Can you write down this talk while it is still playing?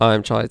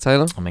I'm Charlie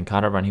Taylor. I'm in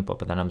Carter, run hip hop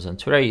with the numbers on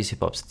Twitter. I use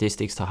hip hop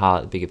statistics to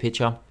highlight the bigger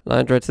picture.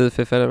 Line direct to the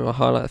fifth element, I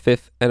highlight the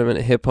fifth element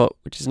of hip hop,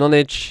 which is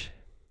knowledge.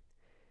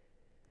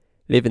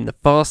 Living the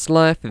fast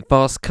life in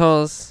fast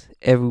cars.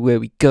 Everywhere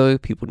we go,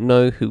 people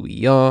know who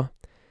we are.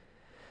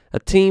 A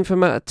team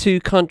from out of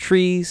two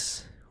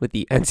countries with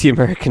the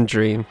anti-American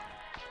dream.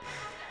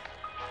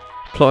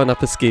 Plotting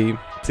up a scheme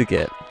to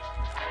get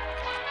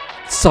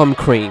some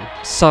cream.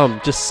 Just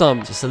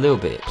a little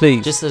bit.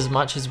 Please. Just as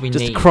much as we need.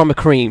 Just a crumb of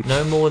cream.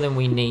 No more than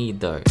we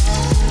need, though.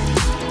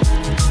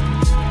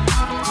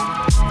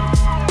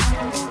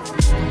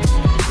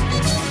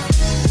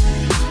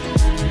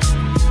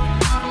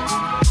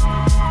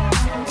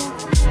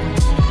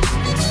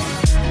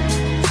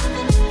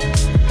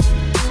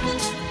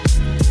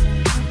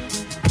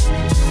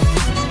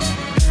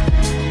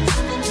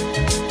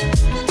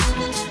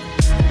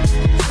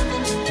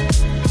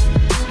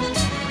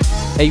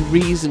 A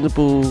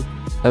reasonable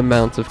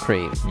amount of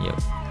cream.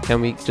 Yep. Can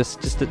we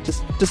just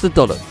a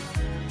dollar?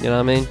 You know what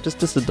I mean?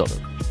 Just a dollar.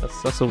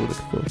 That's all we're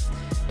looking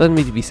for. Doesn't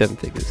need to be seven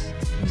figures.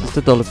 No. Just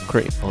a dollar for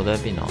cream. Oh,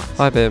 that'd be nice.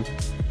 Hi, Ben.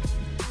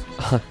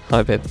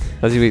 Hi, Ben.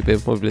 How's your week been?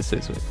 What have you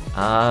listened to this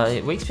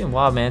week? Week's been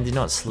wild, man. Did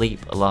not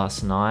sleep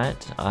last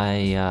night.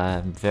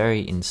 I'm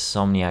very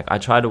insomniac. I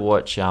tried to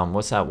watch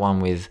what's that one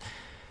with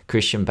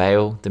Christian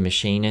Bale, The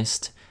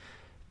Machinist?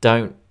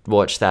 Don't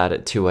watch that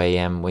at 2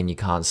 a.m. when you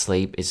can't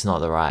sleep. It's not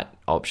the right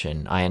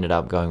option. I ended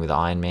up going with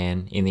Iron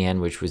Man in the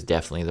end, which was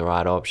definitely the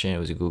right option. It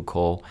was a good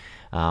call.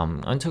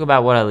 I'm going to talk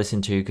about what I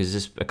listened to because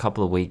just a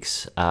couple of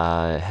weeks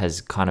has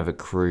kind of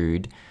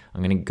accrued.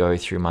 I'm going to go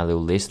through my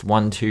little list.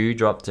 1-2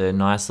 dropped a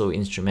nice little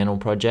instrumental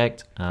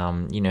project.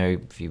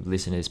 If you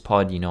listen to this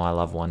pod, you know I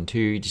love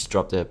 1-2. Just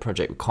dropped a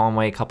project with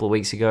Conway a couple of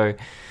weeks ago.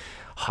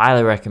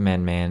 Highly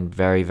recommend, man.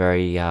 Very,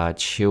 very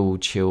chill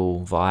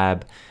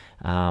vibe.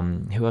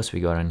 Who else we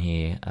got on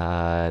here?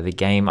 The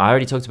Game. I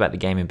already talked about The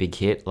Game and Big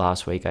Hit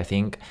last week, I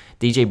think.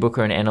 DJ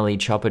Booker and NLE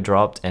Chopper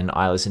dropped, and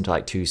I listened to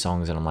like 2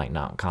 songs, and I'm like,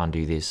 no, can't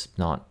do this.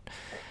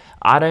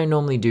 I don't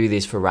normally do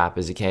this for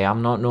rappers, okay?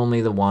 I'm not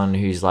normally the one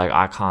who's like,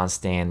 I can't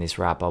stand this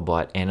rapper,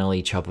 but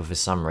NLE Chopper, for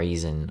some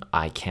reason,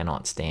 I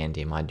cannot stand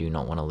him. I do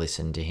not want to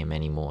listen to him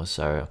anymore,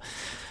 so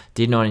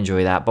did not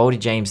enjoy that. Boldy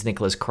James,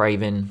 Nicholas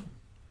Craven.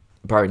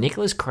 Bro,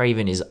 Nicholas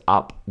Craven is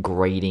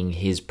upgrading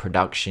his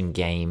production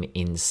game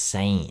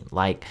insane.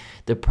 Like,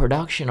 the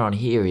production on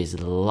here is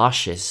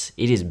luscious.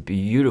 It is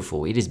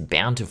beautiful. It is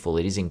bountiful.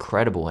 It is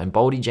incredible. And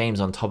Boldy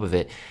James on top of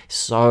it,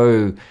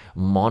 so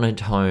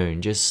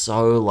monotone, just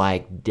so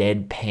like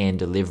deadpan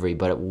delivery,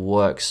 but it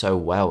works so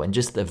well. And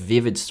just the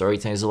vivid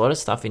storytelling. There's a lot of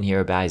stuff in here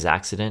about his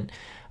accident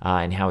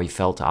and how he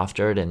felt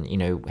after it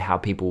and, how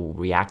people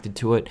reacted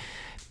to it.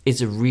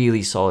 It's a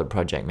really solid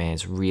project, man.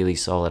 It's really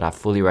solid. I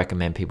fully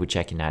recommend people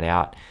checking that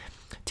out.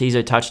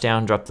 Tizo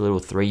Touchdown dropped a little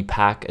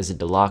 3-pack as a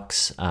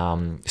deluxe.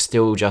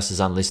 Still just as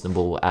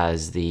unlistenable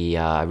as the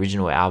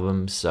original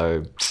album,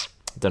 so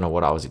don't know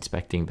what I was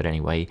expecting, but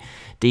anyway.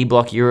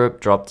 D-Block Europe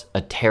dropped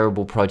a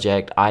terrible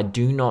project. I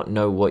do not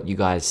know what you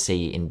guys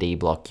see in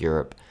D-Block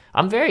Europe.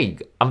 I'm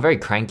very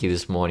cranky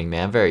this morning,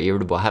 man. I'm very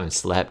irritable. I haven't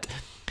slept.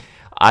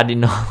 I did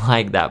not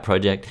like that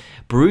project.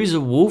 Bruiser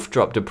Wolf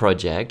dropped a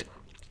project.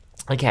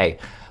 Okay,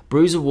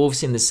 Bruiser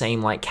Wolf's in the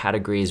same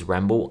category as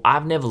Ramble.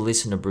 I've never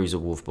listened to Bruiser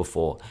Wolf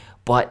before,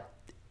 but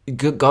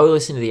go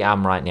listen to the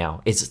album right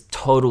now. It's a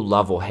total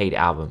love or hate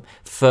album.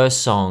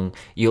 First song,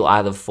 you'll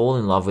either fall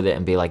in love with it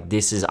and be like,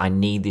 I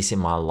need this in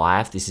my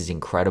life. This is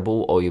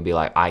incredible. Or you'll be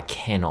like, I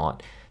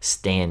cannot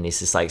stand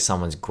this. It's like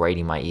someone's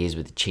grating my ears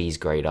with a cheese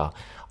grater.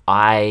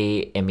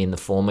 I am in the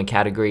former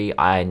category.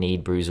 I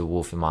need Bruiser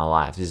Wolf in my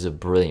life. This is a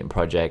brilliant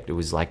project. It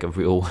was like a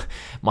real,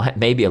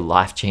 maybe a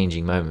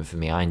life-changing moment for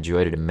me. I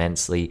enjoyed it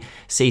immensely.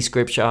 C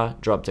Scripture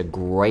dropped a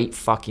great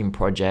fucking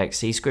project.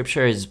 C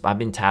Scripture I've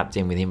been tapped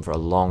in with him for a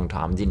long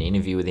time. I did an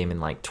interview with him in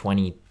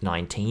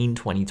 2019,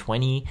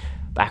 2020,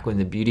 back when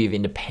the beauty of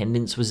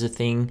independence was a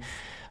thing.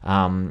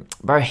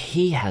 Bro,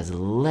 he has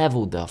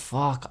leveled the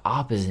fuck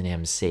up as an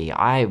MC.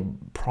 I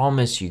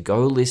promise you,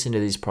 go listen to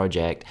this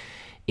project.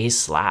 It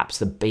slaps.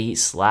 The beat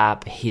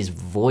slap. His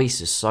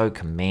voice is so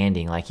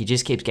commanding. He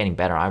just keeps getting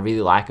better. I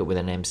really like it when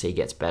an MC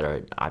gets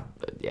better. I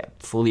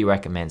fully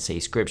recommend See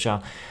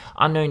Scripture.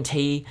 Unknown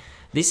T.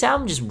 This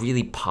album just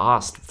really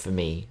passed for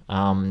me.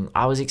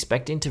 I was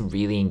expecting to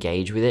really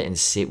engage with it and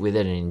sit with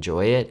it and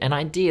enjoy it. And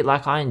I did.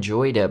 I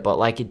enjoyed it,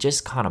 but it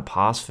just kind of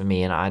passed for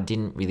me and I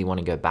didn't really want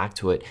to go back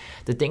to it.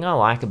 The thing I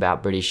like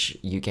about British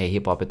UK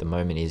hip-hop at the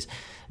moment is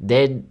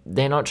they're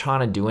not trying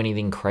to do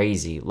anything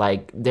crazy.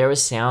 There are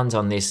sounds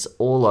on this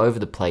all over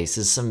the place.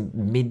 There's some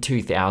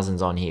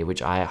mid-2000s on here,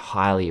 which I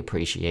highly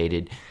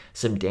appreciated.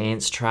 Some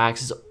dance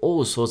tracks. There's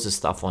all sorts of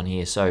stuff on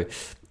here. So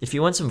if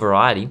you want some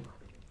variety,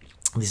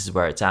 this is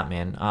where it's at,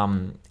 man.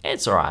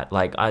 It's alright.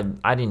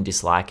 I didn't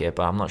dislike it,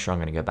 but I'm not sure I'm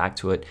going to go back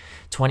to it.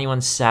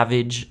 21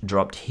 Savage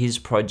dropped his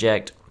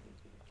project.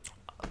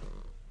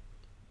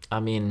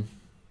 I mean,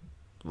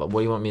 what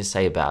do you want me to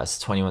say about it? It's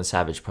 21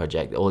 Savage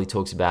project. All he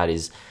talks about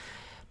is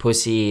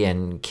Pussy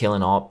and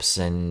Killing Ops,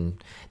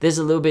 and there's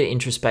a little bit of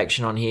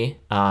introspection on here,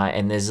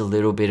 and there's a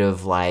little bit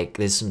of like,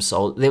 there's some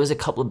soul. There was a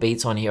couple of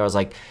beats on here I was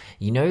like,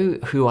 you know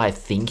who I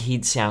think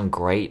he'd sound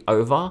great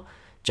over?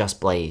 Just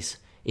Blaze.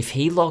 If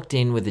he locked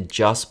in with a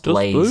Just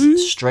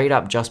Blaze, straight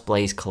up Just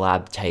Blaze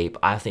collab tape,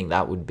 I think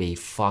that would be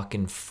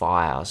fucking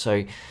fire.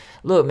 So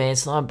look, man,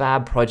 it's not a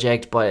bad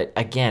project, but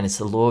again, it's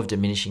the law of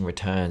diminishing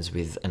returns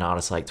with an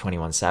artist like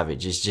 21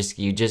 Savage. It's just,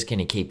 you're just going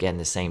to keep getting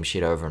the same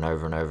shit over and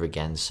over and over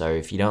again. So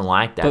if you don't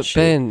like that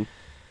shit...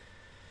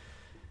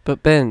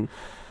 But Ben,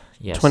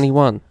 yes.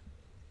 21.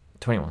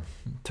 21.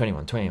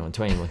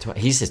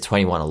 He says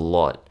 21 a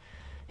lot.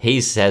 He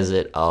says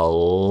it a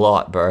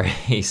lot, bro.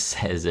 He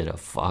says it a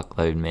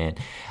fuckload, man.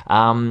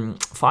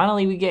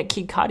 Finally, we get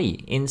Kid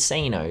Cudi,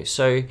 Insano.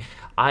 So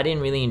I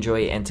didn't really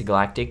enjoy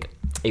Intergalactic.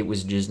 It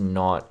was just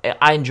not...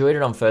 I enjoyed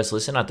it on first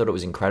listen. I thought it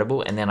was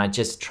incredible. And then I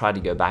just tried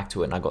to go back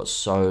to it and I got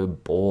so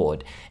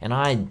bored. And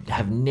I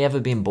have never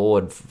been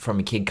bored from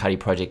a Kid Cudi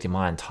project in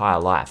my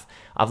entire life.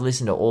 I've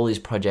listened to all his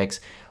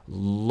projects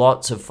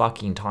lots of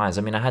fucking times.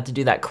 I mean, I had to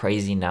do that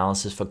crazy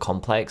analysis for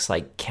Complex,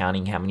 like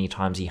counting how many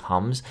times he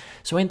hums.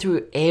 So I went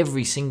through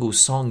every single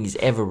song he's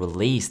ever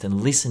released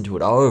and listened to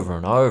it over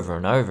and over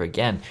and over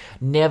again.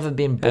 Never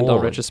been bored. And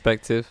on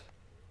retrospective.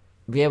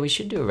 Yeah, we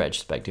should do a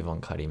retrospective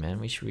on Cudi, man.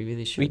 We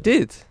really should. We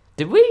did.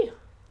 Did we?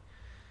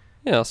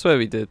 Yeah, I swear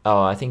we did.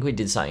 Oh, I think we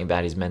did something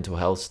about his mental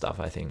health stuff,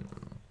 I think.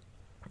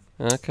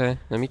 Okay,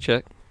 let me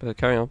check. But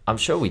carry on. I'm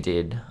sure we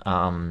did.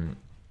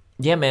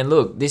 Yeah, man,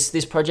 look,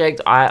 this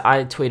project,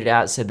 I tweeted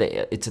out, said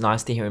that it's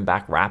nice to hear him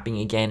back rapping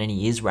again, and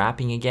he is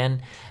rapping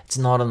again. It's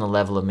not on the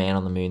level of Man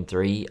on the Moon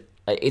 3.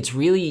 It's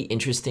really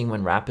interesting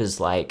when rappers,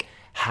 like,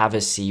 have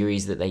a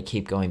series that they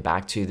keep going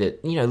back to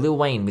that, you know, Lil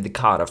Wayne with the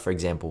Carter, for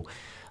example.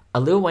 A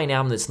Lil Wayne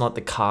album that's not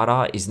the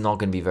Carter is not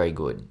going to be very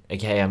good,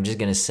 okay? I'm just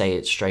going to say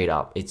it straight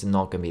up. It's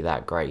not going to be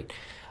that great.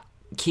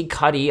 Kid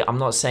Cudi, I'm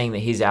not saying that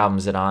his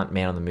albums that aren't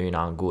Man on the Moon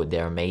aren't good.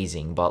 They're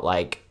amazing, but,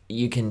 like,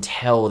 you can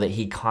tell that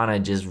he kind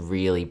of just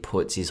really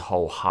puts his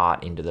whole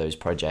heart into those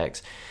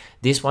projects.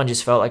 This one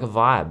just felt like a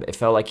vibe. It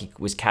felt like he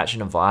was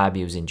catching a vibe.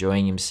 He was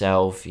enjoying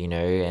himself, you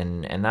know,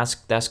 and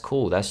that's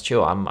cool. That's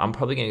chill. I'm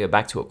probably going to go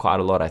back to it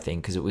quite a lot, I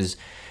think, because it was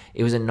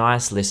a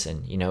nice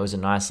listen. You know, it was a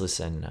nice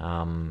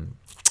listen.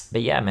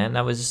 But yeah, man,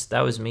 that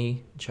was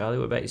me. Charlie,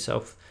 what about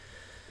yourself?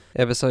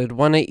 Episode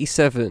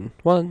 187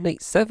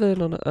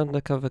 on an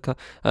undercover car.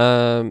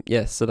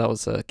 Yeah, so that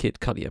was a Kid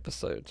Cudi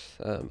episode.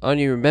 I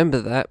only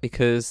remember that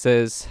because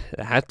there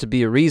had to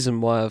be a reason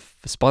why I've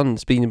spun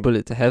Speeding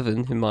Bullet to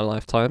Heaven in my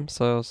lifetime.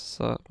 So I was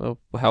well,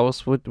 how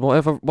else what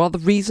other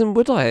reason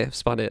would I have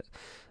spun it,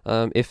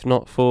 if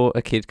not for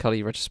a Kid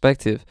Cudi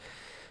retrospective?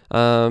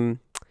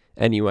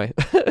 Anyway,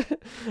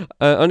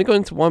 I only got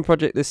into one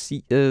project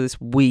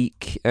this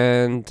week,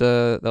 and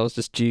that was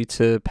just due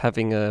to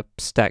having a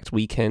stacked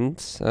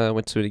weekend. I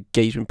went to an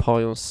engagement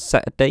party on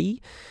Saturday.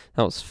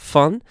 That was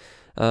fun.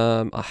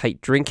 I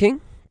hate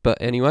drinking, but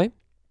anyway,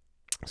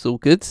 it's all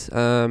good.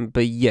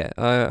 But yeah,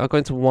 I got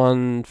into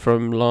one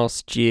from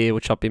last year,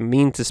 which I've been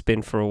meaning to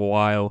spin for a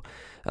while,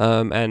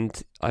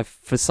 and I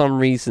for some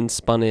reason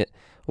spun it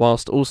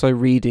whilst also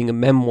reading a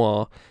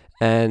memoir,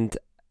 and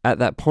at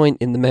that point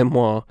in the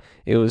memoir,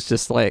 it was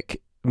just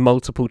like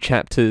multiple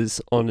chapters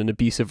on an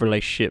abusive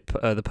relationship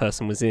the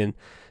person was in.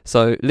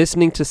 So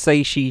listening to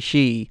Say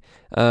She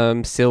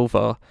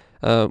Silver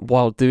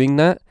while doing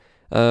that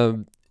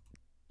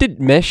didn't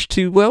mesh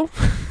too well.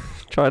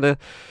 tried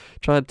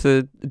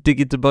to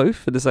dig into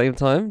both at the same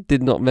time.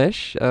 Did not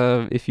mesh.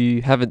 If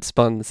you haven't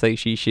spun Say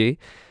She,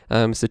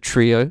 it's a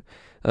trio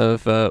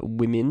of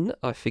women.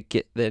 I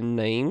forget their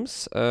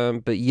names.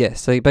 But yeah,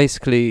 so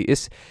basically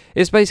it's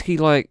basically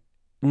like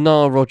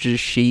Nile Rodgers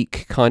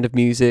chic kind of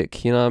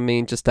music, you know what I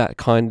mean? Just that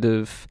kind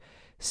of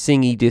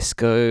singy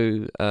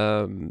disco,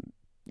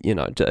 you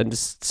know, and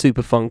just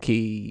super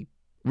funky,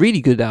 really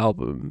good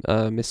album.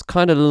 It's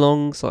kind of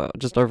long, so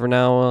just over an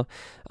hour,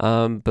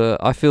 but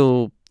I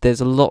feel there's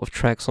a lot of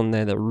tracks on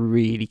there that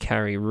really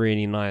carry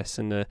really nice,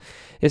 and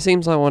it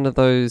seems like one of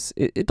those,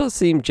 it does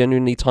seem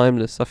genuinely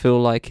timeless. I feel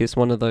like it's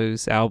one of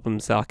those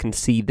albums that I can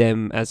see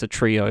them as a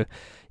trio,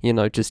 you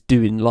know, just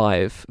doing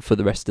live for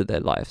the rest of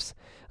their lives.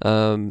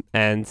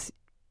 And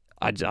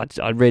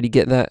I really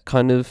get that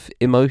kind of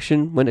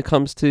emotion when it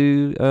comes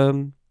to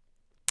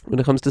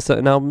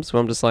certain albums, where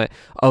I'm just like,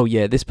 oh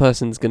yeah, this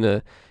person's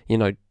gonna, you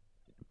know,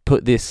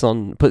 put this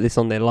on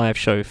their live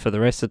show for the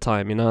rest of the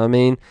time, you know what I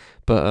mean?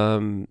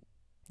 But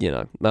you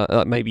know,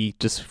 maybe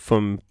just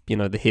from, you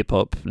know, the hip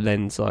hop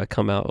lens I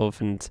come out of,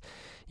 and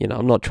you know,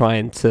 I'm not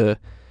trying to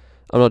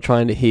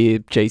hear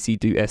Jay-Z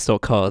do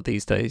S.Car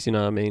these days, you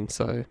know what I mean?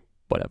 So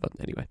whatever.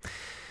 Anyway.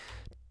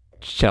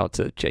 Shout out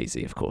to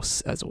Jay-Z, of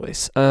course, as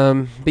always.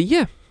 But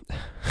yeah.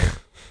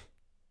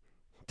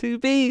 2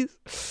 B's.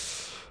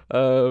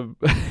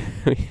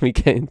 We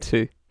get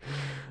into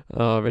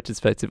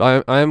retrospective.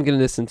 I am going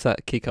to listen to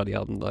that Kid Cudi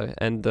album, though.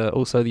 And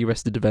also the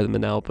Arrested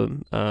Development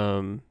album.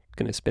 Going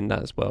to spin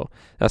that as well.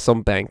 That's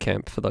on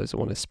Bandcamp for those that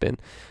want to spin.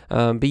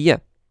 But yeah.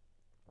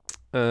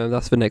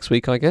 That's for next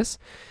week, I guess.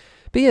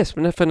 But yes,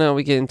 for now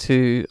we get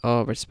into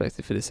our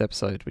retrospective for this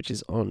episode, which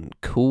is on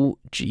Kool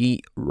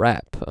G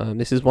Rap.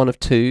 This is one of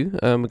two.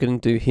 We're going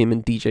to do him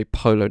and DJ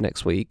Polo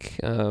next week,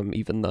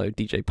 even though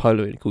DJ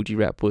Polo and Kool G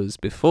Rap was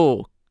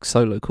before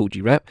solo Kool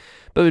G Rap,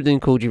 but we're doing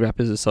Kool G Rap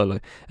as a solo.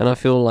 And I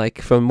feel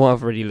like from what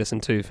I've already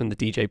listened to from the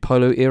DJ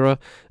Polo era,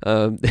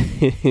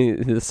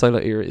 the solo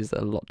era is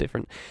a lot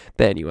different.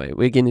 But anyway,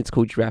 we're getting into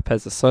Kool G Rap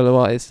as a solo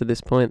artist at this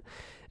point.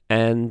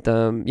 And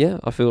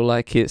I feel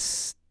like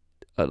it's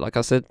like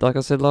I said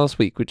last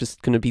week, we're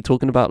just going to be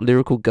talking about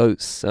lyrical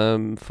goats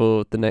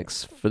for the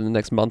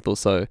next month or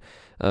so,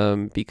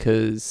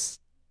 because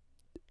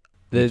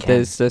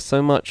there's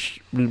so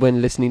much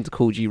when listening to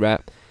Kool G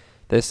Rap.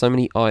 There's so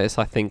many artists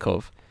I think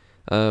of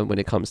when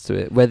it comes to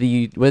it. Whether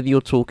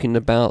you're talking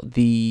about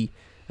the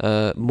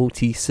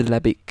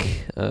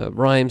multi-syllabic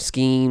rhyme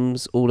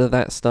schemes, all of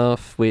that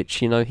stuff, which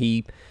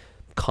he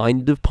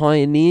kind of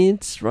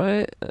pioneered,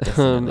 right?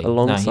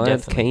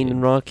 Alongside Kane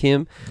and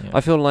Rakim. Yeah. I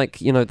feel like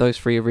those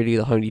three are really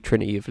the holy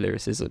trinity of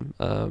lyricism.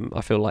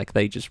 I feel like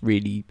they just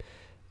really,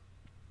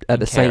 at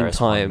the same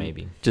time,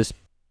 maybe just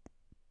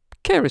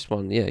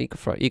KRS-One. Yeah, you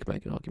could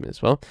make an argument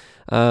as well.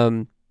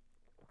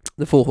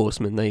 The Four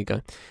Horsemen, there you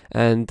go.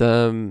 And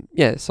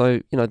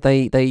so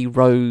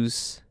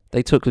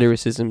they took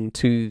lyricism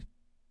to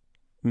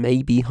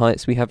maybe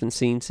heights we haven't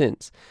seen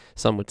since,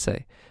 some would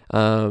say.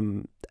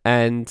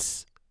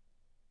 And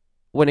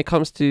when it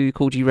comes to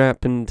Kool G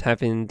Rap and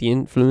having the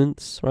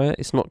influence, right,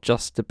 it's not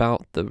just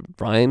about the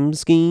rhyme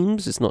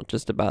schemes, it's not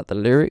just about the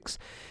lyrics,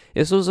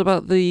 it's also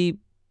about the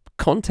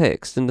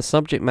context and the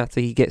subject matter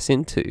he gets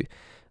into.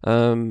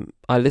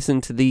 I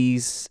listen to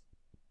these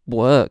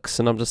works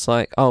and I'm just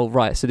like, oh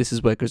right, so this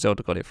is where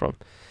Griselda got it from.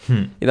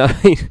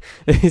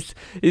 It's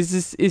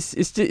just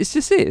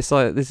it. It's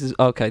like, this is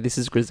okay, this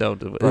is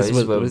Griselda. This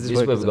is where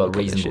we got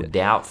reasonable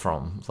doubt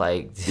from.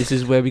 Like this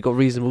is where we got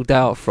reasonable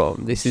doubt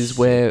from. This is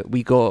where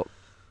we got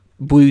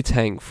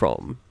Wu-Tang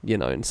from,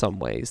 in some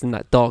ways, and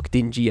that dark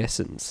dingy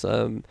essence.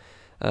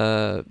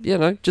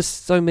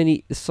 Just so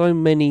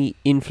many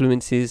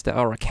influences that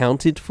are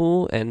accounted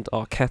for and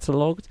are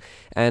catalogued,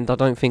 and I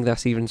don't think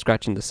that's even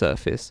scratching the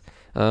surface.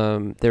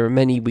 There are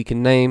many we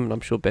can name, and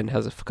I'm sure Ben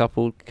has a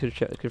couple could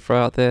throw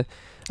out there.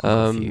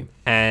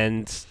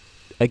 And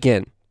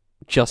again,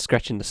 just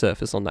scratching the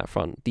surface on that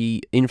front.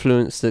 The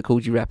influence that Kool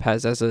G Rap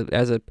has as a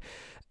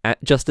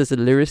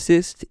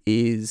lyricist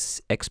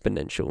is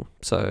exponential.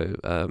 So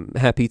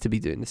happy to be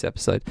doing this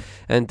episode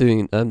and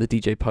doing the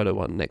DJ Polo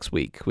one next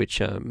week,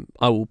 which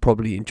I will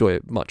probably enjoy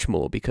it much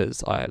more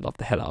because I love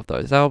the hell out of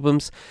those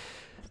albums.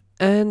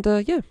 And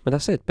with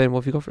that said, Ben, what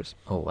have you got for us?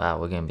 Oh wow,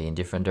 we're going to be in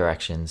different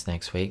directions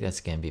next week. That's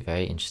going to be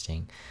very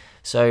interesting.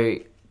 So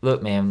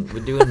look, man,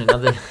 we're doing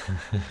another.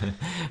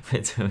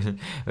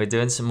 we're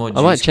doing some more.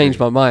 I might change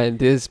my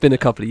mind. It's been a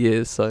couple of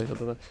years, so I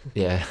don't know.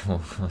 Yeah,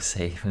 we'll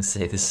see.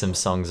 There's some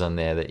songs on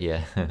there that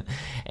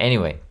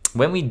Anyway,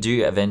 when we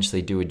do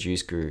eventually do a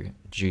Juice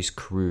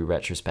Crew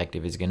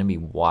retrospective, it's going to be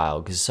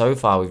wild because so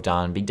far we've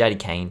done Big Daddy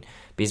Kane,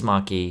 Biz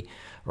Markie,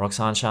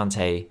 Roxanne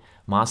Shante,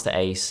 Master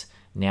Ace.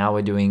 Now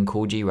we're doing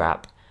Kool G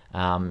Rap,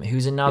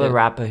 who's another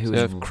rapper who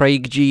is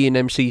Craig G and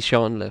MC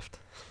Sean left.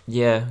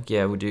 Yeah,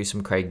 we'll do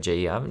some Craig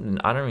G. I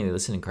don't really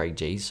listen to Craig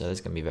G, so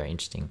that's going to be very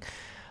interesting.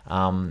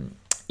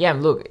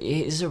 Look,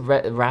 he's a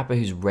rapper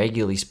who's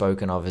regularly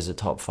spoken of as a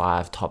top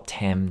 5, top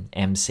 10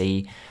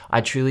 MC.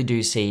 I truly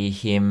do see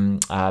him,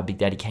 Big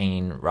Daddy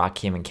Kane,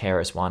 Rakim, and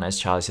KRS-One, as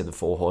Charlie said, the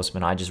Four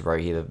Horsemen. I just wrote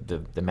here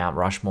the Mount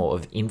Rushmore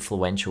of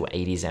influential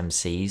 80s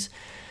MCs.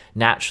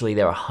 Naturally,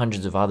 there are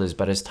hundreds of others,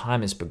 but as time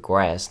has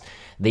progressed,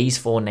 these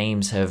 4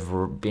 names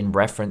have been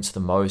referenced the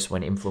most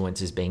when influence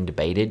is being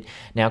debated.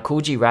 Now, Kool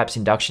G Rap's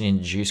induction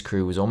into Juice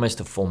Crew was almost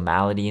a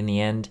formality in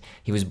the end.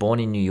 He was born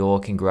in New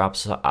York and grew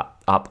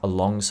up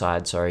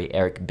alongside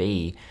Eric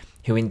B.,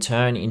 who in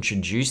turn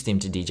introduced him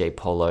to DJ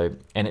Polo,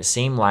 and it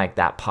seemed like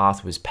that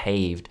path was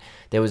paved.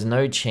 There was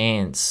no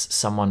chance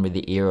someone with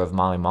the ear of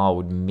Marley Marl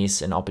would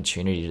miss an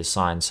opportunity to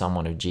sign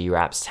someone of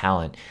G-Rap's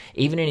talent.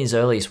 Even in his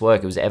earliest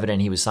work, it was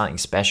evident he was something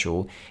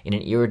special in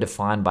an era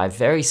defined by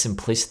very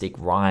simplistic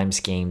rhyme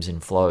schemes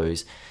and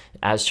flows.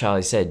 As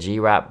Charlie said,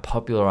 G-Rap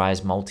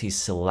popularized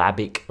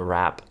multi-syllabic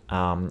rap,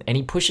 and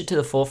he pushed it to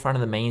the forefront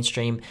of the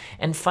mainstream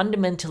and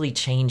fundamentally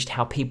changed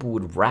how people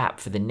would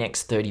rap for the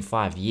next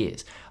 35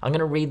 years. I'm going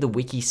to read the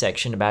wiki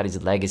section about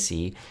his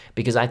legacy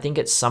because I think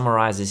it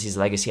summarizes his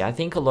legacy. I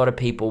think a lot of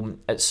people,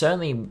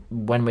 certainly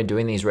when we're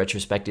doing these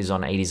retrospectives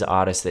on 80s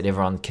artists that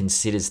everyone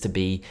considers to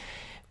be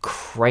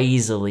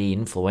crazily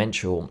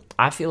influential,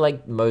 I feel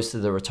like most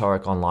of the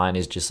rhetoric online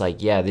is just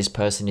like, yeah, this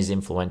person is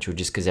influential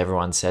just because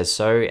everyone says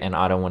so, and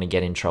I don't want to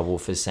get in trouble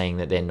for saying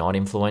that they're not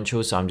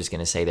influential, so I'm just going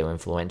to say they're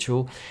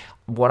influential.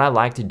 What I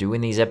like to do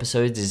in these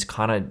episodes is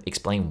kind of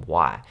explain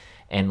why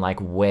and like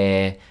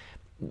where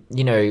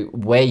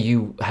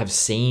you have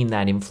seen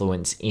that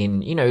influence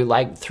in,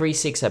 like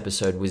 3-6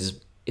 episode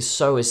is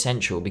so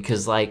essential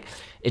because like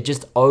it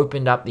just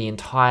opened up the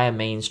entire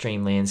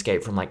mainstream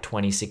landscape from like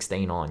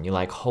 2016 on. You're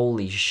like,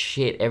 holy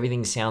shit,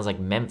 everything sounds like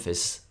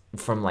Memphis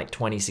from like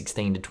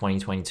 2016 to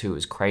 2022. It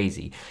was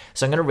crazy.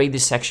 So I'm going to read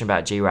this section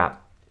about G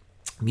Rap.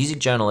 Music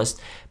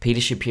journalist Peter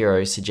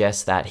Shapiro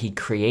suggests that he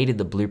created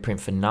the blueprint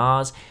for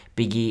Nas,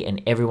 Biggie,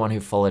 and everyone who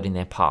followed in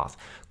their path.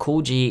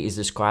 Kool G is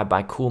described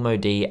by Kool Mo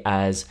D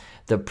as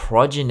the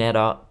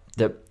progenitor,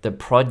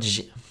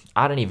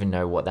 I don't even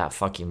know what that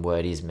fucking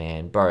word is,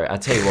 man. Bro, I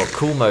tell you what,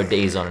 Kool Mo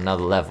D is on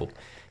another level.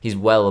 He's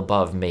well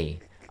above me.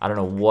 I don't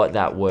know what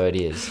that word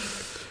is.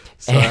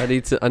 So I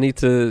need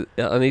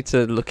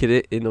to look at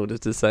it in order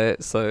to say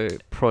it. So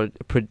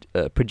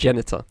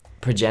progenitor.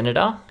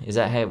 Progenitor? Is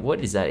that how?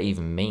 What does that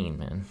even mean,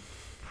 man?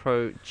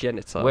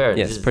 Progenitor.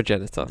 Yes,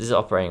 progenitor. This is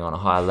operating on a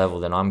higher level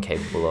than I'm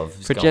capable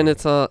of.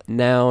 Progenitor,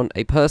 noun,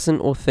 a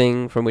person or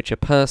thing from which a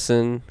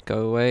person,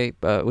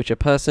 which a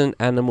person,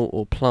 animal,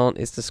 or plant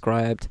is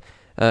described,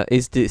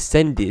 is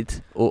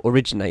descended or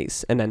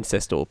originates an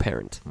ancestor or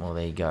parent. Well,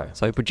 there you go.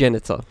 So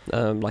progenitor,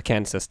 like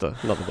ancestor,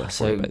 not the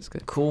worst word,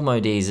 basically. Kool Mo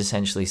D is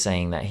essentially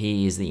saying that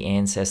he is the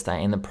ancestor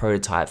and the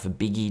prototype for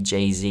Biggie,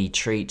 Jay-Z,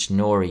 Treach,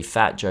 Nori,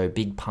 Fat Joe,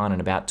 Big Pun,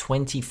 and about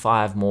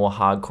 25 more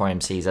hardcore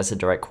MCs. That's a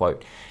direct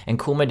quote. And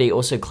Kool Mo D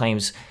also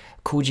claims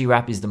Kool G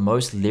Rap is the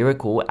most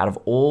lyrical out of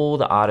all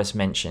the artists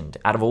mentioned.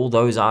 Out of all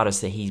those artists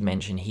that he's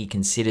mentioned, he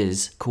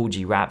considers Kool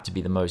G Rap to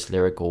be the most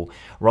lyrical.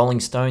 Rolling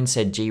Stone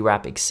said G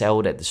Rap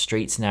excelled at the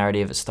streets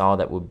narrative, a style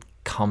that would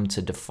come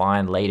to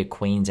define later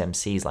Queens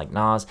MCs like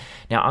Nas.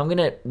 Now, I'm going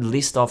to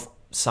list off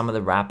some of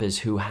the rappers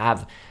who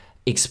have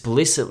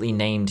explicitly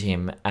named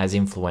him as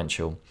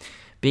influential.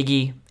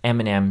 Biggie,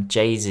 Eminem,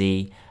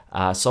 Jay-Z,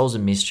 Souls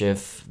of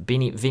Mischief,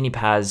 Vinnie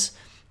Paz,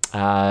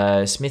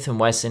 Smith &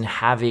 Wesson,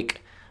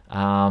 Havoc,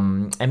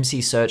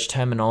 MC Search,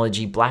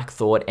 Terminology, Black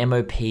Thought,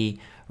 MOP,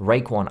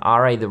 Raekwon,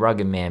 R.A. The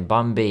Rugged Man,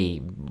 Bun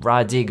B,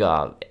 Ra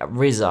Digga,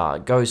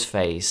 RZA,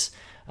 Ghostface,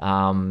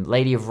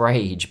 Lady of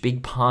Rage,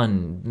 Big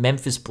Pun,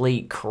 Memphis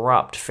Bleak,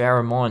 Corrupt,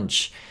 Pharoah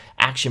Monch,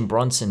 Action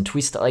Bronson,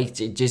 Twista. Like,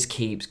 it just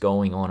keeps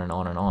going on and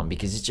on and on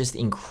because it's just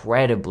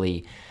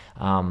incredibly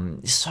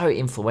so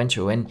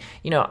influential. And,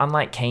 you know,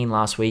 unlike Kane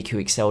last week, who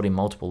excelled in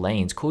multiple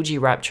lanes, Kool G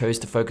Rap chose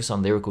to focus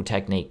on lyrical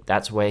technique.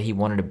 That's where he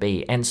wanted to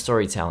be, and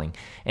storytelling.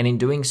 And in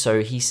doing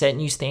so, he set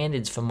new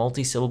standards for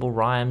multi-syllable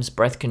rhymes,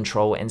 breath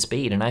control, and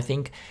speed. And I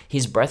think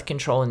his breath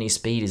control and his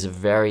speed is a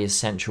very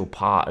essential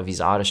part of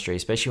his artistry,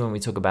 especially when we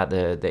talk about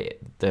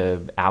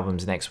the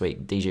albums next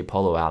week, DJ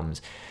Polo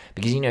albums.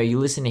 Because, you know, you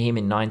listen to him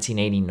in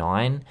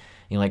 1989,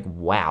 you're like,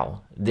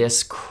 wow,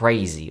 this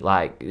crazy.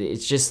 Like,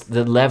 it's just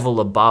the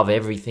level above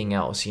everything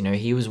else. You know,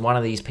 he was one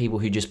of these people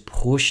who just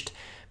pushed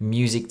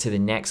music to the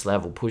next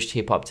level, pushed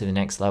hip-hop to the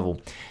next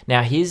level.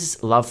 Now,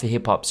 his love for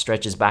hip-hop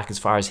stretches back as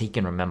far as he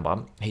can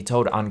remember. He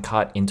told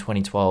Uncut in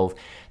 2012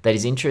 that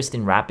his interest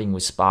in rapping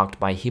was sparked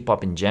by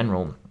hip-hop in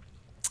general.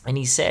 And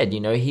he said, you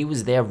know, he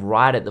was there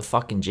right at the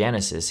fucking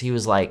genesis. He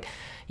was like,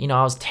 you know,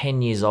 I was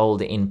 10 years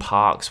old in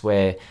parks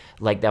where,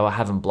 like, they were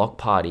having block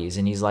parties.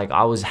 And he's like,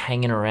 I was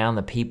hanging around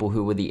the people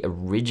who were the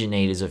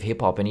originators of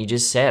hip-hop. And he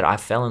just said, I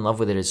fell in love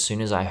with it as soon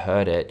as I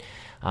heard it.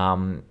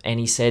 And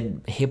he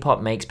said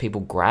hip-hop makes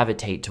people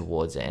gravitate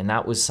towards it. And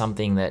that was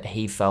something that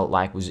he felt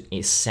like was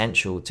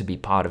essential to be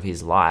part of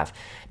his life.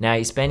 Now,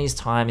 he spent his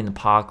time in the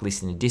park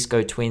listening to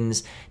Disco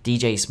Twins,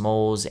 DJ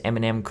Smalls,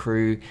 Eminem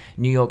Crew,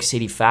 New York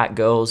City Fat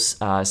Girls,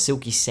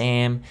 Silky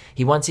Sam.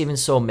 He once even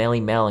saw Melly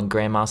Mel and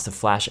Grandmaster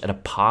Flash at a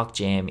park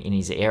jam in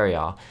his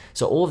area.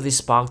 So all of this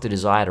sparked a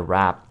desire to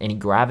rap, and he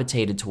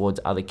gravitated towards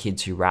other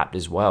kids who rapped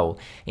as well.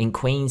 In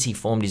Queens, he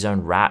formed his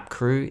own rap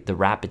crew, the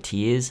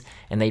Rappeteers,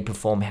 and they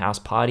perform house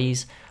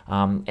parties.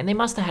 And they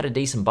must have had a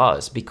decent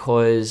buzz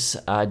because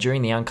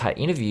during the Uncut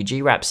interview,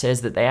 G-Rap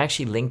says that they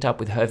actually linked up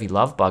with Hervey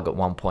Lovebug at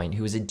one point,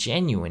 who was a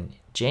genuine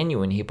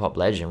hip-hop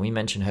legend. We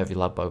mentioned Hervey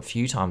Lovebug a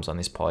few times on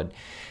this pod.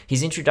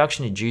 His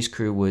introduction to Juice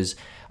Crew was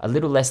a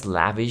little less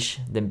lavish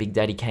than Big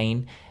Daddy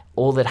Kane.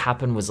 All that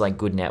happened was like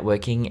good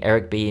networking.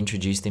 Eric B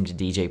introduced him to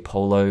DJ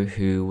Polo,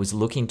 who was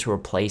looking to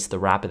replace the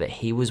rapper that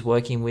he was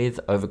working with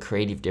over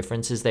creative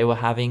differences they were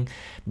having.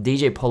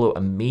 DJ Polo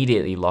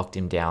immediately locked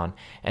him down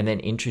and then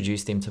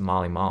introduced him to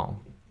Marley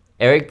Marl.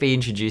 Eric B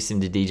introduced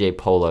him to DJ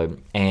Polo,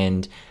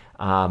 and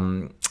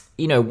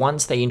you know,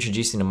 once they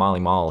introduced him to Marley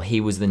Marl, he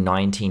was the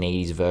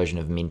 1980s version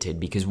of Minted,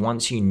 because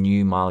once you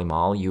knew Marley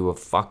Marl, you were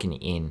fucking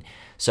in.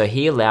 So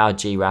he allowed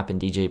G-Rap and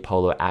DJ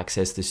Polo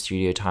access to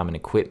studio time and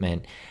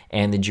equipment,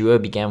 and the duo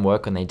began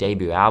work on their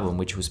debut album,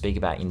 which we'll speak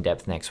about in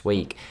depth next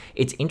week.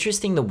 It's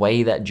interesting the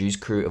way that Juice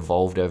Crew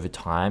evolved over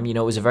time. You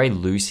know, it was a very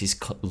loose.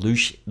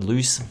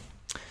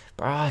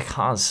 Bro, I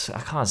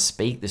can't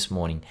speak this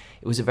morning.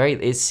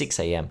 It's 6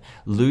 a.m.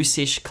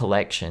 Loose-ish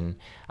collection.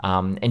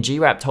 And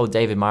G-Rap told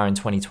David Meyer in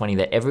 2020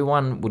 that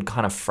everyone would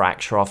kind of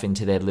fracture off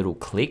into their little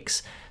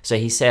cliques. So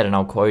he said, and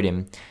I'll quote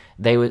him,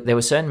 there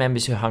were certain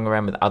members who hung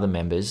around with other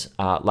members,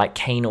 like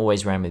Kane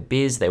always ran with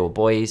Biz. They were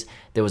boys.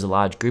 There was a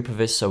large group of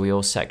us, so we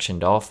all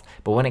sectioned off.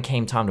 But when it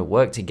came time to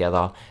work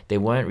together,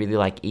 there weren't really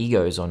like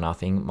egos or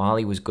nothing.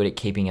 Marley was good at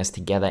keeping us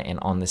together and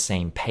on the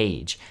same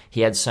page.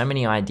 He had so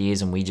many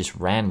ideas and we just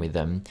ran with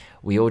them.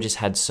 We all just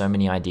had so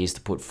many ideas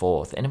to put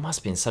forth. And it must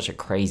have been such a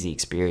crazy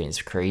experience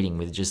creating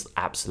with just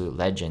absolute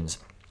legends.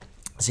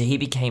 So he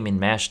became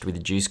enmeshed with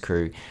the Juice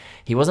Crew.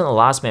 He wasn't the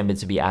last member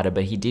to be added,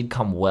 but he did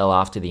come well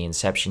after the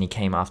inception. He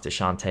came after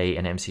Shantae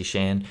and MC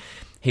Shan.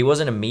 He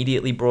wasn't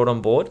immediately brought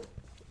on board.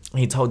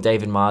 He told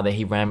David Ma that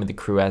he ran with the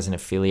crew as an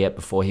affiliate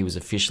before he was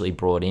officially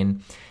brought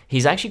in.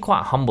 He's actually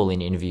quite humble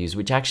in interviews,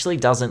 which actually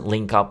doesn't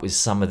link up with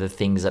some of the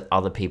things that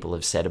other people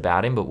have said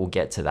about him, but we'll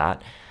get to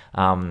that.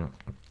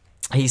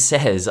 He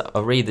says,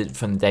 I'll read it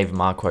from the David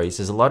Ma quote. He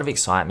says, "A lot of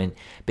excitement.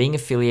 Being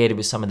affiliated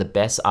with some of the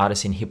best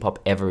artists in hip hop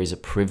ever is a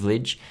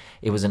privilege.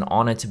 It was an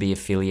honor to be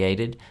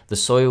affiliated. The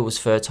soil was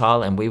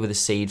fertile and we were the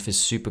seed for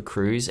super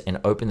crews and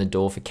opened the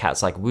door for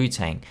cats like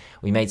Wu-Tang.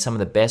 We made some of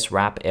the best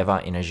rap ever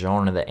in a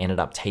genre that ended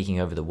up taking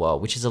over the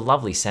world," which is a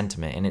lovely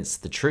sentiment, and it's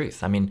the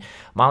truth. I mean,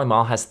 Marley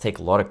Marl has to take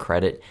a lot of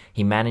credit.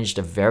 He managed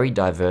a very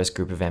diverse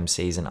group of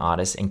MCs and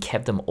artists and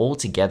kept them all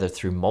together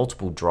through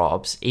multiple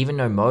drops, even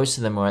though most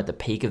of them were at the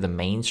peak of the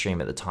mainstream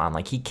at the time.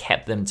 Like, he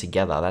kept them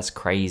together. That's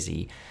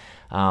crazy.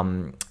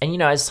 And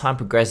as time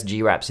progressed,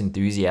 G-Rap's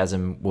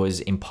enthusiasm was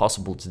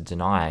impossible to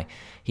deny.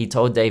 He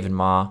told David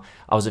Ma,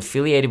 "I was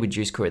affiliated with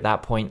Juice Crew at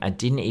that point. I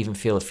didn't even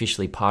feel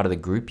officially part of the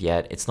group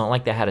yet. It's not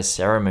like they had a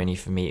ceremony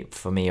for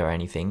me or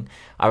anything.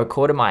 I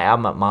recorded my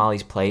album at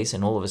Marley's place,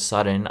 and all of a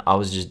sudden, I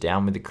was just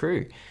down with the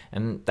crew."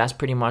 And that's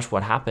pretty much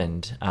what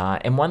happened.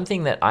 And one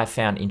thing that I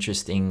found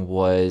interesting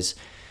was,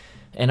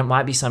 and it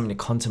might be something to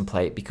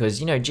contemplate,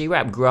 because,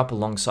 G-Rap grew up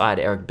alongside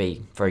Eric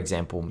B, for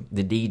example,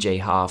 the DJ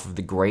half of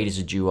the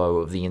greatest duo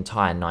of the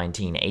entire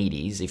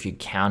 1980s, if you're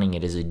counting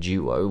it as a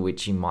duo,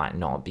 which you might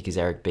not, because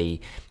Eric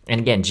B,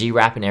 and again,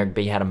 G-Rap and Eric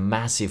B had a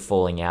massive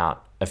falling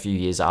out a few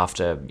years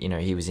after,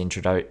 he was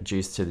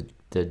introduced to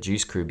the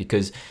Juice Crew,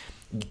 because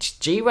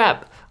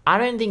G-Rap, I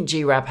don't think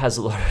G-Rap has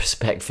a lot of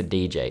respect for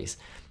DJs.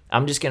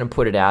 I'm just going to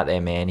put it out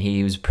there, man.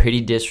 He was pretty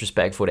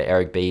disrespectful to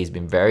Eric B. He's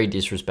been very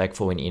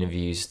disrespectful in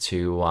interviews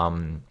to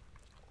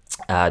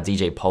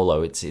DJ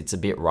Polo. It's a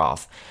bit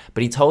rough.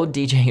 But he told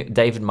DJ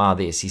David Ma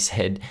this. He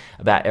said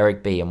about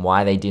Eric B. and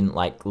why they didn't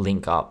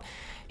link up.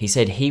 He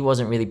said he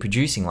wasn't really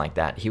producing like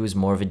that. He was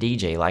more of a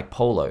DJ like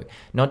Polo.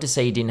 Not to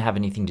say he didn't have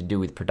anything to do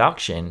with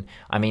production.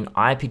 I mean,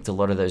 I picked a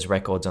lot of those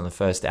records on the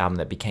first album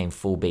that became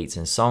full beats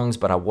and songs,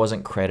 but I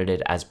wasn't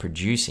credited as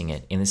producing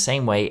it. In the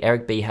same way,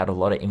 Eric B had a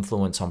lot of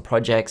influence on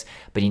projects,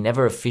 but he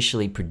never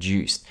officially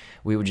produced.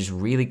 We were just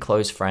really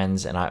close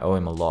friends, and I owe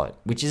him a lot,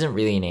 which isn't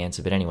really an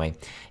answer, but anyway.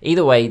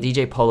 Either way,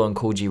 DJ Polo and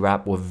Kool G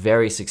Rap were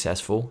very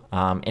successful,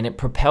 and it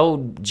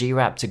propelled G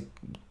Rap to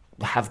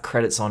have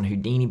credits on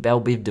Houdini,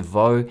 Bell Biv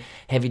DeVoe,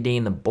 Heavy D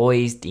and the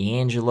Boys,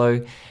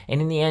 D'Angelo, and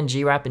in the end,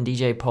 G-Rap and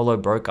DJ Polo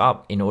broke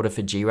up in order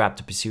for G-Rap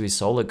to pursue his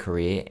solo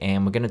career,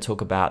 and we're going to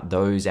talk about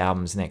those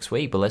albums next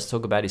week, but let's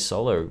talk about his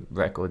solo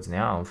records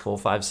now.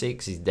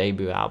 456, his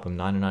debut album,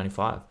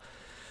 1995.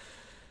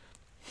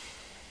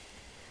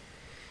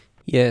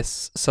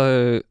 Yes,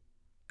 so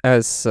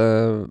as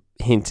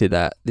hinted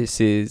at,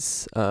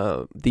 these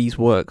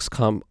works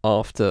come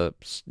after,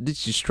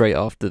 this is straight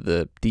after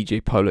the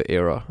DJ Polo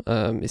era.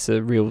 It's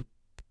a real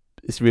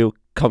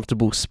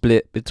comfortable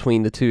split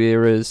between the two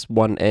eras.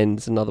 One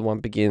ends, another one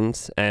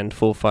begins, and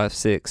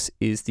 456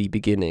 is the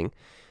beginning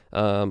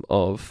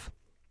of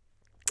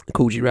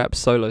Kool G Rap's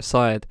solo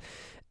side.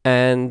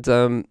 And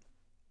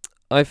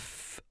I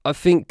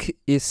think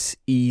it's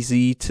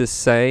easy to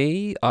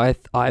say. I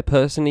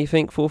personally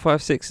think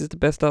 456 is the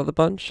best out of the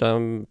bunch.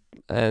 And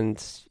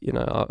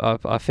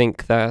I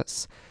think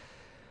that's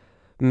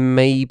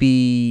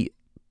maybe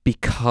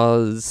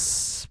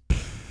because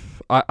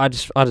I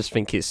just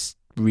think it's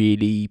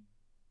really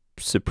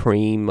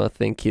supreme. I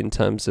think in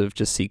terms of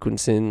just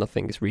sequencing, I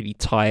think it's really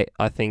tight.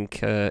 I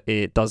think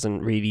it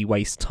doesn't really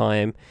waste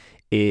time.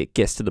 It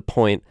gets to the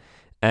point,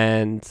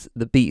 and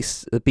the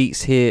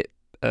beats hit.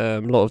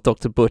 A lot of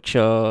Dr.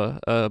 Butcher,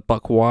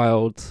 Buck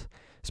Wild,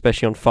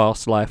 especially on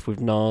Fast Life with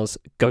Nas,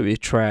 goated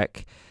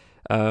track.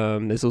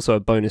 There's also a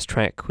bonus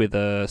track with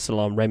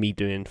Salaam Remi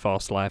doing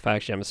Fast Life. I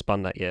actually haven't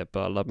spun that yet,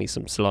 but I love me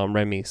some Salaam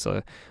Remi, so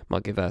I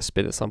might give that a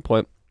spin at some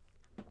point.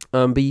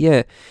 But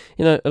yeah,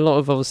 a lot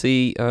of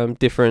obviously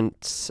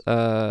different,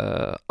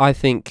 I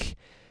think,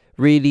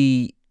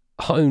 really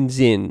hones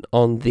in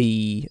on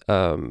the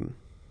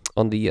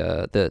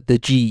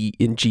G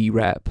in G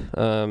Rap,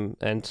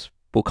 and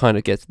we'll kind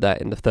of get to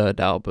that in the third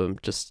album,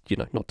 just,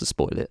 not to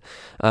spoil it.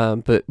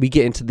 But we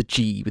get into the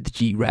G with the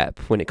G Rap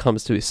when it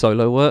comes to his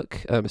solo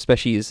work,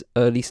 especially his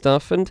early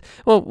stuff. And,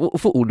 well,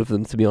 for all of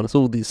them, to be honest,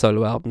 all these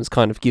solo albums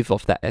kind of give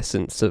off that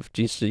essence of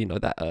just,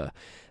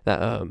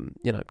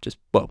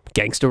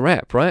 gangster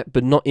rap, right?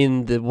 But not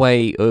in the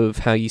way of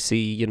how you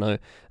see,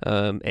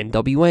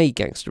 NWA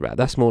gangster rap.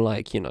 That's more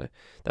like,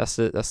 that's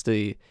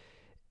the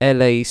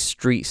LA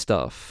street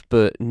stuff,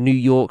 but New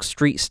York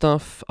street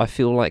stuff I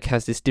feel like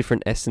has this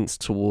different essence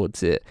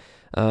towards it,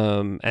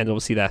 and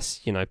obviously that's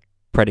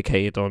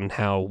predicated on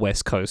how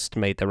West Coast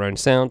made their own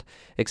sound,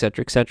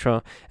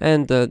 etc.,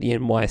 and the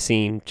NY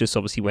scene just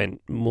obviously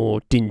went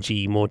more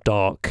dingy, more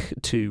dark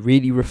to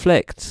really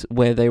reflect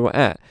where they were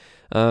at.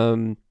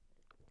 I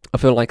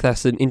feel like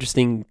that's an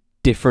interesting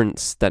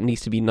difference that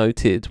needs to be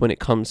noted when it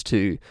comes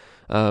to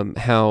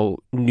how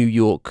New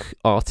York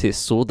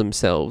artists saw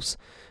themselves,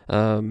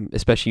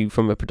 especially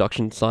from a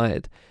production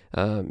side.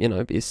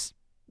 It's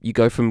you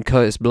go from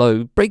Curtis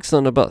Blow, breaks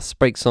on a bus,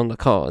 breaks on a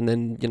car, and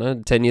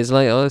then 10 years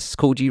later, it's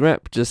Kool G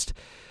Rap just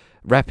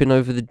rapping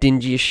over the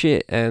dingiest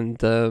shit, and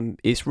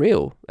it's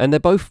real, and they're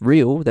both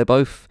real, they're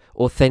both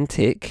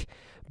authentic,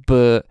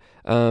 but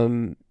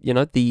the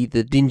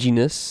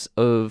dinginess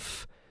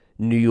of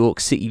New York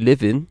City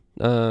living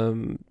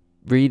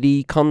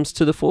really comes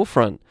to the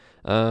forefront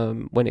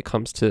when it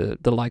comes to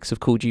the likes of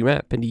Kool G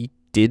Rap, and he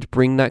did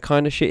bring that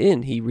kind of shit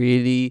in. He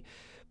really,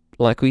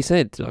 like we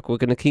said, like we're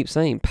gonna keep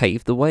saying,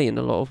 paved the way in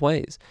a lot of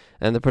ways,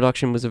 and the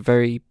production was a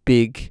very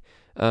big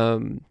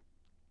part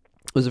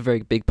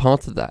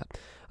of that.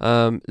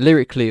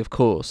 Lyrically, of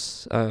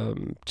course,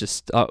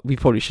 we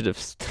probably should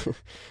have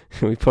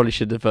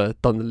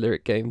done the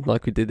lyric game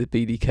like we did at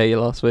BDK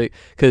last week,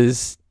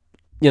 because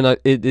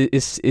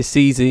it's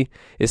easy.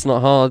 It's not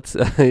hard.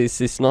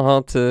 it's not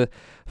hard to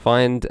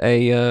find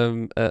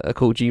a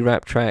Kool G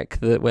Rap track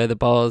where the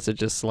bars are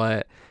just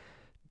like,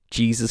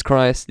 Jesus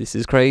Christ, this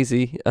is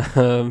crazy.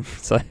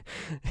 So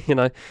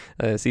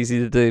it's easy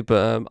to do,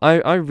 but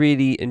I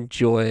really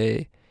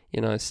enjoy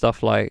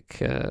stuff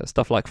like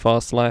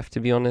Fast Life, to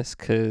be honest,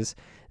 because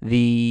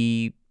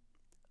I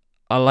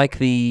like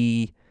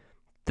the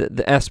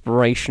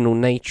aspirational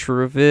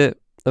nature of that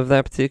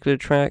particular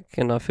track,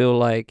 and I feel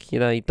like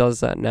he does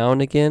that now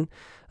and again,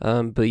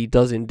 but he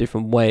does it in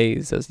different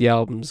ways as the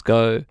albums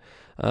go.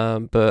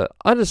 But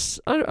I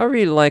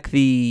really like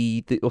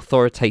the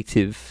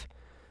authoritative,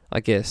 I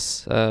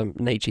guess,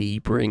 nature he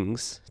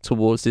brings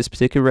towards this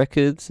particular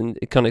record, and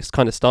it kind of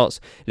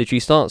literally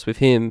starts with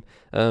him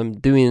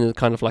doing a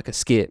kind of like a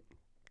skit,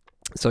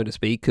 so to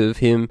speak, of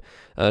him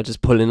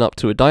just pulling up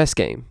to a dice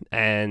game,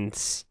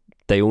 and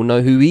they all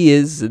know who he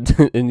is,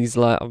 and, and he's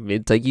like, I'm here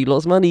to take you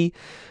lots of money,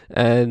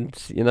 and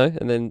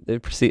and then they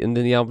proceed, and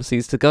then the album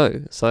proceeds to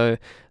go. So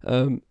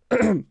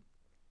when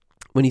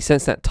he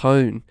sets that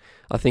tone,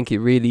 I think it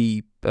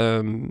really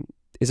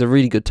is a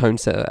really good tone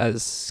setter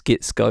as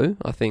skits go.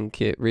 I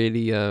think it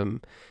really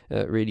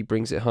really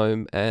brings it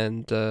home,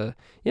 and the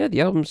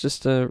album's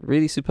just a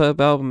really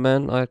superb album,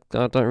 man. I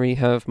don't really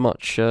have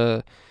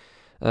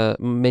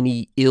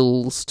many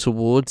ills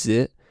towards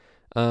it.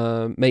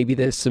 Maybe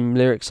there's some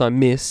lyrics I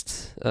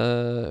missed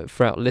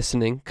throughout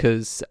listening,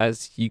 because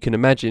as you can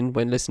imagine,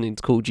 when listening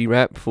to Kool G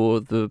Rap for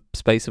the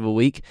space of a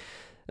week,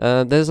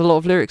 there's a lot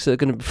of lyrics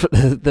that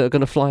are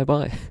gonna fly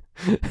by.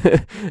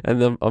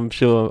 And I'm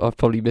sure I've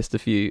probably missed a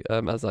few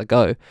as I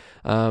go,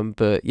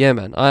 but yeah,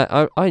 man,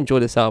 I enjoy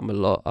this album a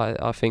lot.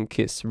 I think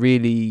it's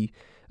really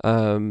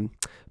progenic.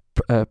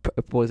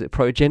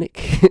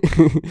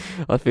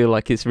 I feel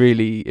like it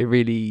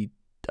really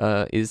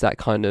is that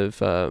kind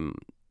of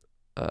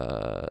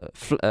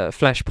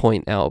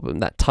flashpoint album,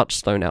 that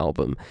touchstone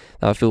album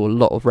that I feel a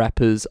lot of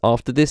rappers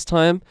after this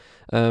time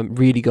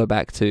really go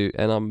back to,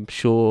 and I'm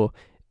sure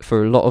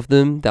for a lot of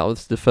them that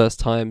was the first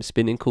time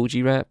spinning Kool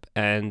G Rap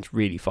and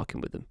really fucking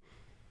with them.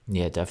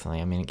 Yeah, definitely.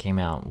 I mean, it came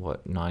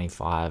out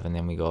 95, and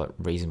then we got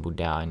Reasonable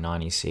Doubt in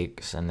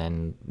 96, and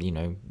then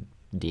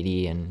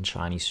Diddy and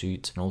Shiny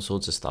Suits and all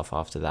sorts of stuff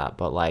after that.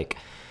 But like,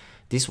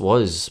 this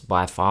was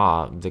by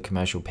far the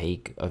commercial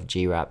peak of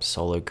G Rap's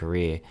solo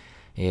career.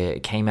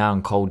 It came out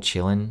on Cold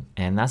Chillin',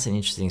 and that's an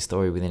interesting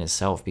story within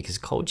itself, because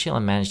Cold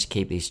Chillin' managed to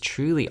keep these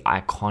truly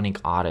iconic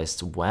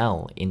artists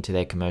well into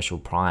their commercial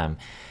prime.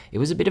 It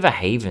was a bit of a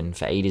haven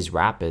for 80s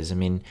rappers. I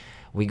mean,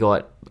 we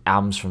got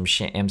albums from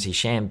MC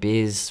Sham,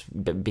 Biz,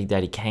 Big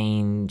Daddy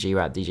Kane, G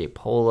Rap, DJ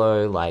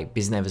Polo, like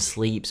Biz Never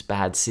Sleeps,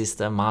 Bad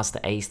Sister,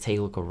 Master Ace, Take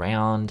a Look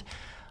Around.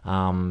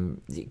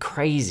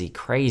 Crazy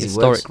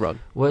historic run.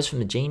 Words from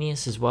the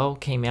Genius as well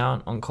came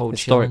out on Cold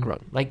Historic Chillin'.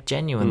 run. Like,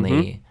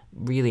 genuinely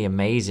really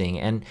amazing.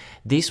 And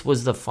this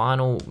was the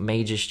final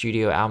major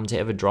studio album to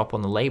ever drop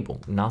on the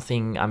label.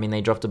 Nothing, I mean, they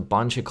dropped a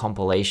bunch of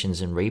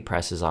compilations and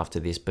represses after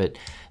this, but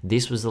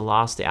this was the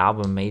last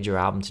major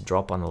album to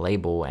drop on the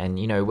label. And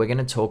we're going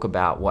to talk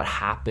about what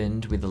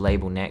happened with the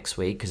label next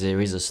week, because there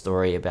is a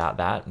story about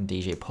that and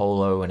DJ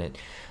Polo, and it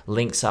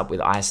links up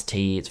with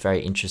Ice-T. It's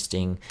very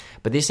interesting.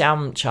 But this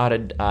album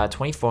charted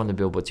 24 on the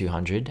Billboard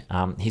 200.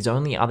 His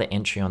only other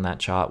entry on that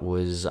chart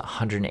was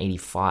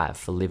 185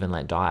 for Live and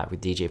Let Die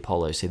with DJ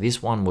Polo. So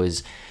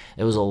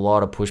there was a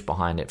lot of push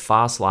behind it.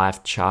 Fast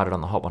Life charted on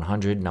the Hot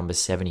 100, number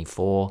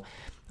 74.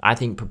 I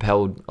think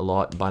propelled a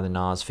lot by the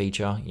Nas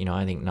feature.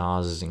 I think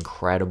Nas is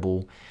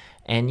incredible.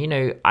 And,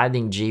 I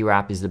think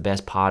G-Rap is the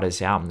best part of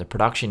this album. The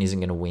production isn't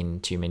going to win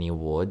too many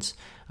awards.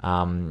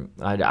 I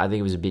think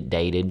it was a bit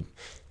dated.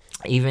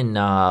 Even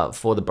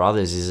For the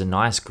Brothers is a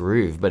nice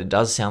groove, but it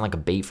does sound like a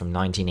beat from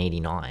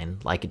 1989.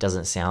 Like, it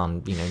doesn't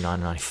sound,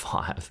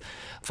 1995.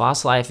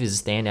 Fast Life is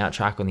a standout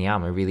track on the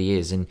album. It really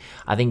is. And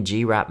I think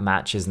G-Rap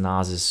matches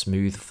Nas's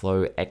smooth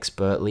flow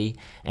expertly,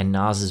 and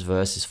Nas's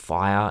verse is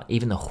fire.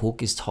 Even the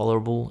hook is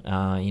tolerable.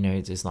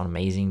 It's not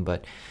amazing,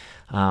 but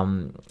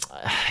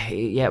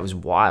it was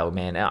wild,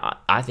 man.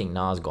 I think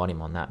Nas got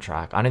him on that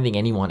track. I don't think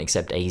anyone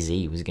except AZ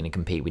was going to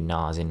compete with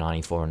Nas in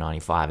 94 or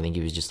 95. I think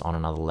he was just on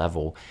another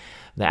level.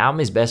 The album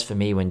is best for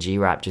me when G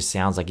Rap just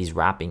sounds like he's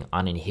rapping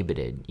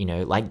uninhibited, you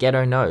know, like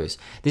Ghetto Knows.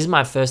 This is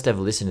my first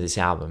ever listen to this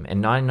album,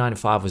 and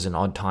 1995 was an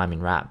odd time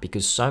in rap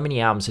because so many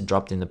albums had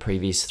dropped in the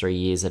previous 3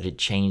 years that had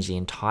changed the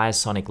entire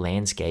sonic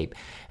landscape,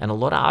 and a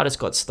lot of artists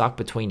got stuck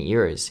between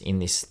eras in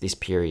this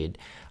period.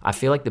 I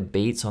feel like the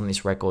beats on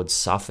this record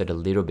suffered a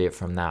little bit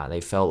from that.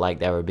 They felt like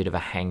they were a bit of a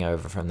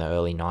hangover from the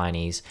early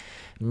 90s.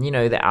 You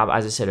know, the album,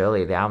 as I said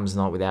earlier, the album's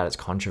not without its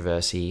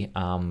controversy.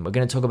 We're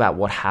going to talk about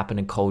what happened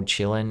to Cold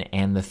Chillin'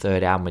 and the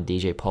third album with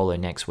DJ Polo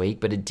next week,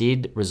 but it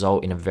did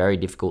result in a very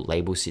difficult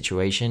label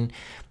situation.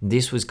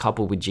 This was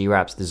coupled with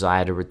G-Rap's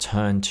desire to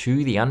return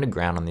to the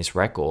underground on this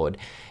record,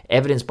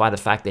 evidenced by the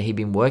fact that he'd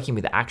been working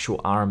with actual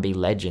R&B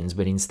legends,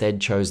 but instead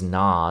chose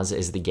Nas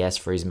as the guest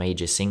for his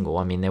major single.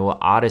 I mean, there were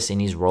artists in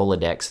his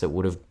Rolodex that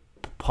would have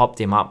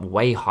popped him up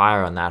way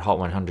higher on that Hot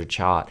 100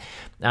 chart.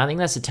 And I think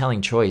that's a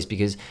telling choice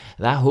because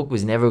that hook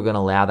was never going to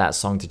allow that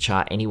song to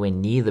chart anywhere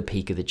near the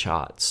peak of the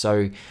chart.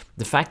 So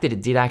the fact that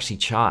it did actually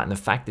chart and the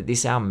fact that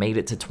this album made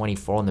it to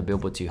 24 on the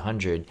Billboard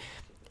 200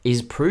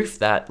 is proof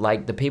that,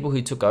 like, the people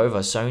who took over,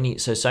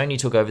 Sony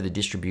took over the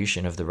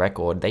distribution of the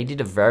record. They did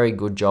a very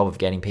good job of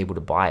getting people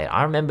to buy it.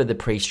 I remember the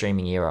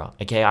pre-streaming era,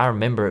 okay? I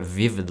remember it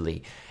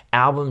vividly.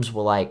 Albums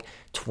were like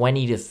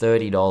 $20 to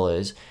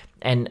 $30.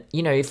 And,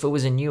 you know, if it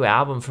was a new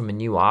album from a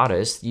new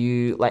artist,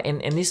 you like,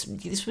 and this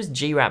was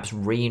G-Rap's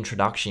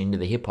reintroduction into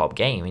the hip hop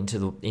game, into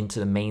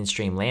the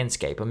mainstream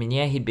landscape. I mean,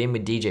 yeah, he'd been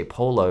with DJ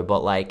Polo,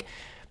 but, like,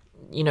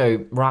 you know,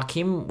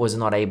 Rakim was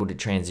not able to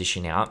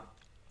transition out.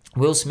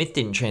 Will Smith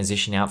didn't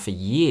transition out for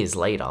years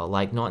later,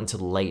 like not until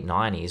the late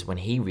 90s when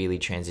he really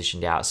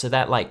transitioned out. So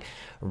that, like,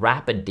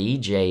 rapper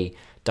DJ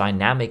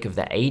dynamic of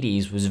the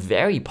 80s was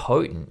very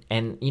potent,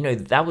 and, you know,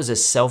 that was a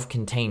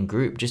self-contained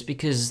group. Just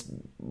because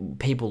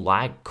people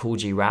like Kool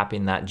G Rap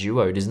in that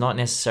duo does not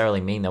necessarily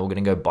mean they were going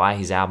to go buy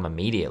his album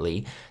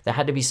immediately. There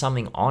had to be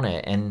something on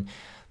it, and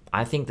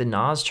I think the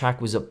Nas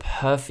track was a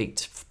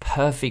perfect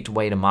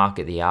way to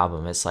market the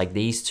album. It's like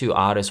these two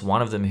artists,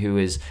 one of them who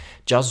has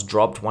just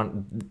dropped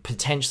one,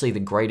 potentially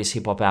the greatest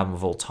hip-hop album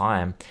of all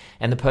time,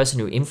 and the person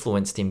who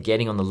influenced him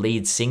getting on the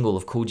lead single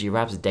of Kool G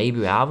Rap's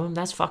debut album.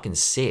 That's fucking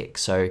sick.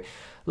 So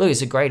look,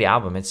 it's a great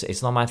album.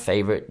 It's not my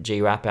favorite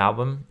G-Rap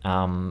album,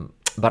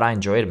 but I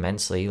enjoyed it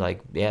immensely. Like,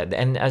 yeah,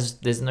 and as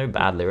there's no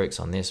bad lyrics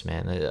on this,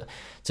 man.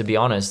 To be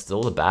honest,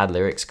 all the bad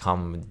lyrics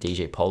come with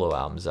DJ Polo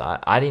albums.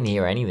 I didn't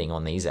hear anything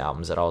on these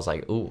albums that I was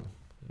like, ooh.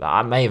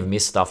 I may have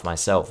missed stuff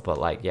myself, but,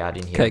 like, yeah, I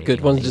didn't hear anything. Okay,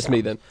 good. One's just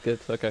me then. Good,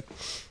 okay.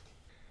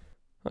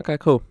 Okay,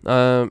 cool.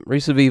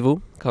 Roots of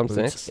Evil comes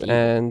next.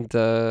 And,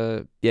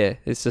 yeah,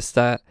 it's just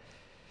that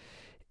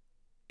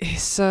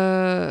it's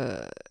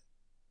a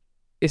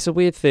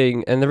weird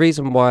thing, and the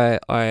reason why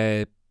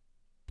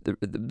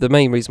the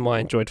main reason why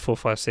I enjoyed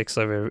 456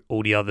 over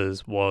all the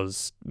others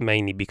was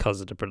mainly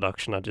because of the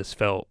production. I just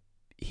felt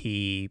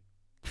he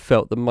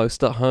felt the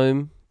most at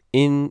home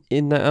in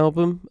that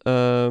album.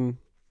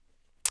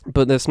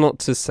 But that's not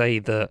to say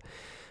that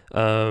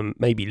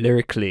maybe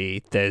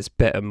lyrically there's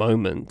better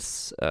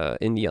moments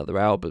in the other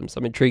albums.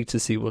 I'm intrigued to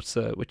see what's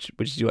which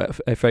is your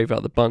favorite out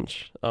of the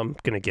bunch. I'm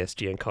gonna guess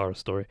Giancarlo's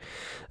Story,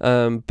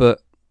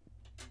 but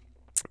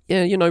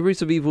yeah, you know,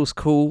 Roots of Evil's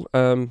cool.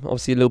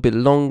 Obviously a little bit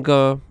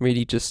longer.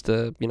 Really just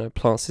you know,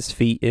 plants his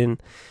feet in.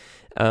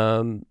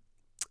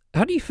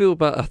 How do you feel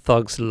about A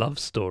Thug's Love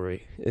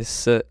Story?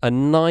 It's a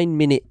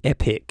 9-minute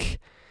epic,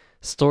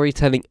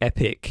 storytelling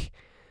epic.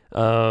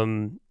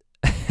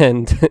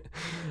 And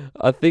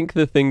I think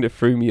the thing that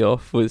threw me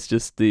off was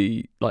just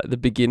the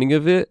beginning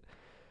of it.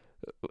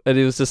 And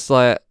it was just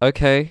like,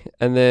 okay.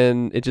 And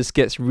then it just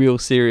gets real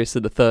serious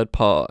in the third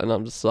part. And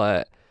I'm just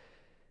like,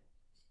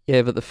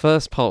 yeah, but the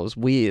first part was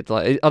weird.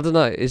 Like, I don't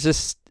know. It's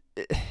just,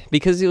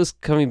 because it was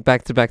coming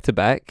back to back to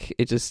back,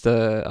 it just,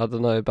 I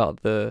don't know about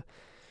it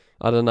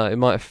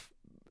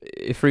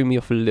threw me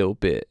off a little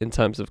bit in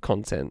terms of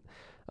content.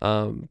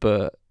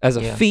 But as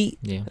a feat,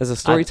 as a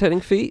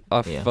storytelling feat,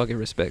 I fucking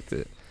respect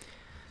it.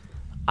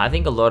 I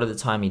think a lot of the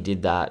time he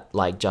did that,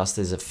 like, just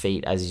as a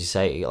feat, as you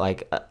say.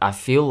 Like, I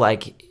feel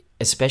like,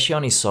 especially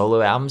on his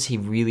solo albums, he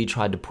really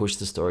tried to push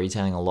the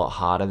storytelling a lot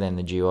harder than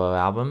the duo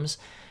albums.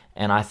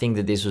 And I think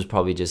that this was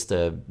probably just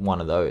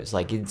one of those.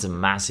 Like, it's a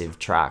massive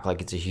track.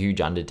 Like, it's a huge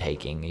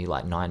undertaking. You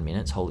like 9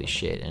 minutes, holy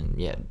shit. And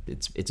yeah,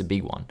 it's a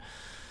big one.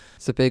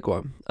 It's a big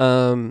one.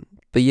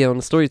 But yeah, on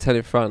the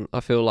storytelling front, I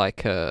feel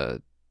like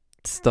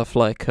stuff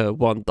like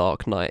One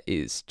Dark Night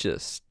is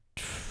just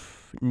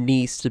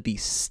needs to be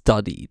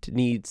studied.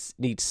 Needs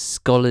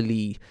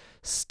scholarly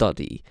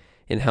study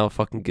in how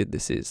fucking good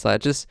this is.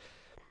 Like, just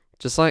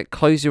like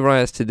close your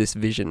eyes to this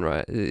vision,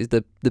 right?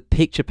 The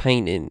picture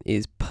painting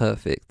is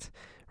perfect,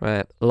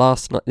 right?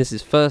 Last night, this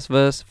is first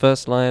verse,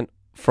 first line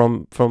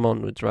from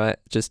onwards, right?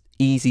 Just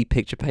easy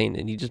picture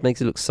painting. He just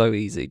makes it look so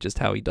easy, just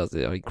how he does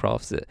it, how he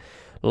crafts it.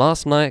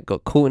 Last night,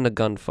 got caught in a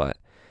gunfight.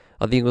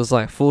 I think it was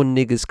like 4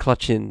 niggas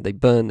clutching they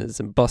burners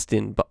and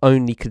busting, but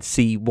only could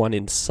see one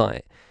in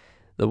sight.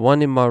 The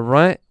one on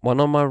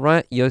my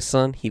right, yo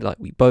son, he like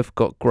we both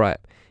got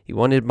gripe. He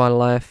wanted my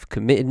life,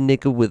 committed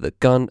nigga with a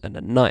gun and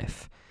a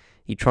knife.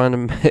 He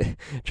trying to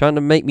trying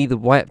to make me the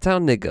wiped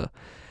out nigga,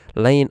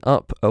 laying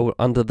up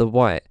under the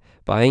white.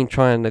 But I ain't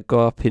trying to go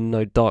up in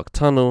no dark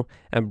tunnel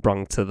and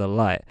brung to the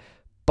light.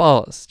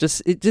 Bars,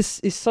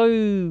 it's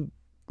so.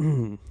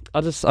 I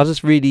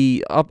just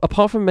really,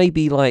 apart from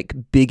maybe like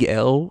Big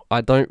L,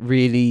 I don't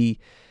really,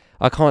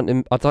 I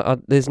can't,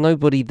 there's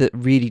nobody that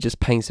really just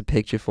paints a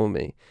picture for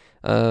me.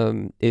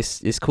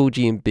 It's Kool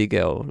G and Big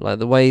L, like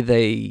the way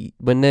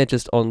when they're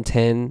just on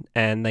 10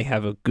 and they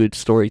have a good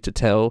story to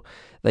tell,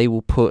 they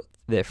will put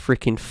their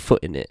freaking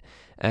foot in it.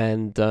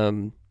 And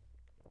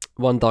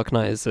One Dark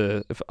Night is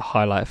a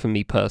highlight for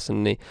me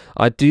personally.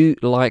 I do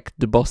like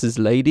The Boss's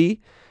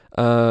Lady.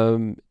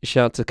 Shout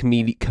out to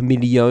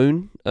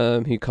Chameleon,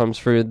 who comes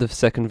through the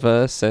second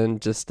verse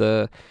and just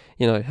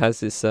has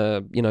this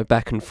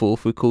back and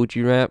forth with Kool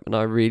G Rap, and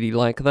I really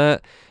like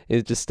that.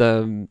 It's just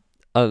I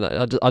don't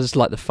know, I just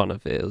like the fun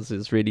of it. It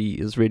was really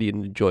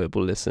an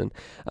enjoyable listen.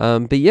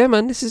 But yeah,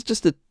 man, this is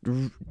it.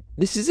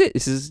 This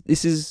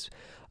is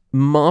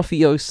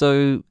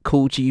mafioso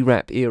Kool G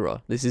Rap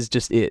era. This is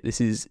just it.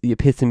 This is the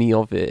epitome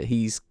of it.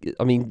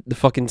 The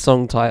fucking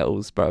song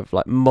titles, bruv,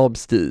 like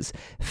Mobsters,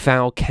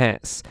 Foul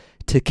Cats,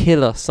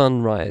 Tequila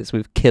Sunrise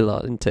with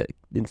killer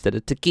instead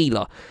of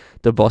tequila,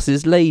 The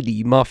Boss's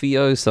Lady,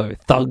 Mafioso,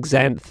 Thugs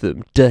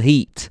Anthem, The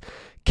Heat,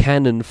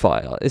 Cannon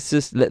Fire. It's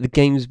just Let the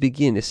Games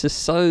Begin. It's just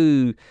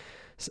so.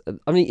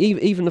 I mean,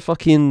 even the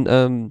fucking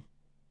album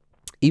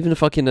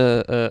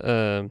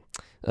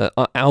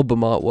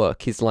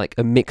artwork is like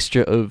a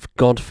mixture of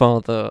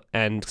Godfather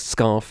and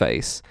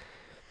Scarface.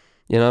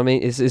 You know what I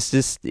mean? It's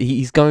just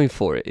he's going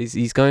for it.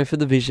 He's going for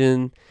the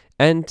vision,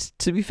 and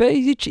to be fair,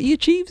 he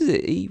achieves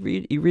it.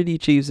 He really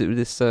achieves it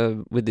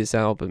with this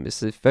album.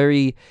 It's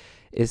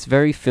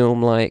very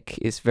film like.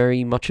 It's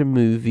very much a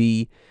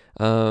movie.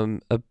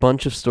 A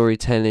bunch of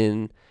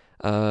storytelling,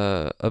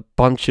 a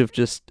bunch of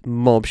just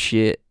mob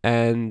shit,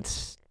 and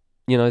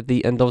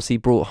and obviously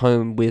brought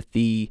home with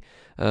the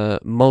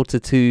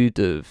multitude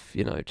of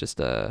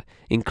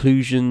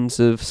inclusions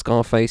of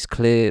Scarface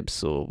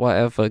clips or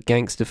whatever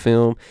gangster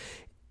film.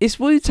 It's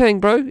Wu-Tang,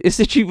 bro. It's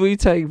literally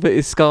Wu-Tang, but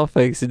it's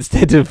Scarface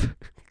instead of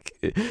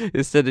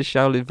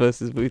Shaolin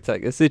versus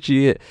Wu-Tang. It's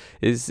literally it.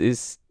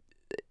 Is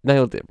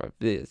nailed it, bro.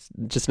 It's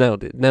just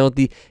nailed it.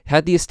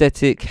 Had the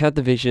aesthetic, had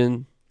the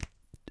vision,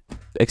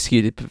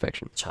 executed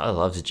perfection. Charlie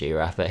loves a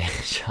G-Rap.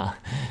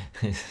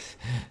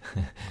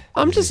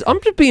 I'm just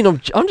being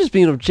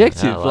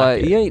objective. I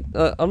like he ain't.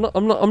 I'm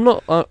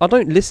not. I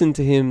don't listen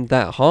to him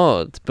that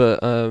hard, but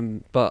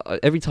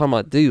every time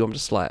I do, I'm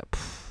just like,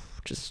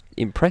 just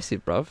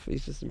impressive, bruv.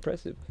 He's just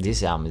impressive.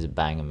 This album is a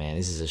banger, man.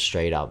 This is a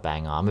straight up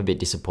banger. I'm a bit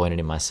disappointed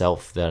in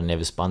myself that I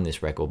never spun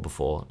this record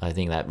before. I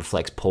think that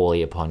reflects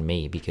poorly upon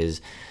me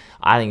because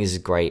I think this is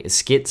great.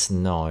 Skits,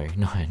 no,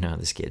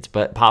 the skits.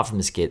 But apart from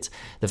the skits,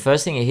 the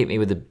first thing that hit me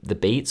with the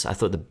beats, I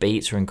thought the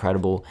beats were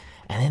incredible.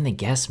 And then the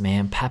guest,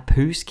 man,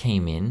 Papoose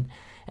came in,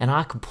 and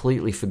I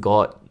completely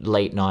forgot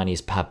late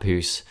 90s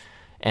Papoose.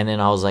 And then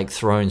I was like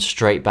thrown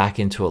straight back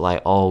into it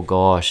like, oh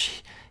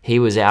gosh, he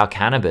was our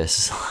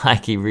cannabis.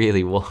 Like he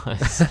really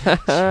was.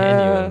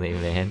 Genuinely,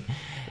 man.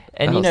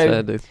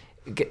 And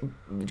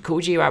Kool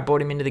G Rap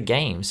brought him into the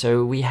game,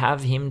 so we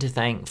have him to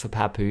thank for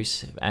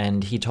Papoose.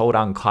 And he told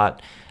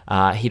Uncut,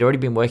 he'd already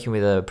been working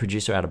with a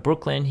producer out of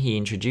Brooklyn. He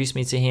introduced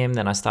me to him.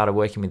 Then I started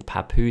working with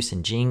Papoose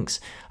and Jinx.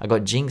 I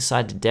got Jinx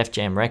signed to Def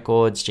Jam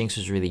Records. Jinx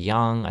was really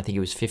young. I think he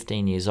was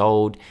 15 years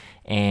old,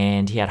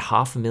 and he had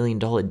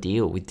 $500,000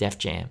 deal with Def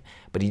Jam.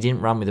 But he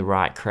didn't run with the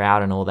right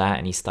crowd and all that,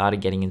 and he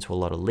started getting into a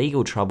lot of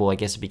legal trouble. I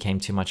guess it became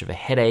too much of a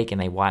headache, and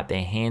they wiped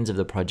their hands of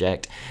the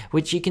project,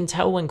 which you can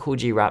tell when Kool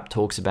G Rap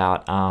talks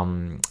about,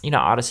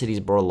 artists that he's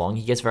brought along.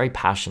 He gets very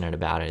passionate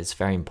about it. It's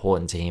very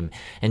important to him.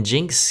 And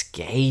Jinx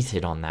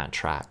skated on that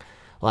track.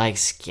 Like,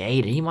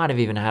 skated. He might have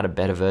even had a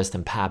better verse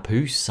than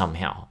Papoose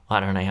somehow. I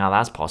don't know how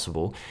that's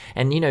possible.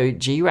 And,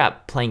 G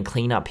Rap playing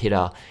cleanup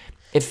hitter,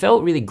 it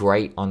felt really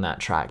great on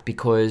that track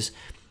because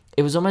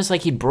it was almost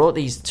like he brought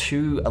these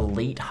two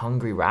elite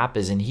hungry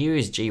rappers, and here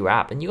is G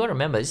Rap. And you got to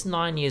remember, this is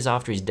 9 years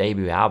after his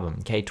debut album,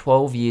 okay,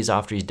 12 years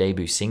after his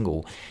debut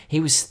single.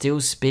 He was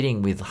still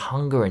spitting with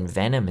hunger and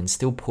venom and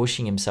still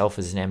pushing himself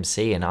as an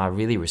MC, and I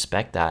really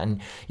respect that. And,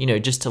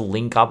 just to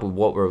link up with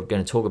what we're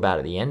going to talk about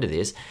at the end of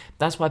this,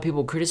 that's why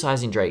people are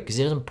criticizing Drake, because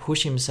he doesn't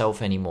push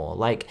himself anymore.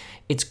 Like,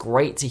 it's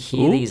great to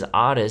hear these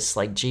artists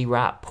like G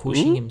Rap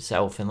pushing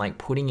himself and, like,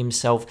 putting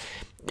himself,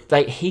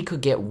 like, he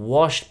could get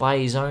washed by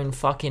his own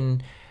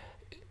fucking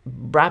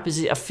rap. Is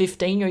it a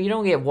 15-year-old? You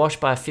don't get washed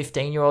by a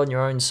 15-year-old in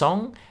your own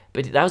song,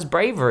 but that was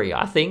bravery.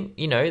 I think,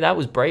 that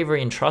was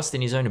bravery and trust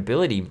in his own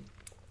ability.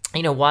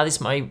 While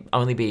this may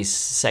only be his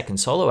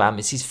second solo album,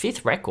 it's his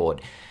fifth record.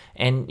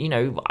 And,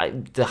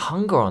 the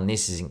hunger on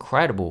this is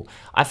incredible.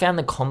 I found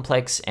the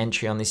Complex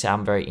entry on this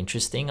album very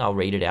interesting. I'll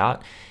read it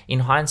out. In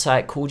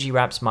hindsight, Kool G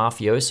Rap's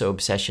mafioso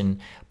obsession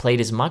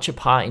played as much a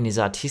part in his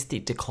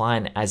artistic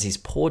decline as his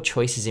poor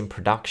choices in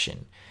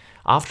production.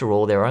 After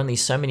all, there are only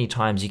so many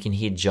times you can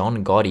hear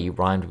John Gotti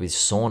rhymed with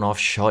sawn off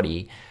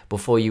shoddy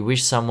before you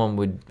wish someone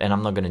would, and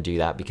I'm not going to do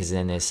that because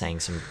then they're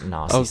saying some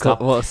nasty stuff.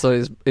 What?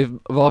 So if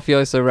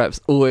Mafioso rap's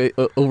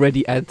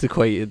already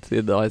antiquated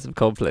in the eyes of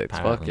Complex?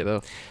 Apparently. Fuck it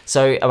up.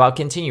 So I'll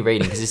continue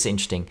reading because it's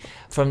interesting.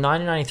 From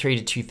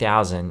 1993 to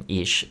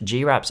 2000-ish,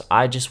 G-Rap's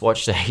I Just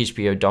Watched a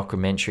HBO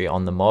documentary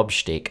on the mob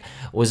shtick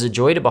was a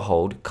joy to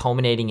behold,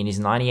 culminating in his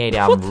 98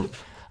 album...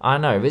 I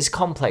know, it's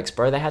Complex,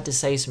 bro. They had to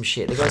say some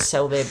shit. They gotta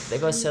sell their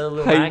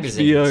little magazines.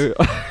 They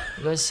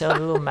gotta sell their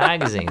little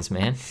magazines,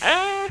 man.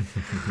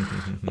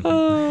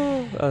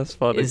 Oh, that's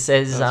funny. It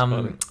says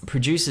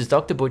producers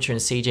Dr. Butcher and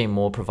CJ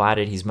Moore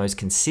provided his most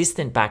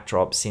consistent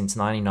backdrop since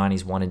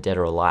 1990's Wanted Dead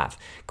or Alive.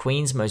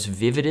 Queen's most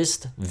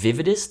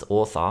vividest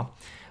author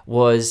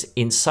was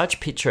in such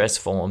picturesque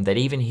form that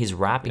even his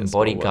rapping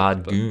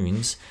bodyguard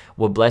goons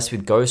were blessed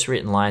with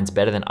ghost-written lines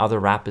better than other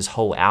rappers'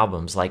 whole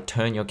albums, like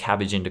Turn Your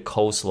Cabbage into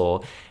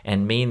Coleslaw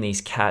and Me and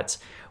These Cats,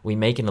 We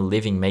Making a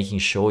Living Making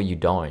Sure You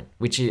Don't,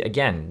 which is,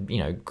 again,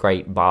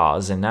 great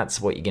bars, and that's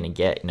what you're going to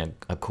get in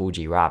a Kool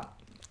G Rap.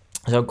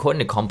 So according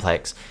to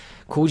Complex,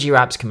 Kool G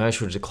Rap's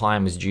commercial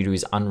decline was due to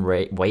his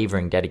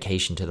unwavering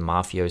dedication to the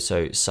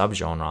mafioso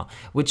subgenre,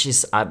 which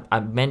is,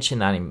 I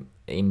mentioned that in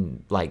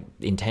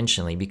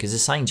intentionally because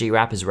it's something G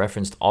Rap has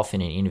referenced often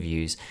in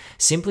interviews,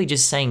 simply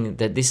just saying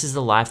that this is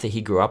the life that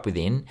he grew up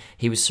within.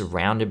 He was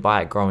surrounded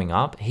by it growing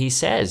up. He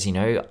says, he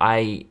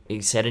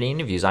said in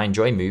interviews, I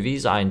enjoy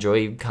movies, I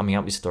enjoy coming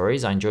up with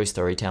stories, I enjoy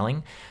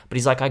storytelling, but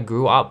he's like, I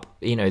grew up,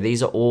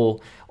 these are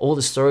all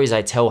the stories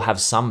I tell have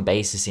some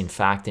basis in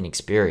fact and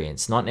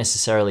experience, not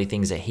necessarily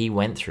things that he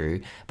went through,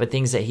 but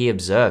things that he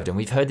observed. And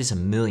we've heard this a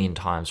million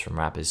times from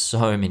rappers,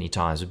 so many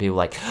times, with people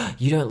like,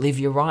 you don't live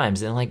your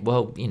rhymes. And they're like,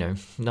 well,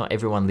 not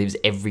everyone lives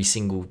every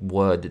single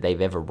word that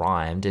they've ever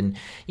rhymed. And,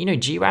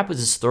 G-Rap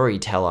was a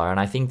storyteller, and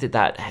I think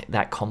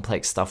that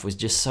Complex stuff was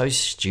just so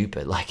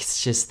stupid. Like,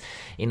 it's just,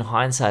 in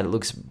hindsight, it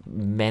looks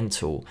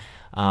mental.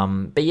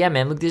 But yeah,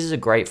 man, look, this is a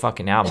great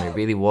fucking album. It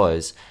really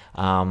was.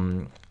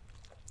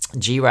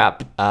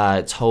 G-Rap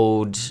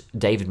told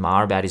David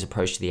Marr about his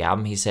approach to the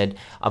album. He said,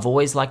 I've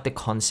always liked the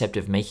concept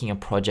of making a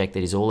project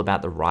that is all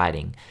about the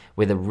writing,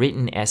 where the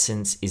written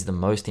essence is the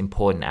most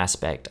important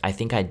aspect. I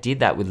think I did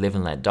that with Live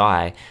and Let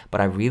Die,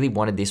 but I really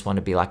wanted this one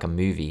to be like a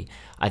movie.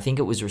 I think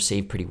it was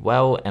received pretty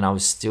well, and I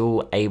was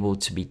still able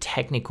to be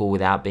technical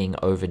without being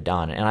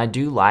overdone. And I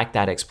do like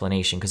that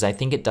explanation because I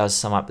think it does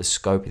sum up the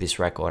scope of this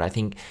record. I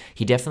think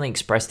he definitely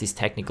expressed his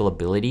technical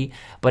ability,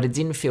 but it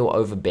didn't feel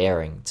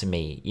overbearing to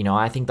me.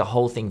 I think the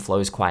whole thing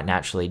flows quite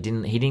naturally. We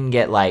didn't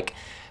get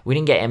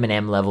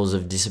Eminem levels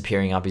of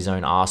disappearing up his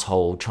own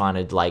asshole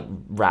trying to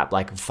rap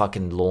like a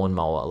fucking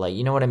lawnmower.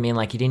 You know what I mean?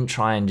 He didn't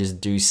try and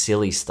just do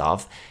silly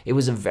stuff. It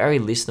was a very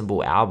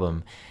listenable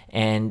album,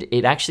 and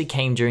it actually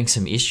came during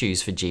some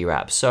issues for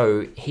G-Rap.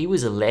 So he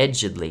was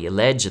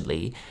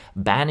allegedly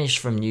banished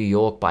from New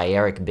York by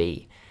Eric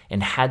B.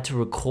 and had to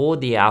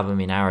record the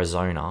album in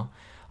Arizona.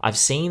 I've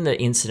seen the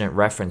incident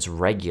referenced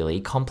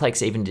regularly.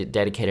 Complex even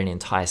dedicated an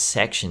entire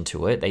section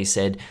to it. They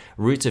said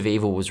Roots of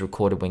Evil was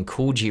recorded when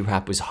Kool G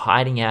Rap was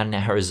hiding out in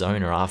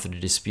Arizona after a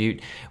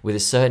dispute with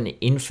a certain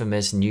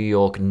infamous New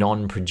York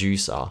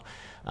non-producer.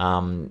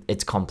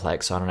 It's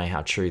Complex, so I don't know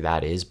how true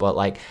that is. But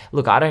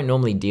look, I don't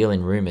normally deal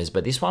in rumors,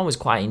 but this one was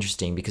quite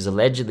interesting because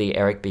allegedly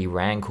Eric B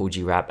ran Kool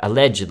G Rap.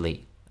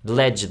 Allegedly.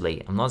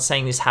 I'm not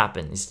saying this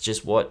happened. It's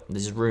just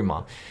this is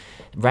rumor.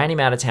 Ran him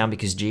out of town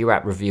because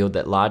G-Rap revealed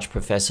that Large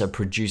Professor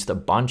produced a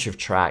bunch of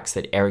tracks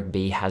that Eric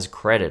B has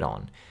credit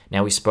on.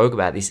 Now, we spoke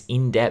about this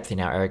in depth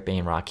in our Eric B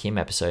and Rakim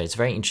episode. It's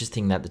very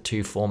interesting that the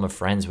two former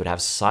friends would have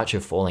such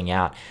a falling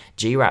out.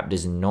 G-Rap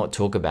does not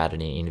talk about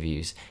it in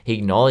interviews. He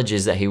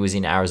acknowledges that he was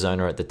in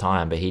Arizona at the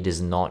time, but he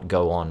does not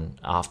go on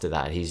after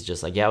that. He's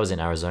just like, yeah, I was in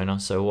Arizona,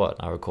 so what?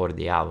 I recorded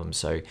the album.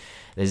 So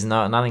there's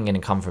nothing going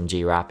to come from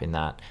G-Rap in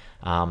that.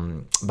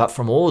 But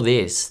from all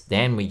this,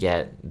 then we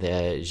get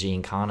the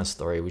Giancana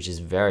story, which is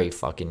very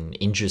fucking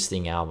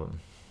interesting album.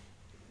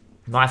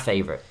 My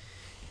favorite.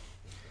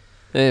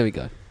 There we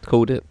go.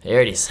 Called it.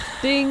 There it is.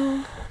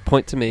 Ding.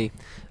 Point to me.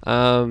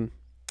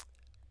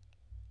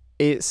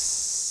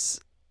 It's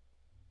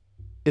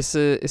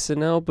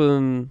an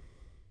album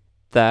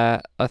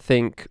that I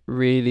think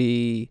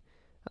really,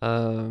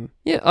 I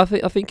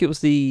think it was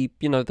the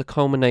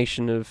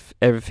culmination of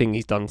everything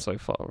he's done so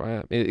far,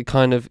 right?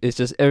 It's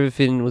just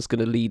everything was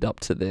going to lead up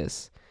to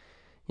this.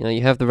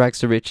 You have the Rags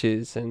to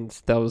Riches, and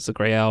that was a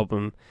great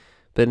album,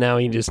 but now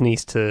he just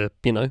needs to,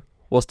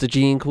 what's the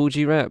G in Kool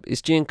G Rap?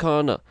 It's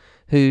Giancana.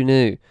 Who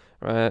knew,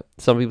 right?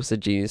 Some people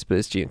said genius, but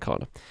it's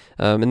Giancana.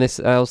 And this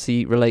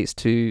LC relates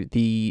to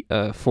the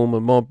former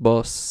mob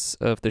boss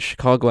of the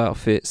Chicago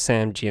outfit,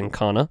 Sam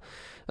Giancana,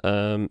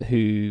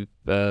 who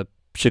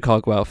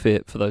Chicago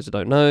outfit, for those who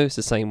don't know, is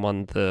the same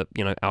one that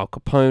Al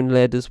Capone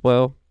led as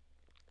well,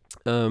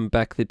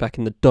 back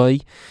in the day.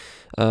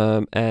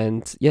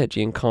 And yeah,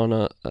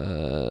 Giancana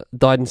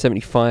died in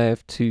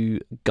 1975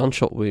 to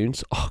gunshot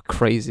wounds. Oh,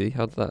 crazy!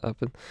 How did that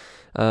happen?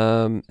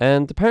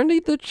 And apparently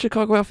the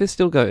Chicago outfit's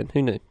still going.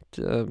 Who knew?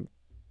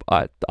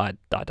 I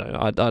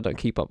don't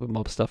keep up with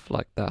mob stuff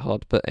like that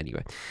hard. But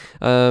anyway,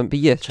 but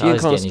yeah,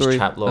 Charlie's Giancarlo getting his story.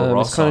 Trap Lord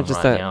Ross It's kind on of just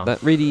right that now.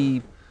 that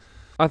really,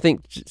 I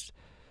think. Just,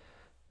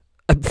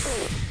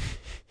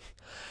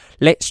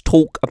 let's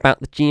talk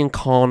about the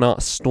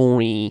Giancarlo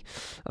story.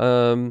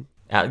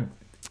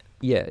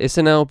 Yeah, it's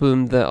an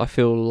album that I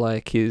feel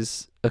like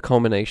is a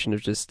combination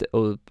of just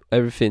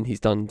everything he's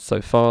done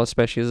so far,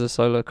 especially as a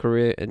solo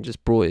career, and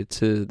just brought it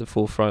to the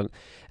forefront.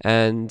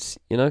 And,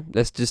 you know,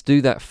 let's just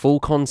do that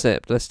full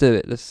concept. Let's do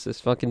it.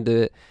 Let's fucking do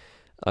it.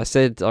 I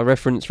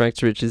referenced Rags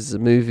to Riches as a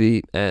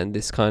movie, and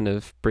this kind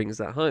of brings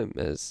that home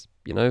as,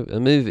 you know, a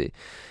movie.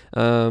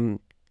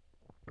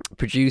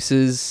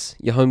 Producers,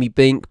 your homie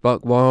Bink,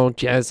 Buck Wild,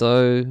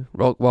 Jazzo,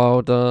 Rock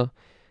Wilder,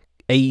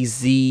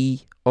 AZ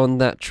on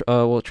that.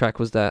 What track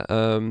was that?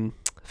 I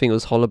think it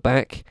was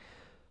Hollaback.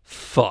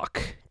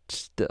 Fuck.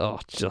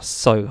 Just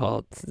so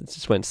hard. It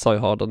just went so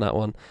hard on that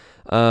one.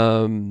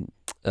 Capone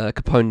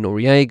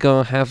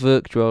Noriega,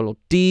 Havoc, Joel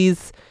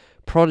Ortiz,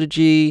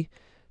 Prodigy,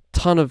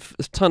 ton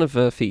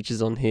of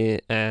features on here,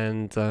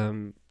 and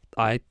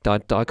I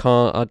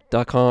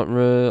can't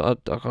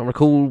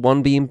recall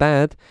one being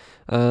bad.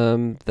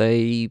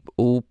 They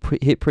all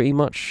hit pretty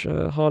much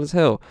hard as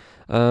hell.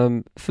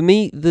 For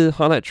me, the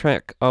highlight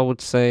track I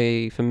would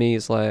say for me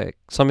is like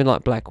something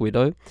like Black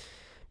Widow,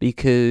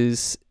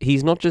 because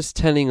he's not just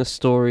telling a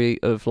story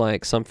of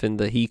like something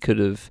that he could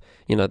have,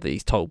 you know, that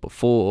he's told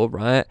before,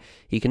 right?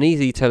 He can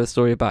easily tell a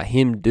story about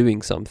him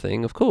doing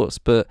something, of course,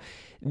 but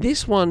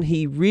this one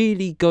he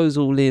really goes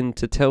all in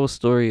to tell a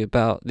story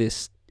about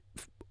this,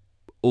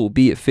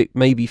 albeit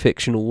maybe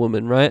fictional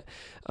woman, right?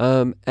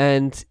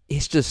 And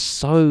it's just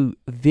so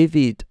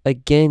vivid.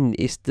 Again,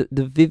 it's the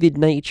vivid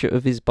nature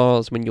of his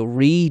bars when you're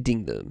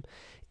reading them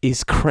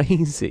is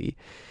crazy.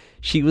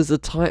 She was a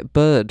type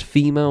bird,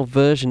 female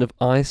version of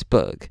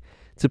iceberg.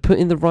 To put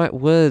in the right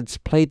words,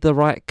 played the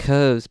right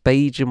curves,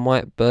 beige and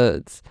white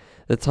birds.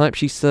 The type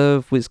she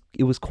served was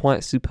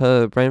quite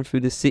superb, ran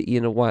through the city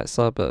in a white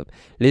suburb,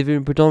 living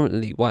in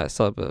predominantly white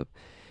suburb.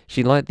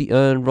 She liked the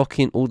urn,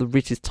 rocking all the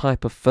richest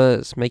type of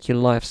furs, make your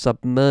life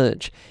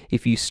submerge.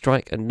 If you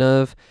strike a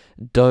nerve,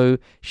 dough,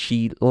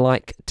 she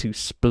like to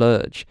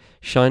splurge.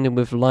 Shining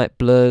with light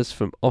blurs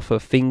from off her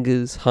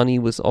fingers, honey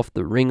was off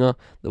the ringer.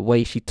 The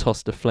way she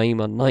tossed the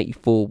flamer,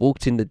 94,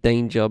 walked in the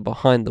danger,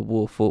 behind the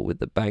wall fought with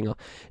the banger.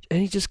 And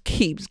he just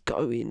keeps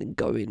going and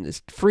going.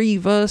 There's 3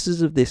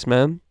 verses of this,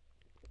 man.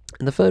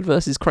 And the 3rd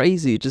verse is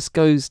crazy. It just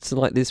goes to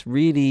like this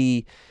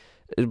really...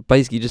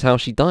 basically just how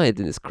she died,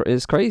 and it's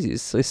crazy.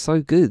 It's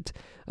so good.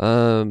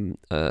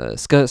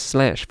 Skirt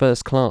slash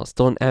first class.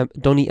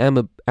 Donny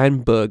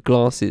Amber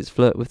glasses,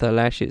 flirt with her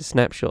lashes,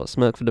 snapshot,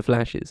 smirk for the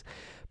flashes.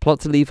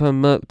 Plot to leave her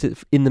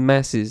murked in the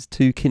masses.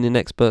 2 kin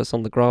experts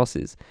on the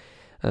grasses.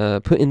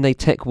 Put in they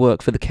tech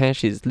work for the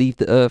cashes. Leave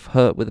the earth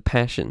hurt with a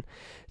passion.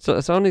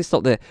 So I need to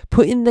stop there.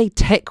 Put in they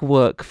tech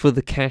work for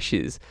the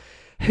cashes.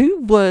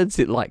 Who words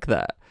it like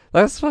that?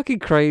 That's fucking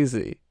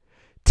crazy.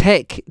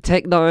 Tech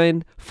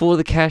 9 for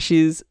the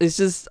cashes. It's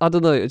just, I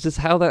don't know, it's just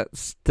how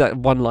that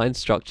one line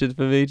structured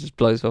for me just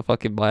blows my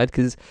fucking mind,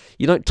 because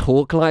you don't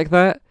talk like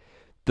that,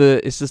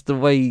 but it's just the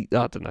way,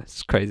 I don't know,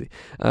 it's crazy.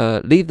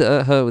 Leave the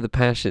earth hurt with a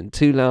passion.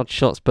 2 loud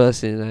shots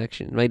bursting in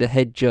action, made a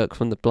head jerk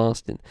from the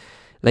blasting.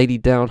 Lady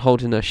down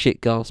holding her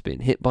shit gasping,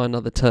 hit by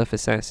another turf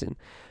assassin.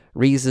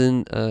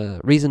 Reason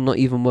not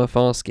even worth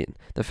asking.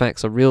 The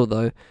facts are real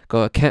though.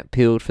 Got a cat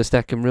peeled for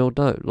stacking real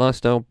dough.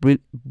 Lifestyle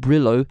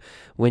Brillo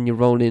when you're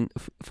rolling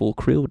for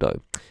krill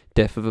dough.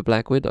 Death of a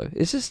Black Widow.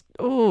 It's just,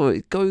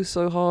 it goes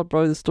so hard,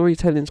 bro. The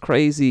storytelling's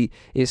crazy.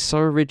 It's so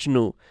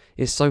original.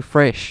 It's so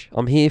fresh.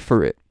 I'm here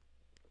for it.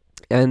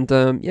 And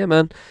yeah,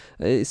 man,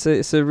 it's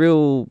a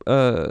real.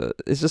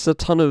 It's just a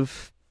ton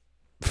of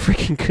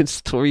freaking good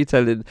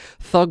storytelling.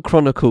 Thug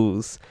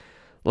Chronicles.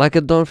 Like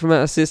a don from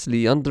out of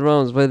Sicily,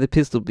 underarms where the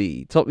pistol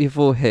be, top your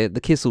forehead,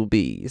 the kiss will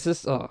be. It's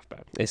just, man,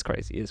 it's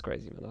crazy,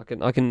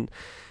 man.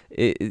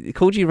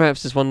 Kool G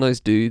Rap's just one of those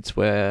dudes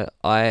where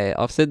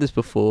I've said this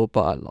before,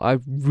 but I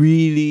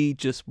really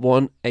just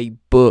want a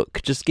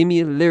book. Just give me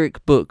a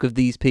lyric book of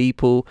these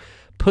people,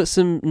 put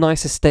some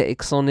nice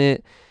aesthetics on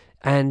it,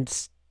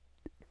 and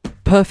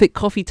perfect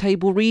coffee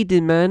table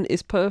reading, man.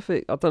 It's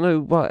perfect. I don't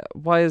know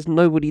why has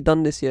nobody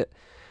done this yet.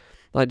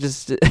 Like,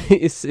 just,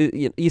 you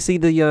see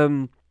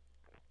the,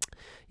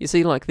 you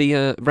see, like,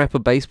 the rapper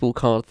baseball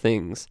card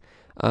things,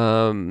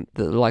 the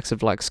likes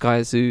of, like,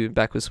 Sky Zoo and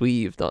Backwards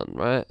Sweet have done,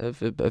 right? Have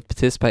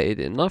participated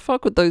in. And I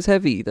fuck with those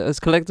heavy. As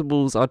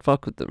collectibles, I'd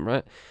fuck with them,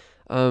 right?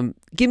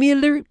 Give me a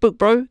lyric book,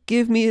 bro.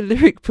 Give me a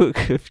lyric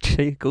book of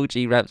Kool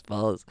G Rap's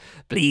bars.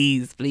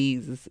 Please.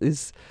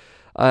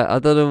 I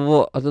don't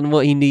know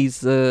what he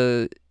needs.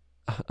 I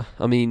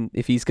mean,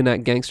 if he's gonna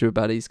act gangster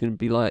about it, he's gonna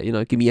be like,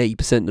 give me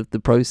 80% of the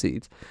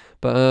proceeds.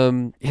 But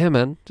yeah,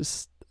 man,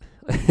 just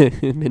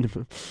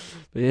minimum.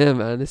 But yeah,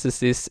 man,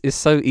 it's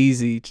so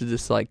easy to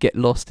just like get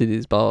lost in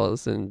his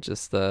bars and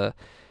just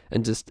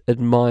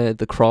admire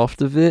the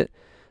craft of it.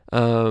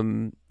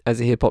 As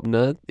a hip hop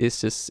nerd,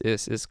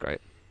 it's great.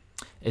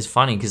 It's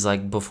funny because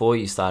like before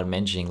you started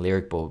mentioning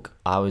lyric book,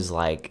 I was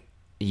like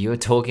you're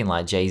talking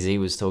like Jay-Z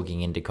was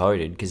talking in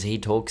Decoded, because he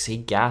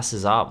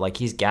gasses up, like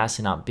he's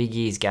gassing up Biggie,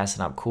 he's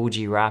gassing up Kool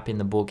G Rap in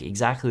the book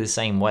exactly the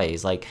same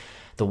ways. Like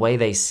the way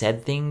they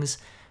said things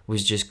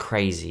was just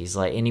crazy. He's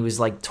like, and he was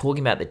like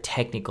talking about the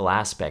technical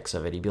aspects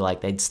of it. He'd be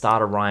like, they'd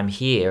start a rhyme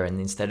here, and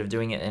instead of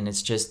doing it, and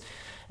it's just,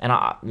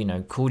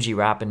 and Kool G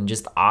Rap and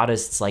just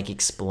artists like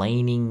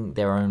explaining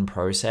their own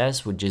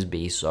process would just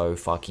be so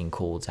fucking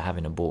cool to have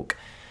in a book.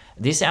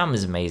 This album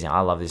is amazing.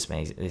 I love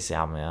this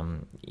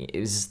album. It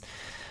was,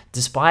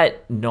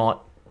 despite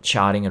not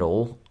charting at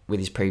all with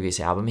his previous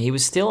album, he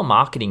was still a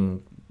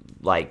marketable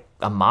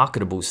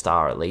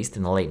star, at least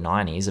in the late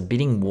 90s. A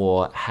bidding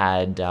war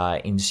had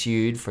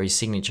ensued for his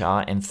signature,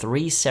 and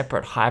 3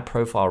 separate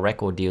high-profile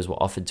record deals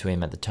were offered to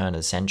him at the turn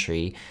of the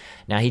century.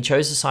 Now, he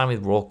chose to sign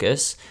with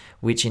Rawkus,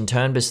 which in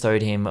turn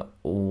bestowed him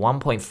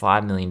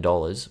 $1.5 million,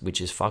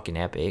 which is fucking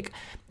epic.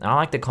 And I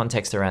like the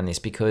context around this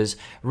because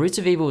Roots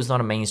of Evil was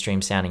not a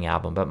mainstream sounding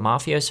album, but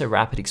Mafioso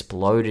Rap had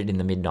exploded in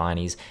the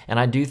mid-90s,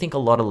 and I do think a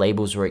lot of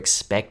labels were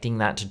expecting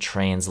that to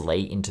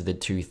translate into the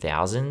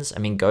 2000s. I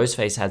mean,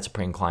 Ghostface had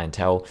Supreme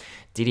Clientele,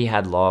 Diddy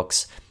had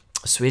Locks,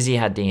 Swizzy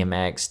had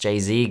DMX,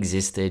 Jay-Z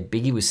existed,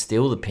 Biggie was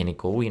still the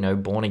pinnacle,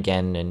 Born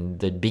Again and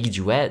the Biggie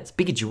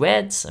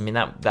Duets. I mean,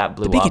 that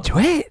blew up.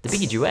 The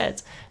Biggie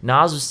Duets.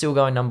 Nas was still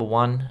going number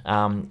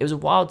 1. It was a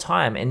wild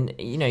time, and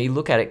you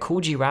look at it,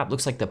 Kool G Rap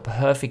looks like the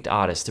perfect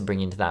artist to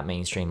bring into that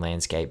mainstream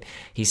landscape.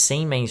 He's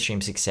seen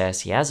mainstream success,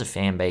 he has a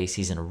fan base,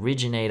 he's an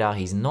originator,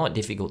 he's not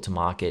difficult to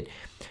market,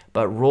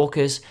 but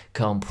Rawkus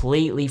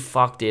completely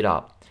fucked it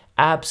up.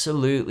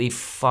 Absolutely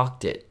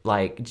fucked it.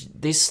 Like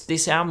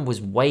this album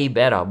was way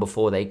better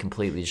before they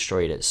completely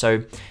destroyed it.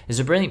 So there's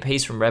a brilliant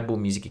piece from Red Bull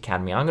Music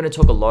Academy. I'm going to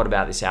talk a lot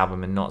about this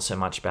album and not so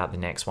much about the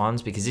next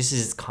ones, because this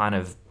is kind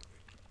of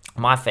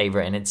my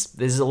favorite, and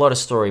there's a lot of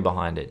story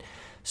behind it.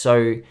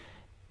 So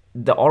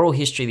the oral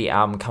history of the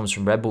album comes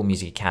from Red Bull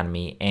Music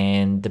Academy,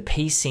 and the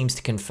piece seems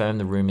to confirm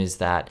the rumors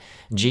that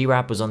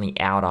G-Rap was on the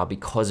outer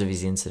because of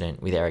his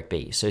incident with Eric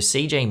B. So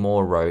CJ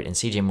Moore wrote, and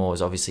CJ Moore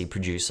was obviously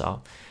producer,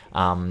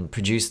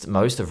 produced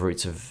most of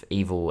Roots of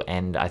Evil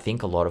and I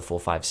think a lot of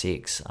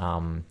 456.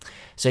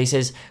 So he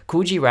says,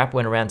 Kool G Rap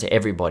went around to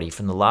everybody,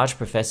 from the Large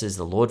Professors,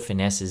 the Lord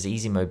Finesses,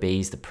 Easy Mo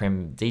B's, the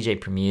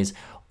DJ Premiers,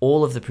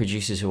 all of the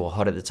producers who were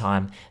hot at the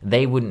time.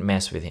 They wouldn't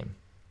mess with him.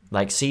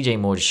 Like CJ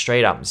Moore just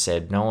straight up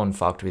said no one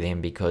fucked with him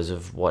because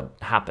of what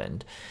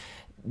happened.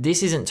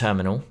 This isn't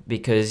terminal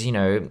because,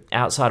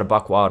 outside of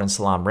Buck Wild and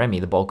Salaam Remi,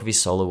 the bulk of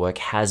his solo work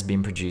has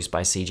been produced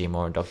by CJ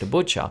Moore and Dr.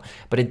 Butcher,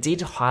 but it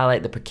did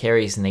highlight the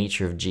precarious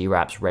nature of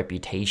G-Rap's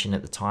reputation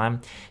at the time.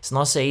 It's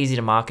not so easy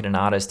to market an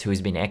artist who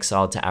has been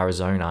exiled to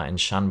Arizona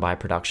and shunned by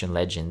production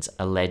legends,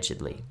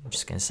 allegedly. I'm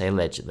just going to say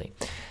allegedly.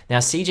 Now,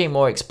 CJ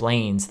Moore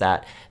explains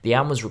that the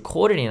album was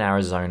recorded in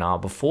Arizona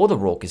before the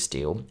Rawkus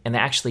deal, and they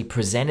actually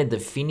presented the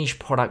finished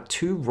product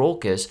to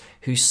Rawkus,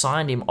 who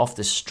signed him off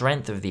the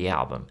strength of the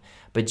album.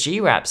 But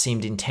G-Rap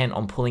seemed intent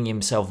on pulling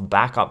himself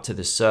back up to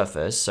the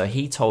surface, so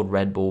he told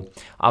Red Bull,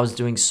 I was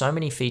doing so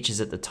many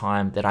features at the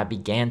time that I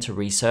began to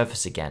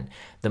resurface again.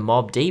 The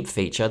Mobb Deep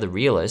feature, The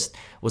Realist,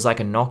 was like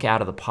a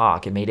knockout of the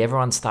park. It made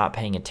everyone start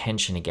paying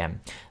attention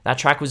again. That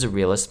track was a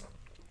realist,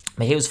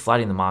 but he was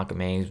flooding the market,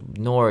 man.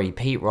 Nori,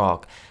 Pete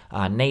Rock,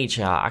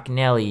 Nature,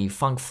 Aknelli,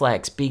 Funk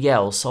Flex, Big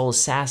L, Soul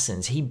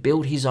Assassins. He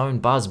built his own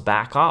buzz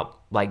back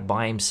up, like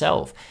by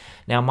himself.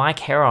 Now, Mike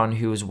Heron,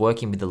 who was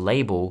working with the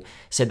label,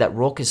 said that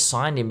Rawkus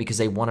signed him because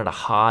they wanted a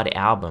hard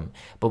album.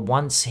 But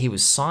once he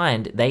was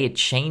signed, they had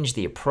changed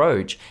the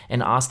approach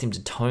and asked him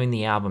to tone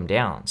the album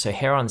down. So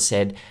Heron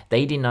said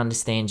they didn't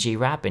understand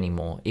G-Rap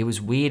anymore. It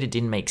was weird, it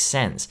didn't make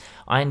sense.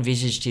 I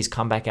envisaged his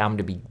comeback album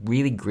to be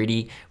really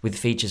gritty, with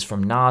features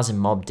from Nas and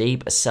Mobb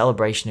Deep, a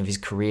celebration of his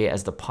career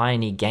as the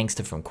pioneer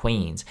gangster from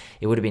Queens.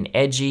 It would have been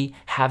edgy,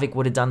 Havoc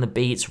would have done the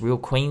beats, real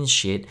Queens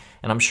shit,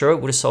 and I'm sure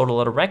it would have sold a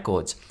lot of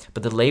records.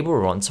 But the label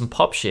were on some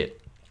pop shit.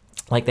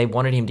 Like they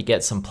wanted him to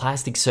get some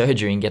plastic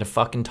surgery and get a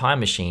fucking time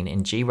machine,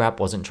 and G-Rap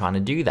wasn't trying to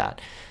do that.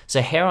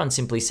 So Heron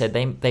simply said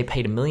they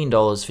paid $1 million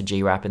for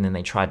G-Rap and then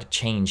they tried to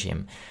change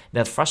him.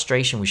 Now, the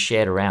frustration was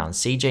shared around.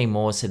 CJ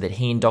Moore said that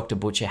he and Dr.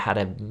 Butcher had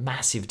a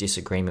massive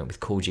disagreement with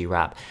Kool G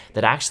Rap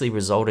that actually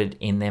resulted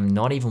in them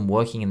not even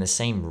working in the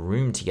same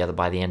room together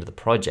by the end of the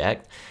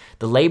project.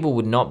 The label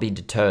would not be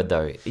deterred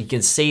though. You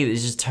can see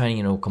this is turning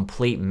into a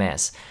complete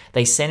mess.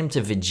 They sent him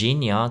to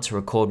Virginia to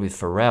record with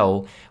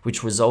Pharrell,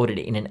 which resulted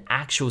in an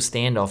actual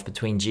standoff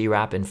between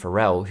G-Rap and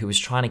Pharrell, who was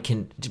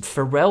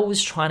Pharrell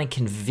was trying to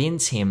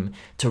convince him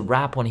to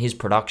rap on his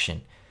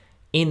production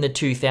in the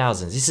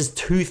 2000s. This is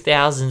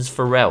 2000s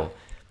Pharrell.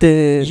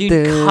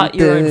 You'd cut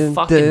your own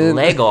fucking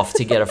leg off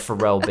to get a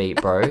Pharrell beat,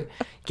 bro.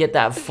 Get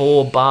that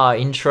 4-bar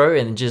intro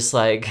and just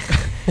like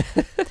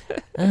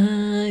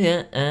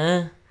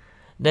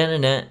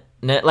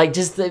like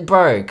just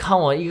bro,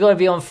 come on, you gotta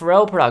be on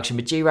Pharrell production.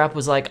 But G-Rap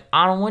was like,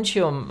 I don't want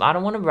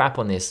to rap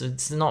on this,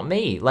 it's not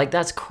me. Like,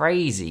 that's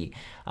crazy.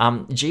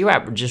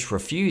 G-Rap just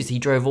refused. He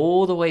drove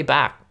all the way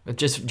back.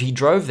 He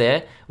drove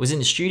there, was in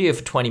the studio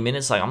for 20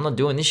 minutes, like, I'm not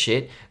doing this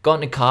shit. Got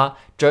in the car,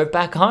 drove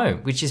back home,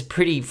 which is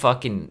pretty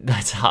fucking,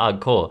 that's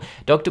hardcore.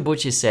 Dr.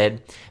 Butcher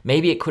said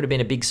maybe it could have been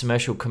a big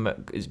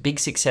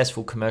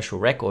successful commercial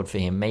record for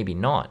him, maybe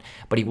not,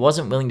 but he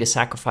wasn't willing to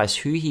sacrifice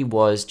who he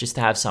was just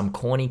to have some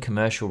corny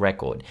commercial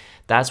record.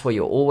 That's what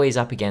you're always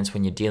up against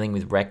when you're dealing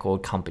with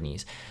record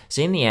companies.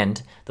 So in the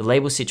end, the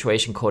label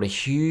situation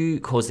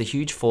caused a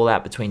huge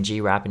fallout between G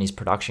Rap and his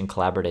production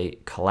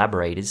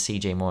collaborators,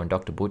 CJ Moore and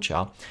Dr.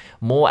 Butcher.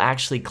 Moore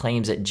actually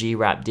claims that G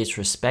Rap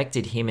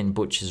disrespected him and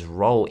Butcher's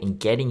role in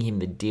getting him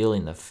the deal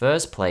in the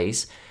first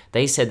place.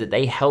 They said that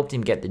they helped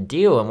him get the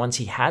deal, and once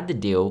he had the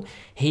deal,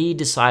 he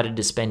decided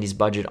to spend his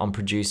budget on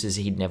producers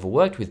he'd never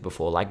worked with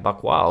before, like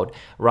Buck Wild,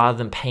 rather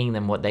than paying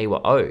them what they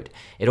were owed.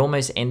 It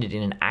almost ended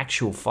in an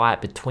actual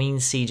fight between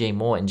CJ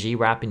Moore and G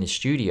Rap in the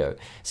studio.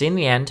 So in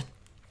the end,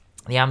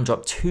 the album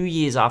dropped 2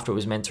 years after it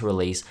was meant to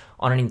release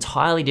on an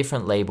entirely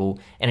different label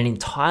and an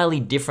entirely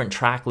different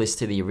track list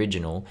to the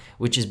original,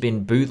 which has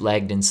been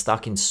bootlegged and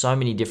stuck in so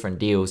many different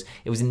deals.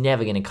 It was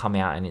never going to come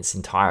out in its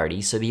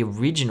entirety. So the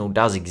original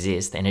does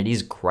exist and it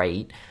is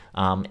great.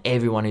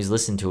 Everyone who's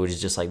listened to it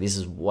is just like, this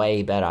is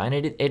way better. And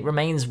it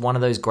remains one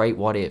of those great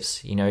what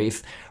ifs. You know,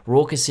 if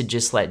Rawkus had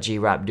just let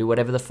G-Rap do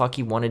whatever the fuck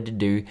he wanted to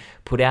do,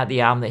 put out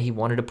the album that he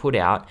wanted to put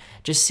out,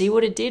 just see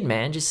what it did,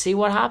 man. Just see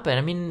what happened.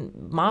 I mean,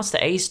 Master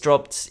Ace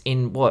dropped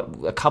in,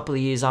 a couple of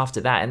years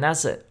after that. And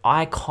that's an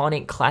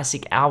iconic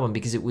classic album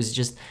because it was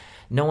just,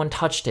 no one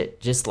touched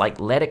it. Just like,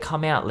 let it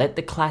come out. Let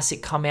the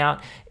classic come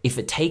out. If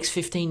it takes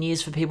 15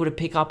 years for people to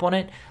pick up on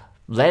it,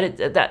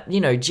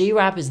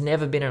 G-Rap has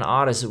never been an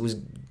artist that was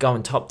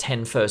going top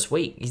 10 first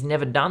week. He's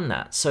never done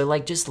that. So,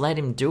 like, just let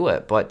him do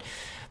it. But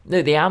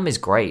no, the album is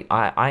great.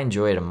 I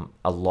enjoyed them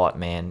a lot,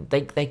 man.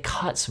 They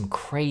cut some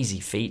crazy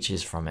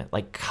features from it.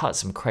 But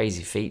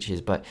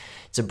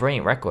it's a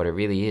brilliant record. It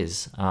really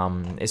is.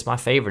 It's my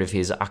favorite of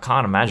his. I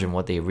can't imagine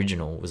what the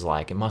original was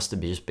like. It must have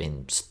just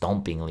been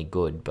stompingly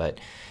good. But,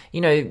 you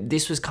know,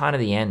 this was kind of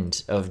the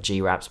end of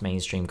G-Rap's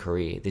mainstream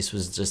career. This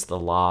was just the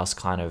last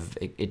kind of,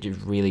 it just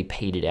really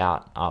petered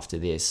out after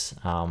this.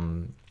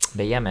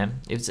 But yeah,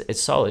 man,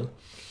 it's solid.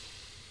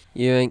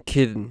 You ain't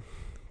kidding.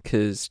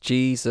 Because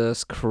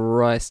Jesus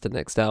Christ, the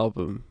next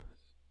album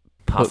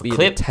put me in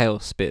a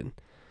tailspin.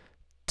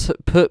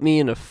 Put me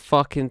in a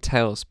fucking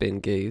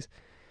tailspin, geez.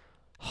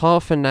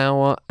 Half an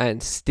hour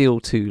and still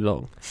too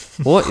long.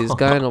 What is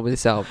going on with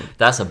this album?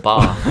 That's a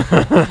bar.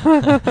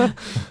 That's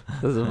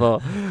a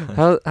bar.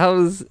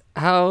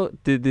 How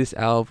did this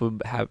album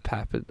have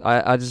happened?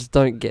 I just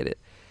don't get it.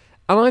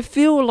 And I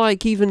feel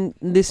like even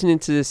listening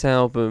to this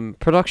album,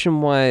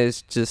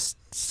 production-wise, just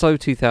so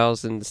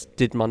 2000s,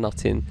 did my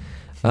nut in.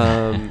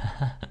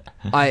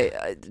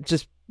 I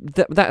just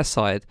that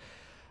aside,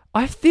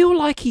 I feel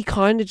like he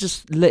kind of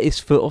just let his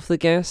foot off the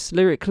gas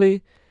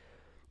lyrically.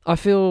 I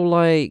feel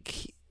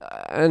like,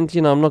 and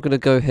you know, I'm not gonna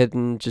go ahead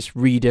and just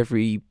read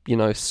every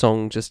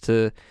song just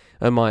to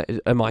am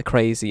I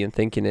crazy and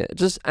thinking it.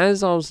 Just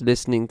as I was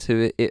listening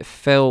to it, it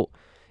felt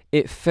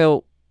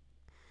phoned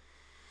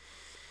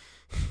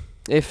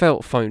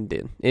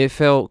in. It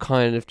felt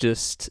kind of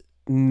just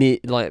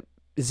like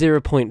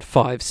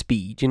 0.5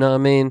 speed. You know what I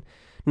mean?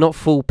 Not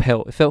full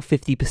pelt. It felt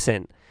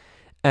 50%.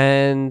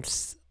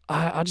 And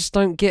I just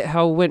don't get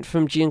how it went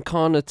from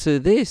Giancana to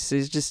this.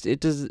 It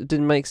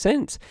didn't make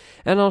sense.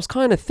 And I was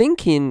kind of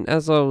thinking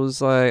as I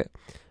was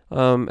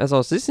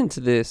listening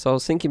to this, I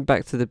was thinking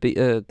back to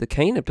the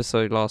Kane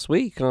episode last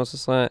week, and I was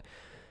just like,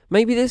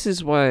 maybe this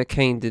is why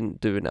Kane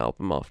didn't do an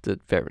album after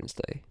Veterans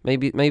Day.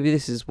 Maybe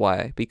this is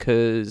why,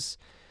 because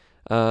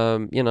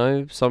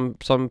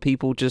some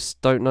people just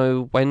don't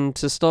know when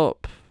to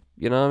stop.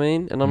 You know what I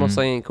mean? And I'm not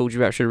saying Kool G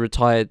Rap should have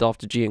retired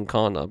after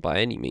Giancana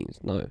by any means.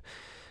 No.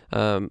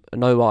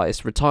 No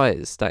artist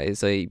retires. That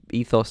is a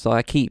ethos that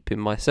I keep in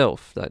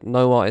myself. That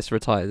no artist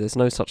retires. There's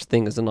no such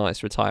thing as an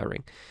artist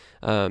retiring.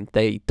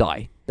 They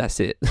die. That's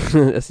it.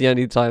 That's the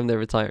only time they're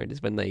retiring,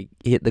 is when they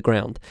hit the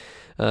ground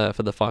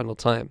for the final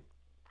time.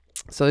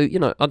 So,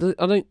 I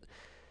don't.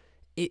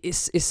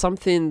 It's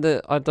something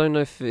that I don't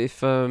know if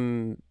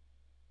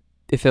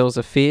there was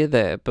a fear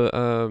there, but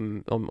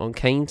on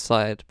Kane's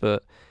side,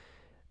 but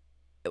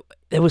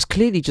there was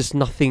clearly just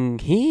nothing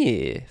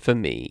here for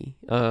me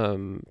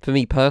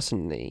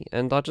personally,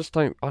 and I just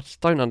don't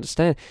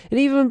understand. And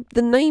even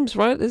the names,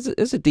 right? There's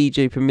a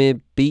DJ Premier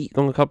beat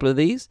on a couple of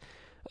these,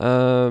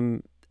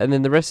 and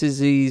then the rest is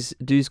these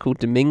dudes called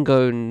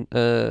Domingo and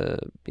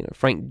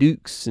Frank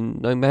Dukes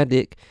and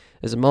Nomadic.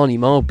 There's a Marley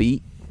Marl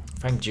beat.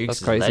 Frank Dukes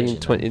that's crazy. Is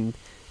a legend,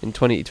 in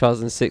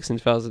 2006 and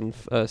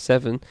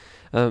 2007.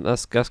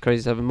 That's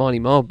crazy to have a Marley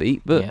Marl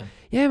beat, but.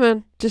 Yeah,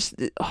 man, just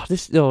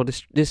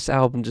this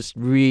album just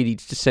really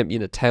just sent me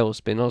in a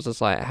tailspin. I was just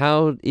like,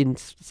 how in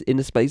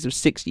the space of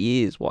 6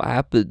 years, what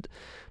happened?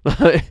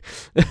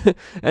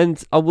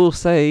 And I will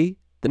say,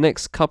 the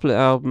next couple of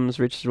albums,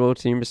 Riches,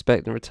 Royalty, and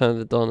Respect, and Return of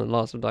the Dawn, and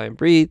Last of Dying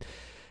Breed,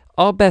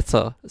 are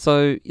better.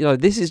 So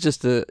this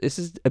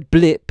is a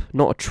blip,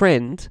 not a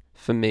trend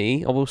for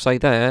me. I will say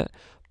that.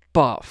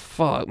 But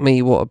fuck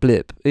me, what a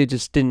blip! It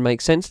just didn't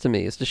make sense to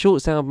me. It's the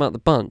shortest album out of the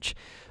bunch,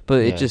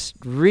 but it just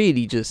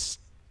really just.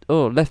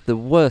 left the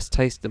worst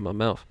taste in my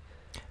mouth.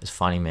 It's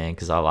funny, man,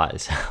 because I like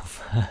this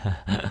album.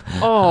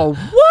 Oh,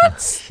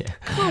 what? Yeah.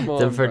 Come on,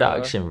 The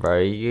production, bro.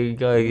 You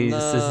go. This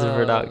is the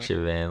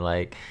production, man.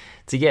 Like,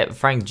 to get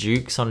Frank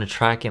Dukes on the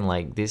track in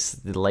like the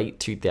late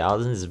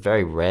 2000s is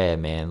very rare,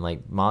 man.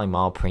 Like Marley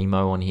Marl,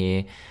 Primo on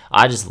here.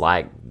 I just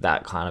like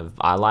that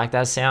I like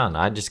that sound.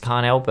 I just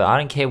can't help it. I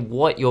don't care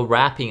what you're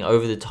rapping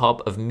over the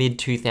top of mid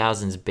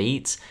 2000s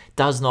beats.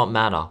 Does not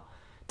matter.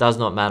 Does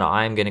not matter.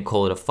 I am going to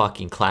call it a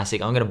fucking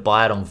classic. I'm going to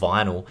buy it on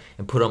vinyl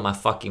and put it on my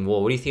fucking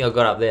wall. What do you think I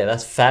got up there?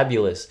 That's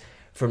fabulous.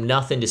 From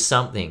nothing to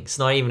something. It's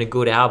not even a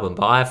good album,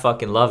 but I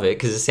fucking love it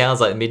because it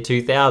sounds like mid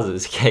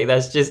 2000s. Okay,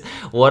 that's just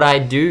what I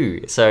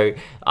do. So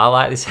I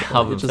like this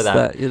album for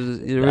that.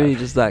 You're really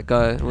just that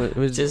guy.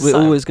 We're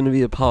always going to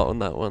be apart on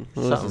that one.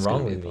 Something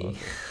wrong with me.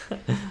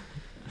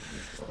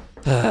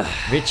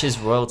 Rich's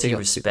royalty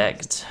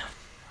respect.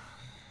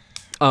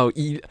 Oh,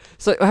 you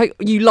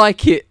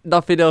like it?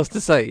 Nothing else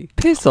to say.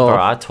 Piss off.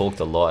 Bro, I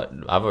talked a lot.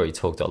 I've already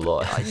talked a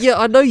lot. Yeah,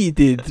 I know you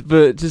did,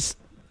 but just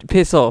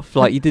piss off.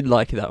 Like, you didn't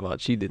like it that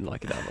much. You didn't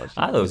like it that much.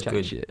 I thought it was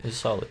good. Shit. It was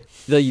solid.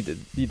 No, you did.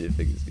 You did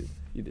think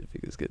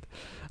it was good.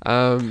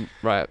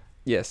 Right.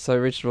 Yes. So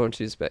Richard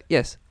royalty respect.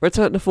 Yes.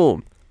 Return to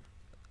form.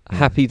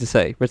 Happy to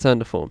say, return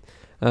to form.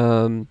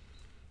 The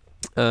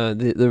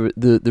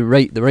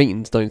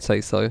ratings don't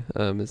say so.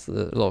 There's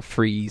a lot of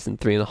 3s and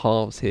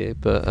 3.5s here,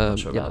 but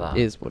it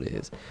is what it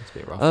is. It's a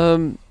bit rough.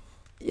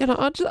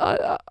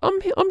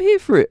 I'm here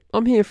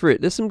for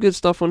it. There's some good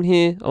stuff on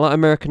here. I like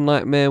American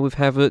Nightmare with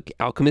Havoc,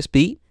 Alchemist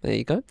beat. There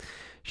you go.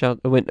 Shout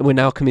when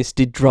Alchemist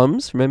did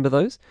drums. Remember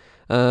those?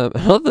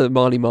 Another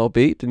Marley Marl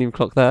beat. Didn't even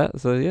clock that.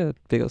 So yeah,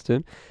 big ups to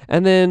him.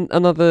 And then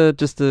another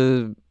just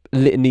a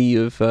litany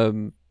of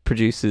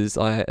producers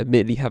I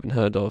admittedly haven't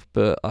heard of,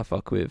 but I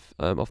fuck with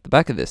off the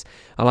back of this.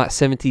 I like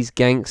 70s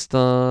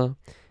Gangsta,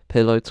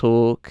 Pillow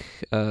Talk.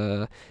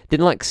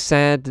 Didn't like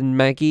Sad and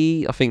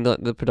Maggie. I think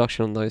that the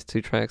production on those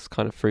two tracks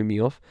kind of threw me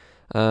off.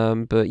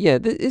 But yeah,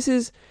 it's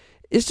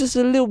just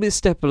a little bit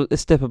a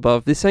step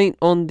above. This ain't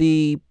on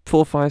the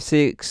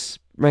 456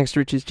 Ranks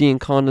Riches G and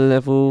Kana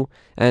level,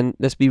 and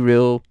let's be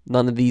real,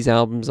 none of these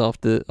albums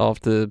after half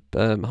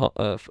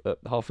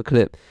a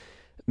clip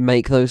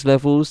make those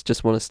levels.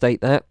 Just want to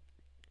state that.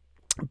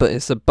 But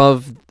it's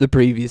above the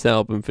previous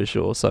album for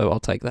sure, so I'll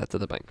take that to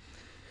the bank.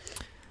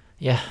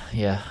 Yeah.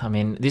 I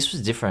mean, this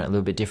was different, a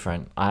little bit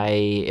different.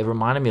 It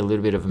reminded me a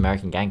little bit of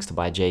American Gangster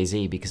by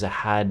Jay-Z because it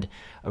had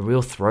a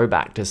real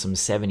throwback to some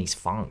 70s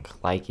funk.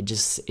 Like,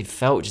 it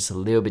felt just a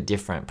little bit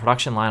different.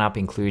 Production lineup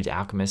includes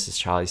Alchemist, as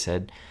Charlie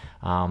said.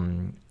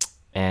 And,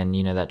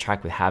 that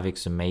track with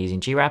Havoc's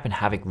amazing. G Rap and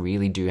Havoc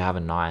really do have a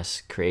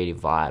nice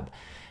creative vibe.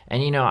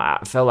 And,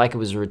 I felt like it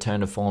was a return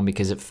to form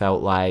because it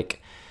felt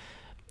like,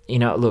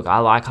 look, I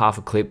like half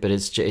a clip, but it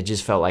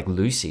just felt like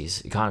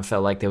Lucy's. It kind of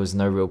felt like there was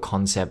no real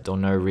concept or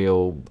no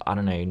real, I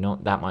don't know,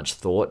 not that much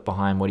thought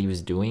behind what he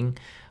was doing.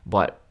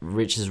 But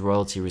Rich's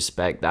royalty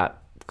respect,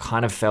 that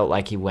kind of felt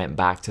like he went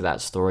back to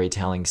that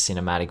storytelling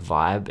cinematic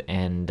vibe.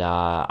 And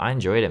I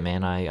enjoyed it,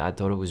 man. I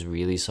thought it was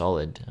really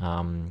solid.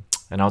 And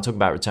I'll talk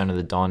about Return of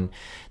the Don.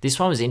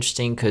 This one was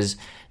interesting because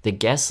the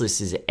guest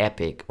list is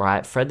epic,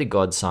 right? Fred the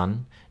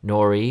Godson,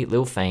 Nori,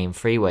 Lil Fame,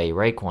 Freeway,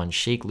 Raekwon,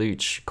 Sheik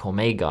Luch,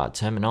 Cormega,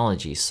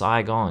 Terminology,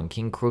 Saigon,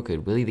 King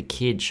Crooked, Willie the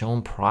Kid,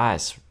 Sean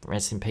Price,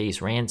 rest in peace,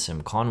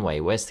 Ransom, Conway,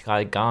 West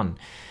Guy Gun,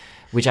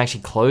 which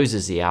actually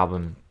closes the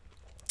album.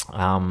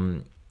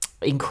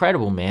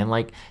 Incredible, man.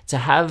 Like, to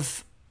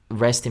have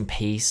rest in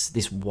peace,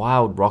 this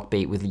wild rock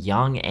beat with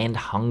young and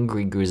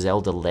hungry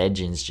Griselda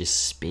legends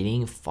just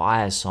spitting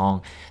fire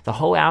song. The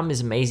whole album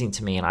is amazing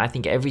to me, and I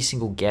think every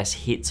single guest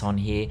hits on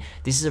here.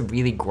 This is a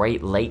really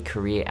great late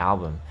career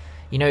album.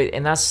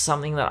 And that's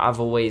something that I've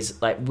always,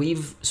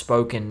 we've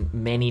spoken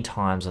many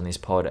times on this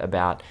pod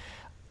about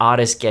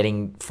artists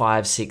getting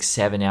 5, 6,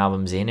 7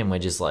 albums in, and we're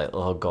just like,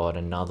 oh God,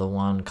 another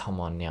one? Come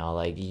on now.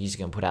 Like, you're just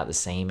going to put out the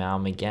same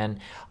album again?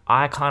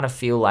 I kind of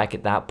feel like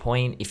at that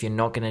point, if you're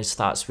not going to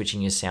start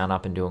switching your sound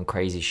up and doing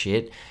crazy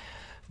shit,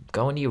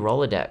 go into your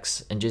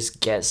Rolodex and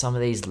just get some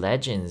of these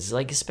legends,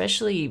 like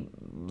especially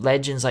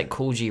legends like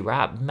Kool G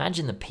Rap.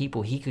 Imagine the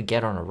people he could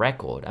get on a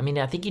record. I mean,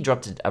 I think he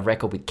dropped a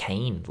record with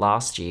Kane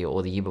last year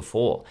or the year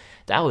before.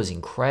 That was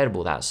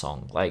incredible, that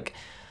song.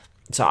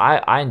 So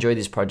I enjoyed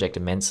this project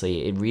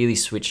immensely. It really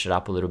switched it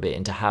up a little bit,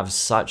 and to have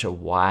such a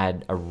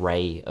wide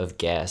array of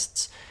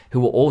guests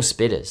who were all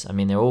spitters. I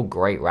mean, they're all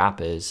great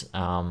rappers.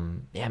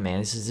 Man,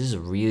 this is a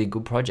really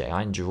good project.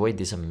 I enjoyed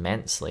this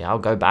immensely. I'll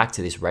go back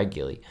to this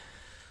regularly.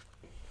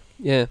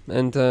 Yeah,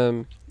 and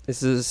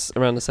this is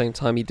around the same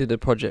time he did a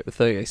project with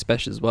 38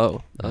 Special as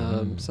well.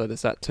 So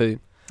there's that too.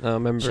 I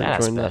remember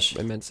enjoying that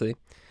immensely.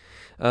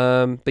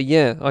 But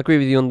yeah, I agree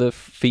with you on the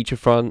feature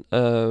front.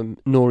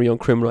 Nori on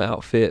Criminal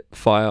Outfit,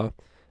 Fire,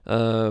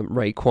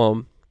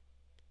 Raekwon.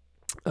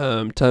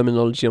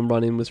 Terminology on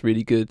Running was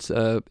really good.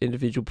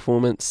 Individual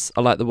performance.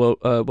 I like the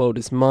World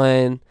Is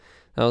Mine.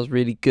 That was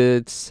really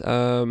good.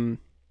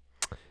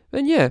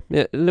 And yeah,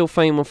 Lil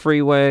Fame on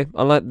Freeway.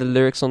 I like the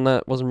lyrics on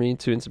that. Wasn't really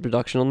too into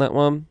production on that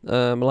one.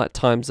 I like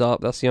Time's Up.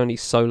 That's the only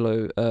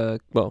solo,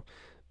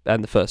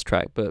 and the first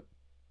track, but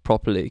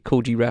properly.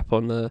 Kool G Rap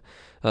on the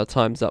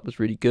Time's Up was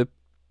really good.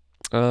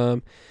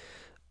 I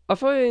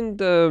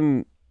find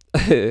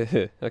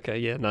okay,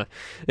 yeah, no,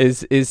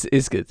 is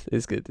good.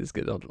 It's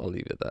good. I'll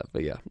leave it at that.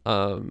 But yeah,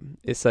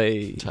 it's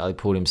a Charlie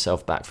pulled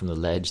himself back from the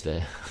ledge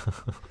there.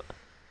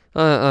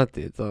 I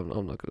did. I'm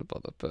not gonna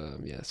bother,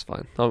 but yeah, it's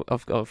fine.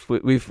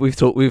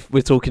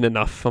 We're talking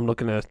enough. I'm not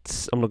gonna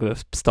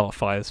start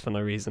fires for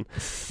no reason.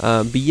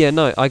 But yeah,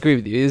 no, I agree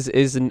with you.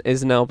 Is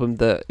an album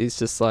that is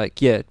just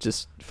like, yeah,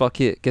 just fuck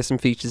it, get some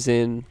features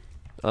in.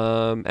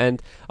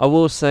 And I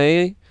will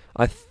say,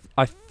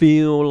 I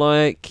feel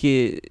like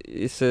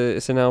it's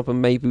an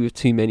album maybe with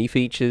too many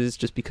features,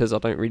 just because I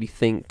don't really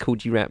think Kool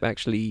G Rap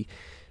actually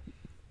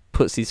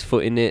puts his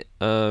foot in it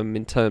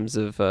in terms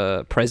of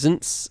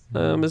presence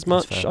as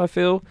much, I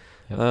feel.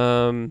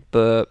 Yep.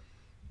 But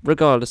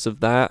regardless of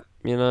that,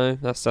 you know,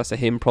 that's a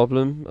him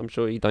problem. I'm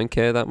sure he don't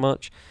care that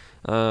much,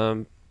 as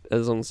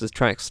long as the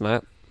tracks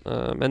slap,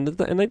 and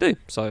they do.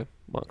 So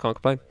I can't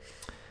complain.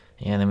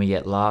 Yeah, and then we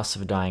get Last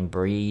of a Dying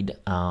Breed.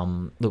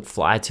 Look,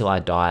 Fly Till I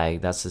Die,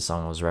 that's the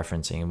song I was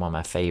referencing. One of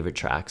my favourite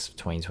tracks of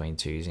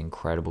 2022. Is an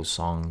incredible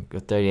song.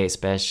 Got 38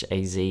 Special,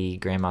 AZ,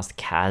 Grandmaster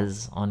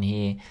Caz on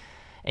here.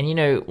 And, you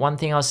know, one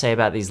thing I'll say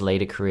about these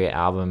later career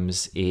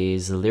albums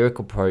is the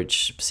lyrical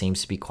approach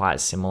seems to be quite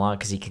similar,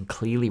 because he can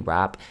clearly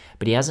rap,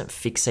 but he hasn't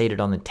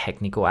fixated on the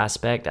technical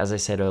aspect. As I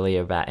said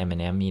earlier about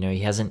Eminem, you know, he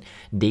hasn't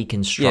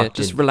deconstructed. Yeah,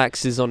 just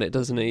relaxes on it,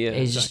 doesn't he? Yeah,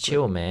 he's just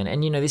chill, man.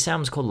 And, you know, this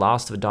album's called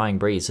Last of a Dying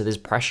Breed, so there's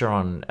pressure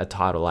on a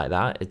title like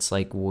that. It's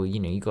like, well, you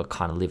know, you got to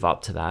kind of live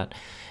up to that.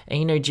 And,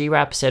 you know,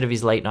 G-Rap said of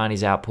his late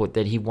 90s output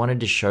that he wanted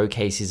to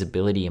showcase his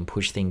ability and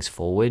push things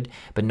forward,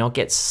 but not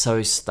get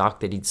so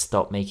stuck that he'd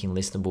stop making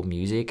listenable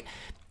music.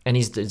 And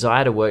his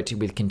desire to work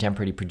with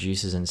contemporary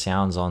producers and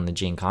sounds on the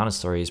Giancana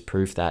story is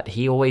proof that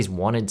he always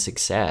wanted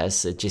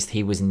success. It just,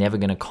 he was never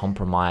going to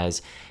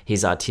compromise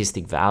his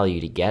artistic value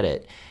to get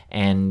it.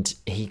 And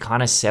he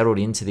kind of settled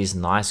into this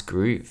nice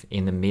groove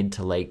in the mid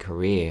to late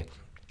career,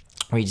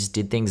 where he just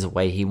did things the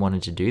way he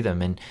wanted to do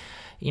them. And,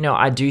 you know,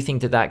 I do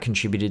think that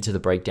contributed to the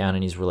breakdown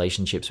in his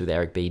relationships with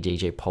Eric B,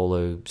 DJ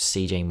Polo,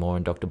 CJ Moore,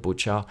 and Dr.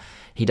 Butcher.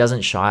 He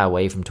doesn't shy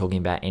away from talking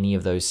about any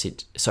of those. He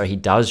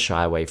does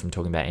shy away from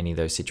talking about any of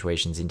those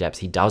situations in depth.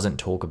 He doesn't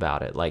talk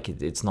about it. Like,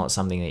 it's not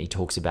something that he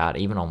talks about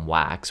even on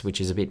Wax, which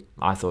is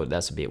I thought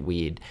that's a bit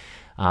weird.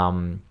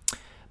 But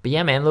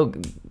yeah, man, look,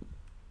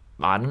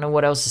 I don't know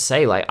what else to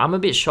say. Like, I'm a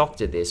bit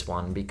shocked at this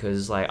one,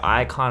 because, like,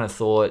 I kind of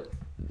thought,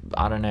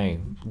 I don't know,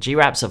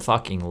 G-Rap's a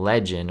fucking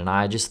legend, and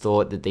I just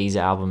thought that these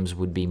albums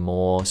would be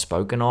more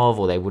spoken of,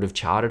 or they would have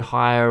charted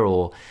higher,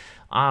 or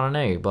I don't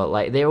know, but,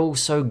 like, they're all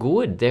so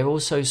good, they're all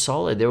so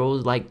solid, they're all,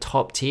 like,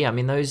 top tier. I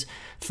mean, those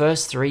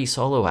first 3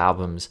 solo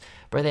albums,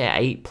 bro, they're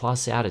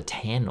 8+ out of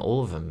 10,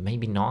 all of them,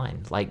 maybe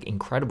 9, like,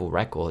 incredible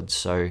records.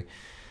 So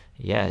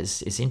yeah,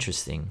 it's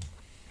interesting.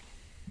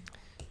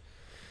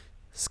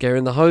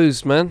 Scaring the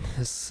hose, man.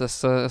 That's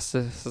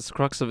the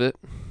crux of it.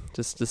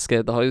 Just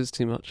scared the hose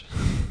too much.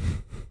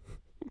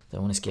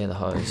 Don't want to scare the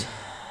hose.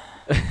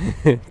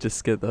 Just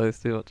scared the hose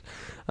too much.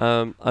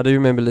 I do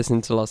remember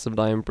listening to Last of a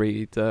Dying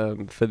Breed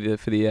for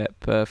the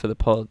ep for the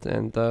pod,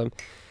 and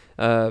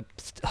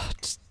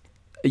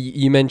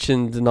you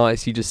mentioned the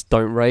nights you just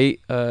don't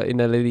rate in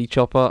LED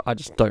Chopper. I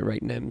just don't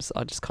rate Nems.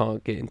 I just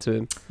can't get into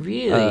him.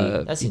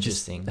 Really? That's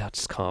interesting. I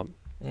just can't.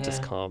 Yeah.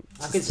 Just can't.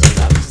 I could see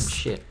that.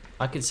 Shit.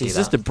 I could see it's that.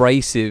 It's just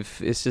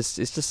abrasive. It's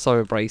just so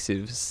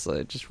abrasive.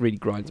 It just really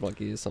grinds my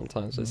gears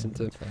sometimes. Listen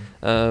to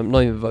him.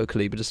 Not even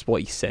vocally, but just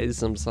what he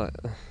says. I'm just like,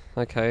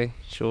 okay,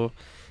 sure.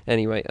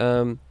 Anyway,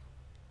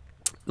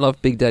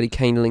 love Big Daddy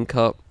Kane link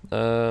up.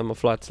 I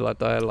Fly Till I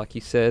Die, like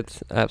you said,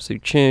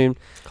 absolute tune.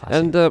 Classic.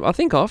 And I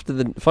think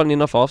funnily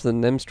enough, after the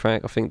Nems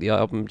track, I think the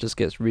album just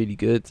gets really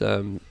good.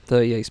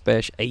 38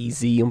 Special,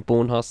 AZ on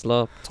Born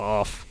Hustler,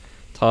 tough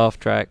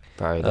track.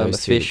 Bro, those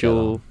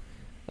Official.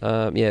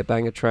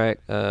 Banger track.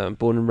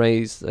 Born and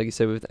Raised, like you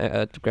said, with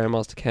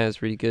Grandmaster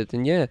Caz, really good.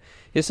 And yeah,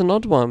 it's an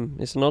odd one.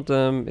 It's an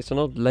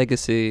odd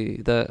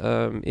legacy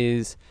that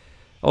is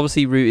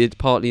obviously rooted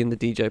partly in the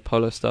DJ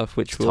Polo stuff,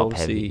 which we'll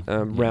obviously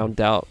round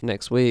out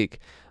next week.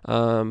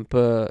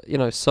 But you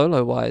know,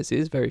 solo wise, it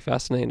is very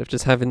fascinating of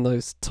just having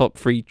those top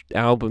 3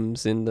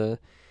 albums in the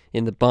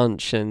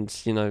bunch.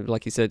 And you know,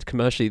 like you said,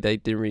 commercially they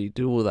didn't really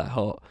do all that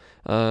hot.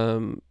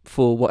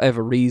 For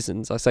whatever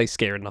reasons. I say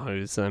scaring the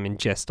hose in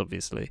jest,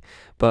 obviously,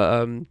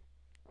 but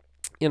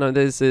you know,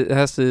 there's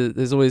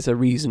always a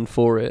reason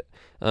for it,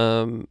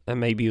 and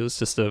maybe it was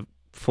just a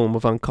form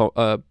of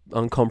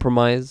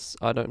uncompromise.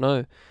 I don't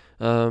know,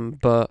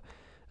 but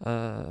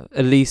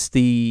at least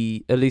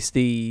the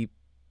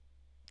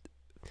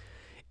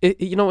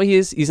you know what he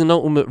is? He's an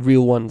ultimate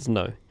real ones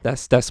know.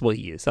 That's what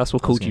he is. That's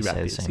what Kool G Rap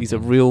is. He's a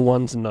real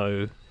ones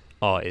know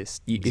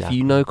artist. Exactly. If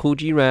you know Kool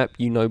G Rap,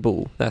 you know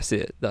Ball. That's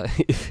it. You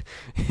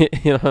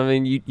know what I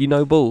mean? You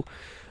know Ball.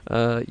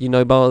 You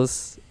know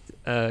bars.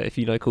 If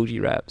you know Kool G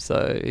Rap.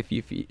 So if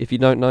you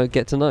don't know,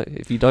 get to know.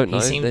 If you don't know,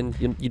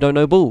 then you don't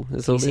know Ball.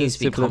 He seems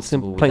to be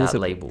comfortable with that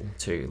label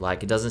too.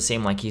 Like, it doesn't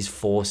seem like he's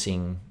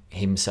forcing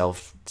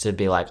himself to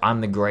be like,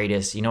 I'm the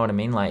greatest. You know what I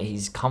mean? Like,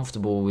 he's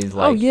comfortable with,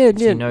 like, yeah.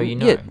 you know, you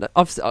know.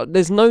 Yeah.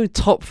 There's no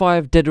top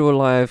 5 dead or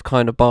alive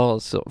kind of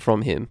bars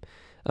from him,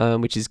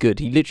 which is good.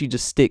 He literally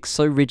just sticks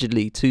so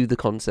rigidly to the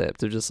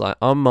concept of just like,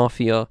 I'm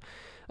mafia,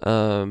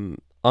 I'm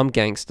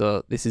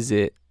gangster. This is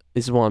it.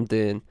 This is what I'm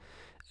doing.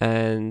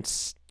 And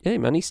yeah,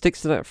 man, he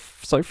sticks to that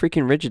so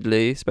freaking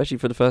rigidly, especially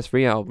for the first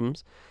 3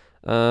 albums.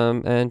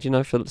 And, you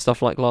know, for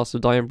stuff like Last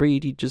of Dying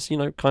Breed, he just, you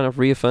know, kind of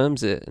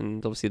reaffirms it.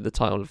 And obviously the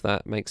title of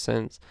that makes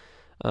sense,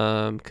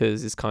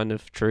 because it's kind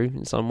of true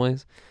in some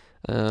ways.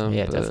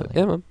 Yeah, definitely.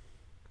 Yeah, man.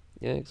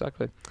 Yeah,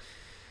 exactly.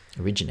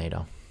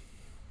 Originator.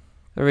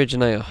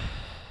 Progenitor.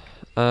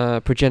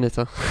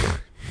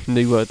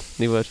 New word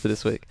for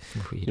this week.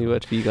 Weird. New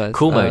word for you guys.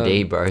 Cool Mo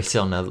D, bro. It's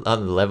on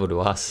another level to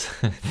us.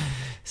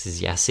 This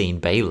is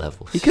Yassine Bey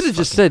level. He could have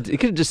just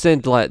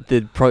said like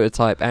the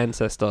prototype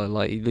ancestor.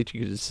 Like, he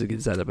literally could have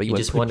just said that, but he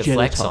just wanted to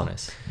flex on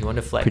us. He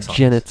wanted to flex on us.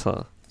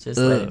 Progenitor. Just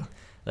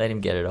let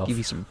him get it off. Give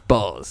you some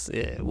bars.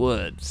 Yeah,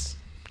 words.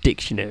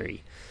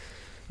 Dictionary.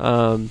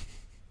 Lighter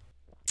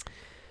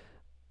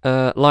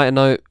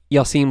note,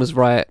 Yassine was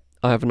right.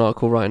 I have an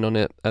article writing on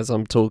it as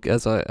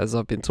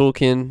I've been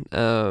talking.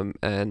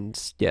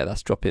 And yeah,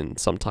 that's dropping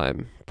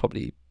sometime,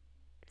 probably,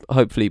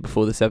 hopefully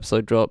before this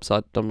episode drops.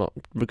 I'm not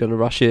going to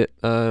rush it.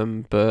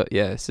 But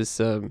yeah, it's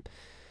just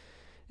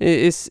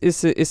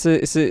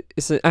it's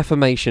an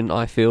affirmation,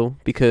 I feel,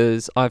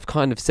 because I've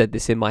kind of said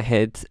this in my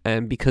head,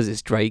 and because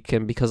it's Drake,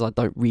 and because I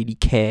don't really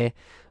care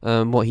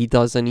what he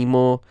does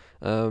anymore.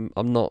 I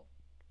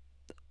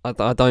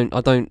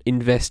don't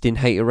invest in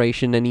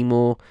hateration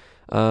anymore.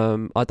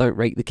 I don't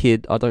rate the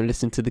kid. I don't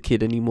listen to the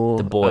kid anymore.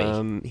 The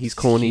boy. He's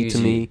corny to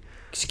me.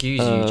 Excuse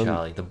you,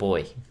 Charlie. The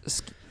boy.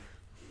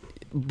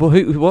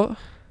 What?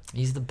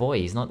 He's the boy.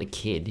 He's not the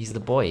kid. He's the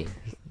boy.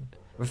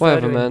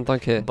 Whatever, man.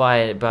 Don't care.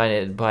 By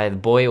the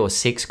boy or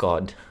sex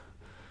god.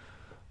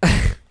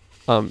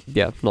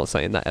 Yeah, not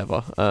saying that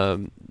ever.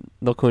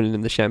 Not calling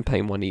him the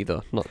champagne one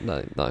either.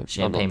 No.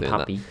 Champagne I'm not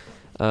puppy.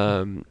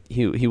 That.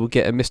 He will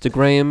get a Mr.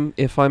 Graham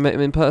if I met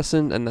him in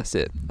person, and that's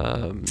it.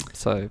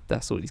 So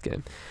that's all he's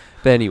getting.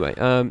 But anyway,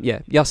 yeah,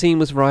 Yassine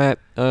was right.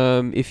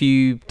 If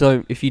you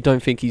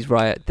don't think he's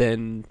right,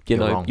 then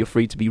you're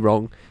free to be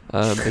wrong.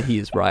 But he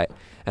is right.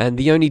 And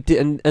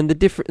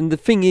the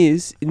thing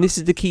is, and this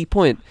is the key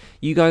point,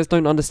 you guys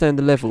don't understand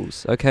the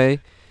levels, okay?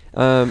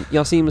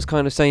 Yassine was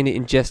kind of saying it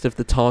in jest of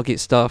the Target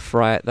stuff,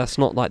 right? That's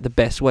not like the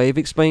best way of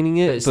explaining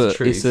it,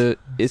 but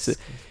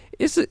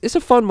it's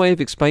a fun way of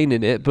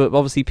explaining it. But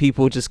obviously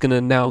people are just gonna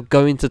now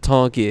go into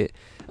Target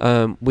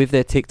with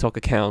their TikTok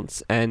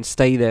accounts and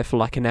stay there for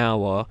like an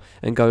hour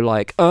and go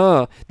like,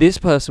 this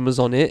person was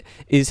on it,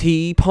 is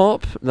he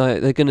pop?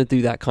 Like, they're gonna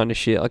do that kind of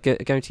shit. I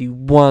guarantee you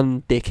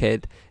one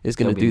dickhead is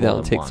gonna do that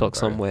on TikTok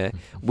somewhere.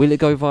 Will it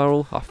go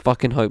viral? I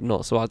fucking hope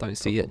not, so I don't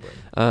see it.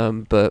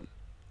 But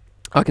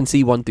I can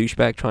see one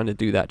douchebag trying to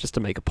do that just to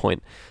make a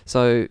point.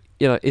 So,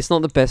 it's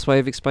not the best way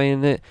of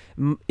explaining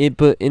it,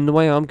 but in the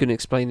way I'm going to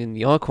explain in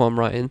the article I'm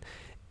writing,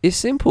 it's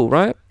simple,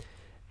 right?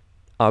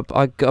 I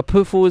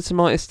put forward some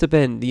artists to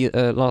Ben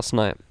last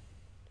night,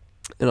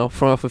 and I'll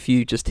throw off a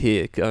few just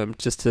here,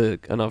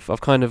 and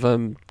I've kind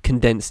of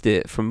condensed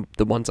it from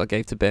the ones I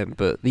gave to Ben,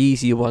 but the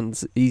easy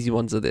ones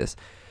are this: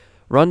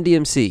 Run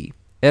DMC,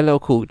 LL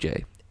Cool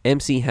J,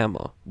 MC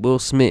Hammer, Will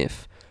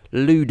Smith,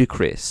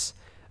 Ludacris.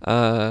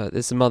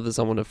 There's some others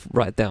I want to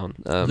write down,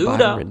 but I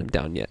haven't written them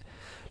down yet.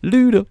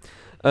 Luda.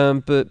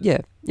 But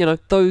yeah,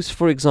 those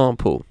for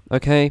example,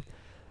 okay?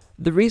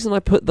 The reason I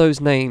put those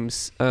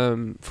names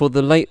for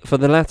the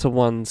latter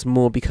ones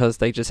more because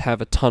they just have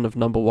a ton of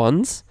number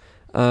ones,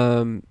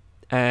 and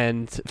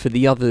for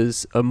the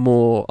others are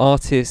more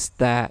artists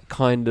that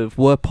kind of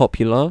were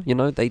popular.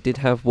 They did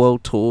have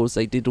world tours,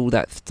 they did all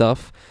that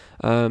stuff.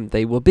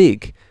 They were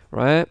big,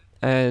 right?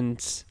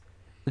 And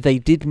they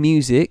did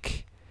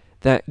music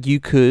that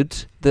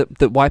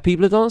that white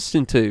people are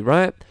dancing to,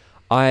 right?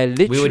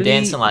 We were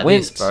dancing like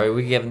this, bro.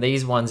 We were giving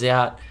these ones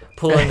out,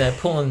 pulling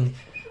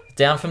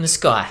down from the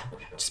sky,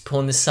 just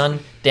pulling the sun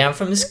down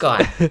from the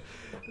sky,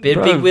 Big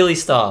Willie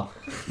style.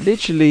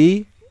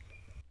 Literally,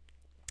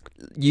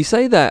 you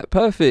say that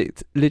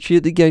perfect. Literally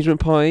at the engagement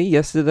party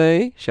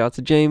yesterday. Shout out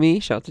to Jamie,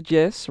 shout out to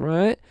Jess,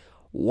 right?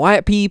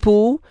 White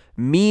people,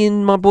 me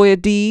and my boy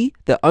D,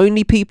 the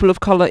only people of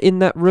colour in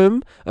that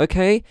room,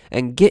 okay,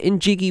 and Getting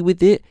Jiggy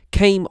With It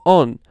came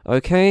on,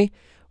 okay?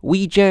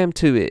 We jammed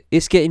to it.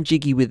 It's Getting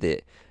Jiggy With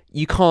It.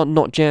 You can't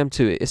not jam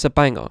to it. It's a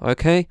banger,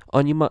 okay?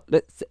 On your mark,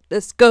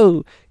 let's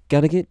go.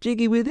 Gotta get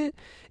jiggy with it.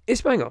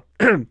 It's banger.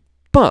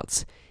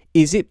 But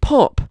is it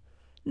pop?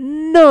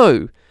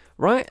 No,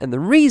 right? And the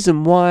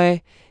reason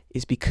why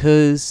is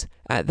because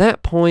at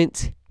that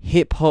point,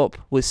 hip hop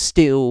was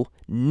still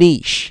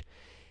niche.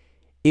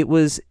 It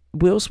was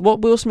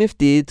what Will Smith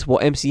did,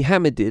 what MC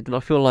Hammer did, and I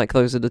feel like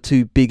those are the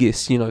two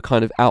biggest,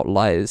 kind of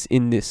outliers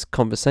in this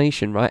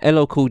conversation, right?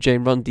 LL Cool J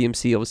and Run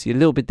DMC obviously a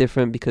little bit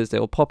different because they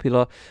were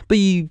popular, but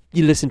you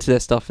listen to their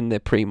stuff and they're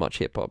pretty much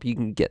hip hop. You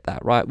can get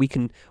that, right? We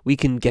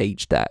can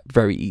gauge that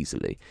very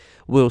easily.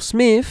 Will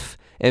Smith,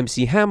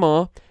 MC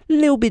Hammer, a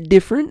little bit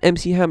different.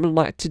 MC Hammer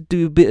liked to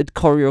do a bit of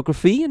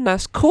choreography, and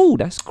that's cool.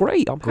 That's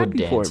great. I'm Good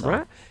happy for him, dancer.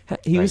 right?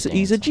 Great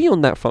He's a G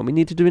on that front. We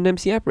need to do an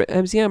MC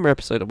Hammer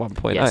episode at one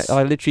point. Yes.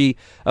 I literally,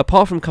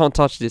 apart from Can't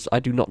Touch This, I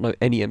do not know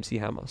any MC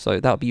Hammer, so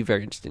that would be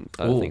very interesting.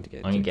 Thing to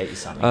get I'm into. gonna get you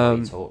something while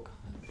you talk.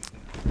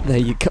 There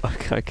you go.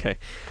 Okay.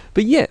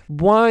 But yeah,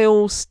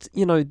 whilst,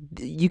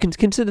 you can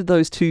consider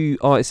those two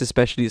artists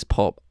especially as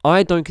pop,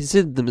 I don't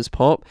consider them as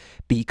pop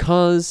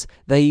because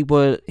they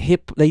were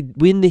they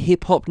win the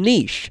hip hop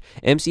niche.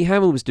 MC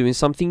Hammer was doing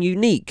something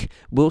unique.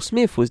 Will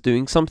Smith was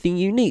doing something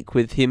unique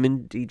with him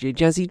and DJ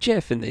Jazzy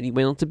Jeff, and then he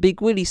went on to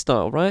Big Willie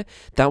style, right?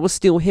 That was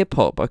still hip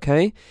hop,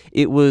 okay?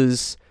 It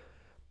was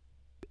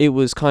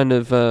kind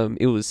of,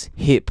 it was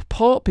hip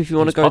hop, if you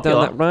want to go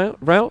popular. down that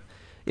route.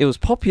 It was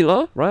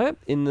popular, right?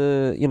 In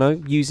the,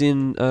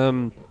 using,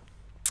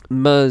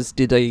 Murs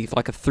did a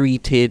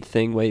 3-tiered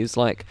thing where it was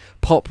like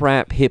pop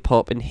rap, hip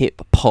hop, and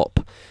hip pop,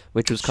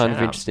 which was kind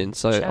of interesting.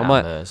 So I'm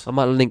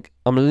gonna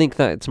link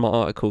that to my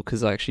article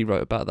because I actually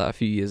wrote about that a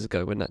few years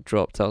ago when that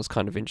dropped. That was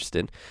kind of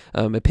interesting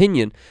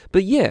opinion.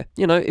 But yeah,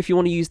 if you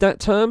want to use that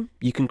term,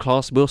 you can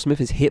class Will Smith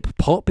as hip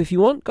pop if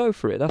you want. Go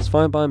for it. That's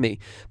fine by me.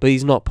 But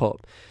he's not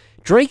pop.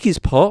 Drake is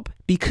pop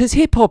because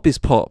hip hop is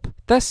pop.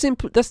 That's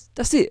simple.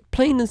 That's it.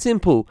 Plain and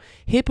simple.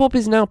 Hip hop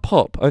is now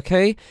pop,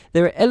 okay?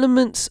 There are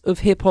elements of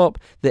hip hop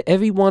that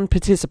everyone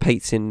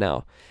participates in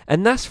now.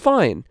 And that's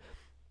fine.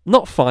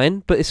 Not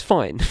fine, but it's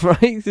fine,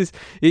 right? It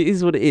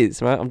is what it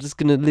is, right? I'm just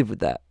going to live with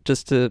that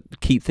just to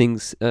keep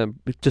things,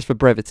 just for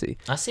brevity.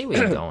 I see where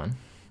you're going.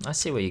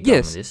 With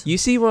this. Yes, you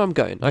see where I'm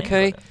going, Yeah,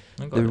 okay?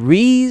 The it.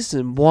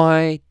 reason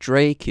why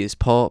Drake is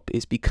pop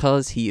is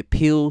because he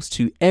appeals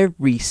to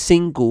every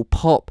single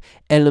pop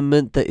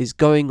element that is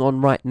going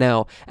on right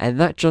now, and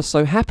that just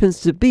so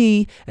happens to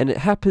be, and it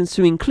happens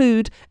to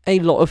include, a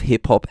lot of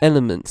hip-hop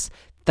elements.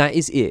 That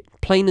is it,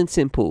 plain and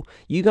simple.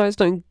 You guys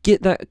don't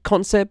get that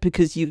concept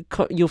because you're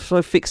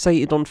so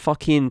fixated on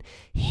fucking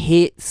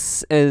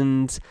hits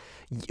and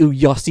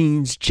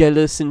Yasin's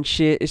jealous and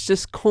shit. It's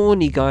just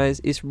corny, guys.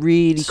 It's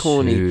really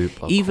corny.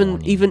 Super Even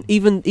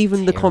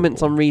the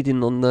comments I'm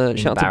reading on the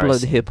shout out to Below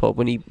the Hip Hop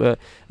when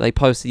they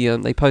posted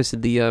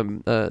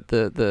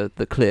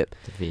the clip.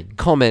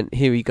 Comment,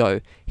 here we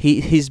go.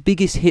 His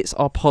biggest hits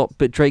are pop,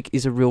 but Drake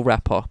is a real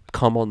rapper.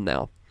 Come on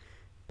now.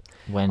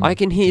 I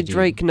can hear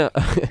Drake now.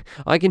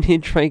 I can hear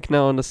Drake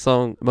now on the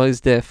song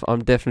Mos Def.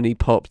 I'm definitely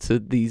pop to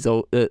these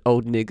old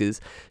niggas.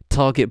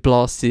 Target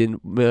blasting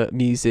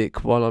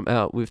music while I'm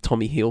out with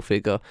Tommy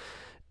Hilfiger.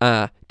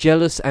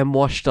 Jealous and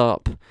washed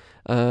up.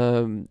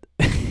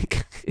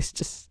 It's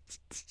just.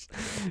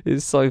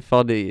 It's so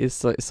funny.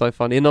 It's so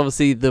funny. And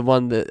obviously the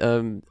one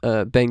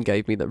that Ben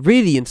gave me that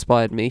really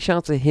inspired me. Shout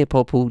out to Hip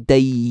Hop All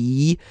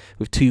Day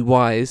with 2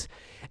 Y's.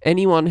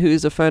 Anyone who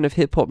is a fan of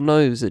hip hop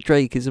knows that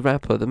Drake is a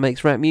rapper that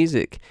makes rap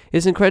music.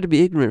 It's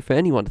incredibly ignorant for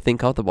anyone to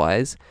think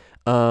otherwise.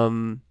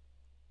 Doja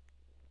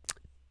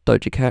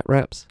Cat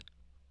raps.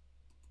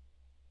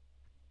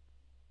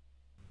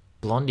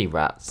 Blondie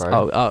rap,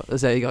 bro. Oh,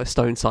 there you go.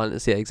 Stone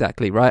Silence. Yeah,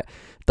 exactly. Right.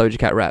 Doja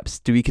Cat raps.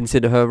 Do we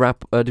consider her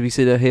rap? Do we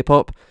consider her hip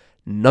hop?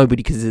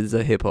 Nobody considers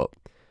her hip hop.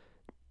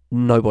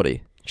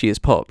 Nobody. She is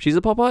pop. She's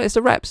a pop artist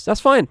that raps.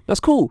 That's fine. That's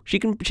cool. She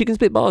can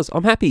spit bars.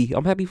 I'm happy.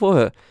 I'm happy for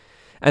her.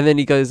 And then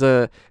he goes,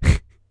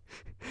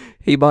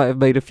 he might have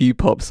made a few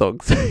pop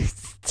songs.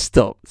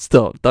 Stop.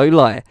 Don't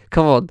lie.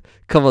 Come on.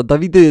 Don't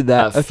be doing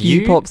that. A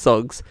few pop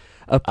songs.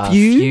 A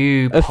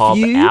few pop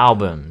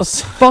albums. A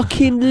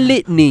fucking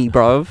litany,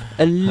 bruv.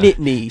 A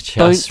litany.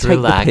 Just Don't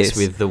relax take the piss.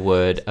 with the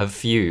word a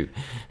few.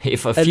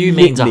 If a few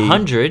means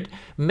 100,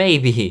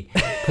 maybe.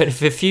 But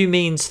if a few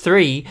means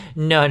 3,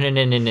 no.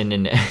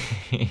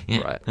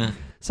 Right.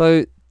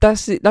 So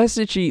that's it. That's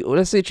literally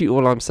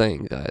all I'm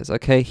saying, guys.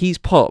 Okay, he's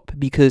pop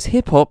because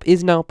hip hop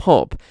is now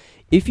pop.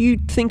 If you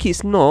think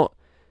it's not,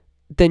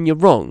 then you're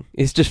wrong.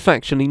 It's just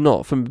factually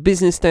not. From a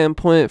business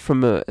standpoint,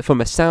 from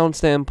a sound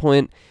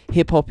standpoint,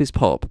 hip hop is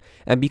pop.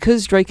 And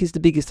because Drake is the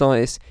biggest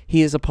artist,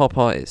 he is a pop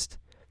artist.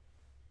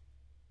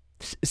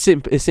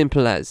 As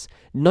simple as.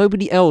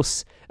 Nobody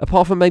else,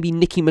 apart from maybe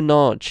Nicki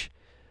Minaj,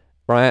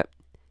 right?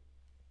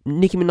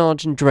 Nicki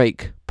Minaj and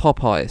Drake,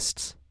 pop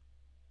artists.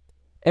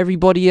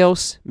 Everybody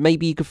else,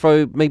 maybe you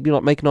could make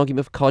an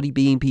argument for Cardi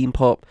B being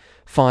pop.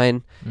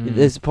 Fine.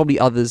 There's probably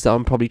others that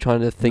I'm probably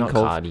trying to think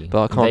of, Cardi.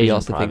 but I can't be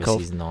asked to think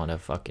of. Invasion of Privacy is not a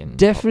fucking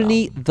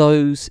definitely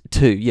those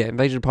two. Yeah,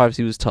 Invasion of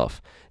Privacy was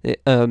tough.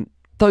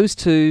 Those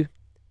two,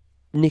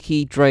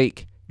 Nicki,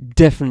 Drake,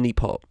 definitely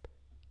pop.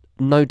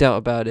 No doubt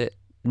about it.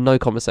 No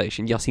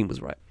conversation. Yasin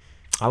was right.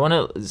 I'm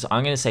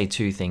gonna say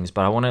 2 things,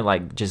 but I want to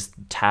just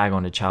tag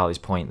on to Charlie's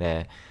point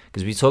there.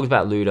 Because we talked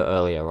about Luda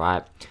earlier,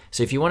 right?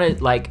 So if you want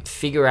to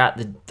figure out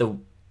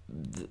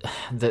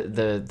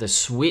the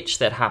switch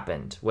that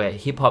happened where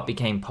hip hop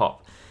became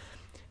pop,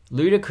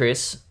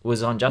 Ludacris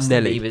was on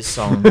Justin Bieber's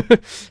song.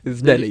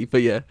 It's Nelly,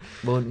 but yeah.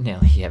 Well,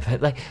 Nelly, yeah,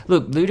 but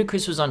look,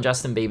 Ludacris was on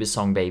Justin Bieber's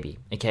song "Baby."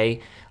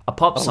 Okay, a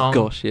pop song.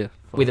 Gosh, yeah.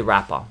 With a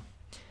rapper.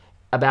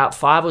 About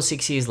 5 or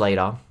 6 years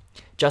later,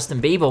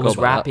 Justin Bieber was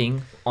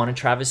rapping on a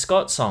Travis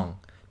Scott song.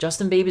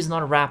 Justin Bieber's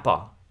not a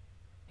rapper.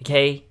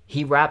 Okay,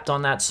 he rapped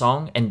on that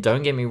song, and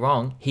don't get me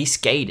wrong, he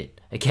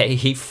skated. Okay,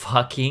 he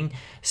fucking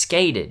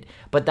skated.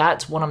 But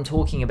that's what I'm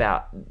talking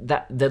about.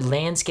 That the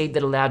landscape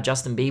that allowed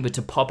Justin Bieber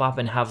to pop up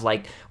and have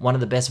like one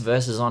of the best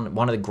verses on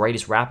one of the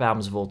greatest rap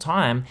albums of all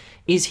time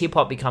is hip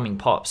hop becoming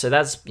pop. So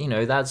that's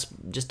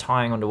just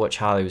tying onto what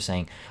Charlie was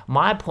saying.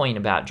 My point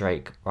about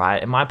Drake,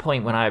 right? And my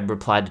point when I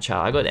replied to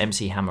Charlie, I got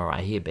MC Hammer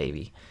right here,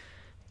 baby.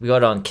 We got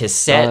it on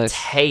cassette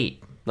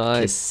tape.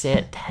 Nice.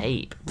 Cassette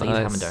tape. Please,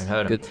 Hammer, don't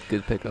hurt him.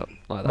 Good pickup.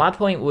 Like that. My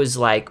point was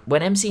like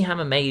when MC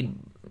Hammer made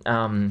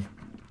Don't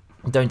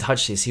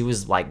Touch This, he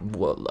was like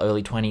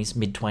early 20s,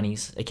 mid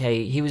 20s.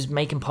 Okay, he was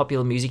making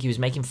popular music, he was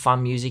making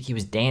fun music, he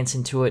was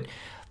dancing to it.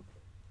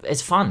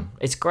 It's fun,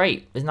 it's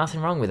great, there's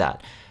nothing wrong with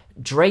that.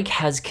 Drake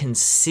has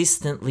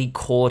consistently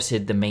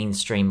courted the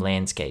mainstream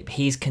landscape.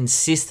 He's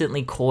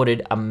consistently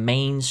courted a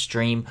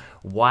mainstream,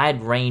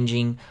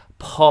 wide-ranging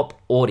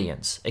pop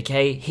audience,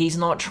 okay? He's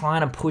not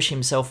trying to push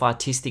himself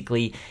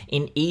artistically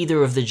in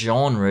either of the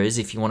genres,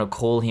 if you want to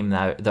call him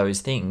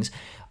those things,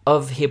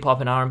 of hip-hop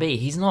and R&B.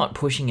 He's not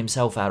pushing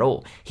himself at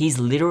all. He's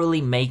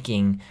literally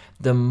making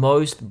the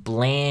most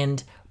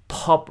bland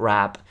pop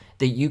rap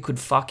that you could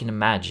fucking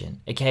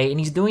imagine, okay? And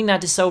he's doing that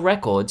to sell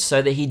records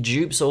so that he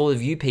dupes all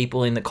of you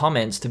people in the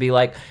comments to be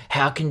like,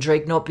 how can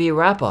Drake not be a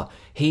rapper?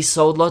 He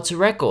sold lots of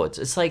records.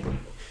 It's like,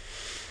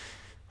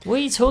 what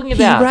are you talking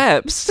about? He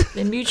raps.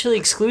 They're mutually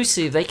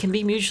exclusive. They can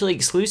be mutually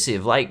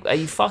exclusive. Like, are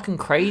you fucking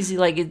crazy?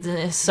 Like,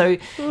 so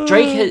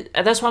Drake,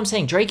 that's what I'm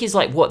saying. Drake is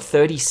like, what,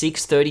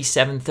 36,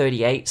 37,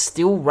 38,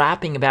 still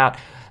rapping about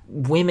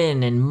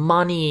women and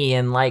money,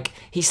 and like,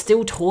 he's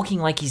still talking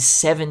like he's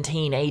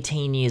 17,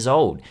 18 years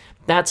old.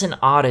 That's an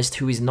artist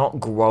who is not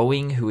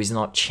growing, who is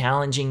not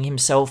challenging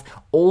himself.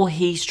 All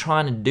he's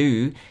trying to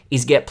do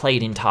is get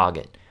played in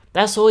Target.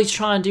 That's all he's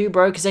trying to do,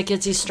 bro, because that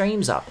gets his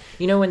streams up.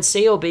 You know, when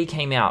CLB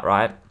came out,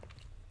 right,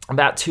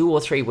 about 2 or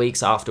 3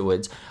 weeks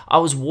afterwards, I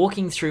was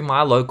walking through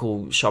my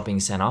local shopping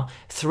center.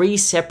 3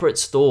 separate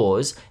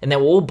stores, and they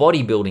were all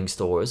bodybuilding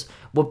stores,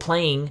 were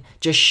playing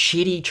just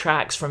shitty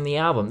tracks from the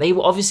album. They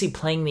were obviously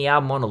playing the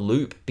album on a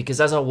loop,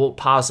 because as I walked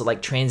past, it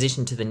like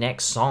transitioned to the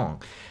next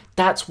song.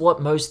 That's what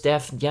Mos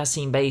Def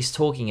Yasin Bey is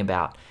talking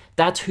about.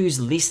 That's who's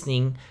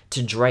listening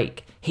to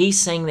Drake. He's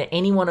saying that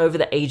anyone over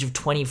the age of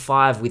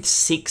 25 with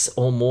 6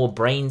 or more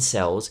brain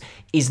cells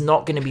is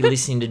not going to be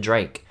listening to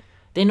Drake.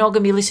 They're not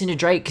going to be listening to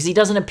Drake because he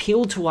doesn't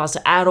appeal to us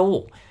at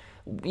all.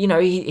 You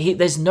know,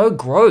 there's no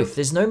growth,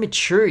 there's no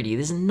maturity,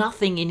 there's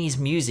nothing in his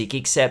music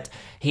except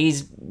he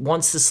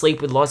wants to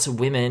sleep with lots of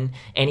women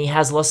and he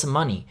has lots of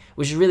money,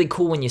 which is really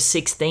cool when you're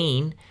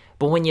 16.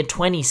 But when you're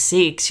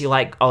 26, you're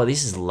like, oh,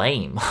 this is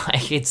lame.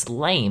 Like, it's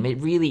lame.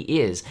 It really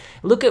is.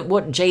 Look at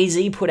what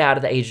Jay-Z put out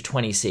at the age of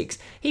 26.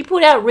 He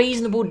put out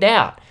Reasonable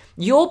Doubt.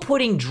 You're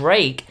putting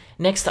Drake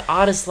next to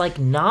artists like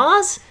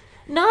Nas?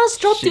 Nas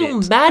dropped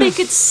Illmatic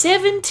at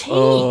 17.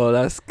 Oh,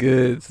 that's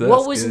good.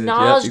 What was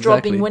Nas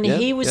dropping when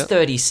he was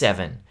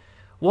 37?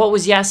 What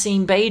was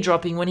Yasin Bey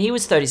dropping when he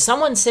was 30?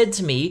 Someone said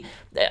to me,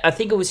 I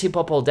think it was Hip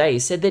Hop All Day,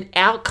 said that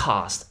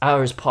Outkast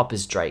are as pop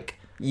as Drake.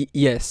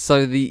 Yes,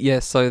 so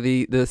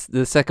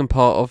the second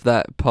part of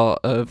that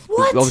part of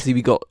What? Obviously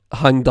we got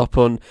hung up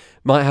on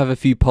might have a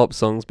few pop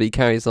songs, but he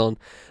carries on.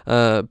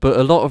 But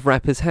a lot of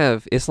rappers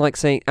have. It's like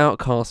saying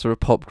Outkast are a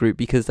pop group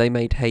because they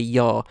made Hey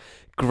Ya.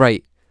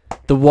 Great.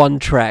 The one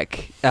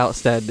track,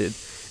 outstanding.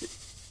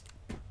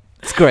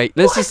 It's great.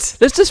 Let's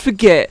just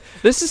forget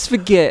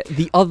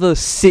the other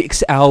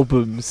 6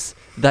 albums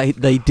that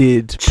they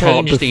did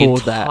Changed the before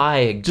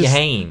entire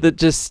game. They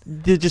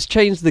just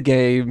changed the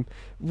game.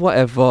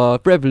 Whatever,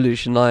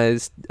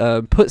 revolutionized,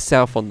 put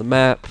South on the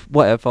map,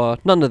 whatever,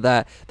 none of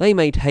that. They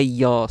made Hey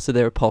Ya, so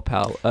they're a pop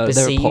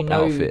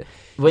outfit.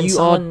 You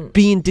are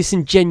being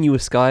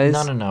disingenuous, guys.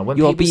 No. When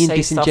you are people being say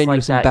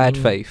disingenuous stuff like and that,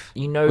 bad faith.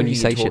 You know when who you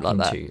say you're shit like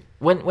talking that.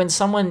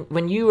 to.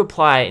 When you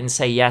reply and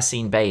say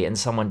Yasin Bey and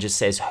someone just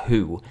says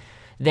who,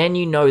 then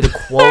you know the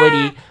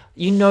quality.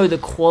 You know the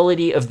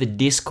quality of the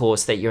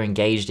discourse that you're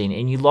engaged in,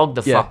 and you log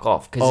the fuck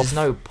off because there's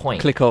no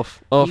point. Click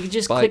off. You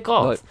just click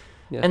off.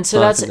 Yeah. And so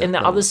that's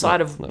the other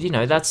side of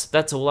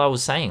that's all I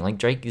was saying. Like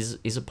Drake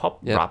is a pop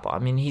rapper. I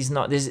mean, he's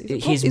not. His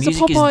music is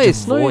devoid.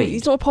 No,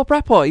 he's not a pop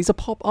rapper. He's a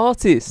pop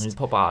artist. He's a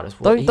pop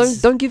artist.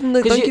 Don't give him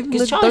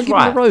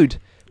the road.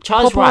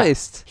 Charles pop right.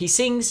 Artist. He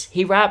sings.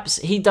 He raps.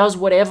 He does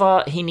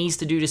whatever he needs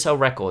to do to sell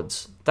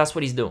records. That's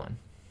what he's doing.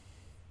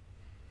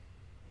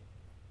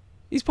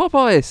 He's pop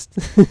artist.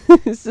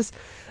 It's just.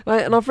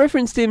 Like, and I've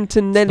referenced him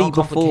to Nelly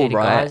before,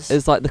 right? Guys.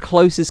 As like the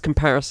closest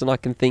comparison I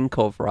can think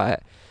of, right?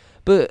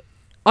 But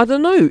I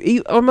don't know.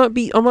 I might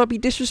be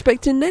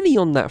disrespecting Nelly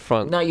on that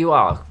front. No, you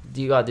are.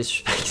 You are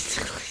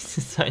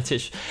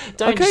disrespecting.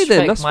 Don't okay,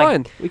 then that's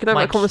fine. We can have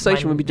that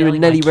conversation when we do a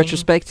Nelly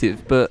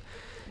retrospective. But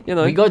you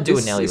know, we got to do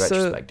a Nelly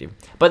retrospective.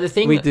 But the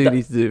thing we do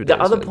need to do. The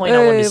other point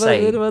I wanted to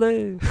say,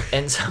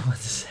 and someone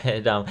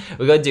said,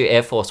 we got to do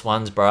Air Force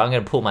Ones, bro. I'm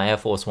gonna pull my Air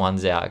Force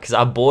Ones out because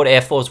I bought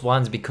Air Force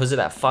Ones because of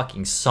that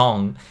fucking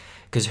song.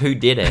 Because who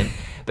didn't?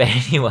 But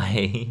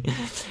anyway,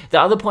 the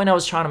other point I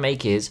was trying to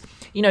make is,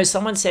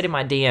 someone said in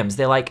my DMs,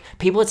 they're like,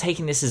 people are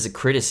taking this as a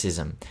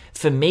criticism.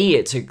 For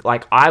me,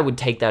 I would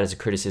take that as a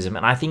criticism,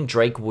 and I think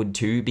Drake would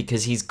too,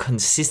 because he's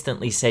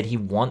consistently said he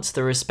wants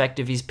the respect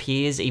of his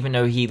peers, even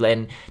though he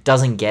then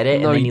doesn't get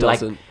it, No, and then he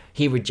doesn't.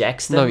 he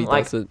rejects them. No, he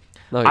doesn't.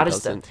 No, he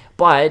doesn't.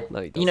 But,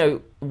 No, he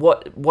doesn't.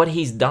 what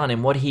he's done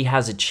and what he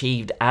has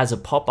achieved as a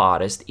pop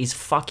artist is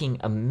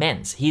fucking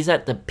immense. He's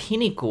at the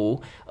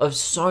pinnacle of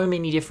so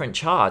many different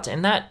charts,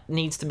 and that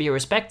needs to be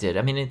respected.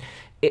 I mean,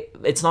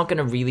 it's not going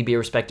to really be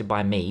respected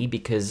by me,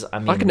 because,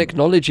 I can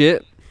acknowledge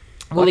it.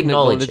 We'll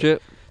acknowledge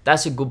it.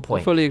 That's a good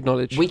point. Fully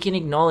acknowledge. We can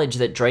acknowledge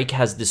that Drake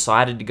has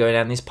decided to go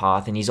down this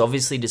path, and he's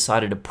obviously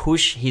decided to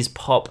push his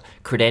pop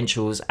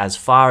credentials as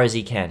far as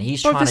he can.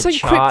 He's trying to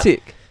chart...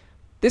 cryptic.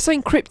 This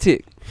ain't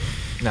cryptic.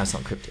 No, it's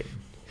not cryptic.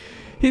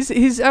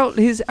 His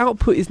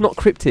output is not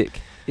cryptic.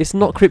 It's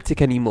not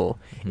cryptic anymore.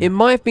 Mm-hmm. It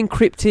might have been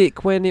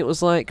cryptic when it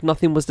was like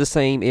Nothing Was the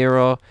Same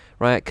era,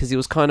 right? Because it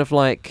was kind of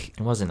like...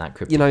 It wasn't that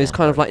cryptic. It's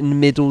kind of like in the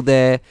middle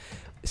there.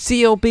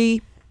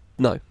 CLB,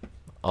 no.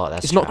 Oh,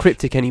 that's It's not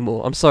cryptic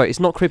anymore. I'm sorry, it's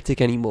not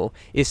cryptic anymore.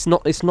 It's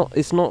not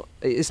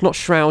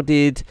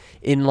shrouded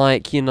in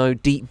like,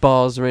 deep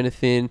bars or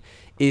anything.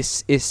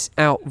 It's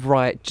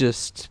outright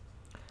just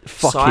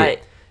fuck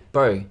it.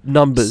 Bro,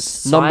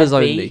 numbers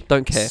only.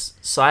 Don't care.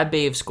 Side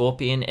B of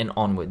Scorpion and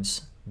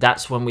onwards.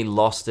 That's when we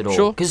lost it all.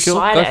 Sure, because sure,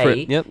 side A,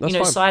 yep,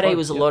 side A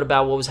was a lot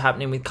about what was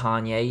happening with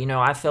Kanye.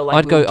 I felt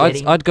like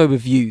I'd go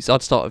with Views.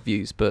 I'd start with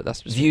Views, but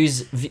that's just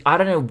Views. I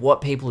don't know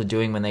what people are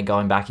doing when they're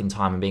going back in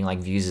time and being like,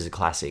 Views is a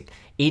classic.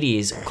 It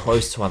is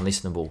close to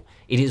unlistenable.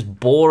 It is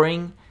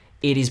boring.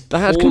 It is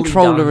poorly That had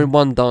Controller done. in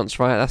One Dance,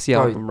 right? That's the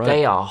album, right?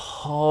 They are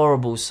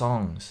horrible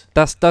songs.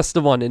 That's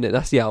the one, innit?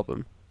 That's the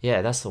album.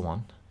 Yeah, that's the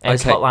one. And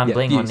Hotline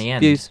Bling on the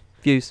end.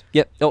 Views.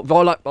 Yep.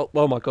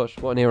 Oh my gosh,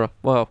 what an era.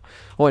 Wow.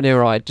 What an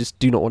era I just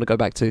do not want to go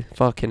back to.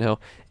 Fucking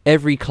hell.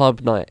 Every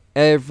club night,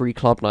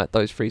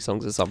 those 3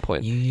 songs at some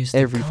point. You used to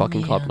every call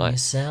fucking me club on night. your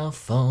cell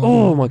phone.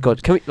 Oh my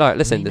god. Can we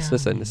let's end this.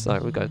 Sorry,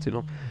 we're going too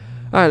long.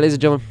 Alright, ladies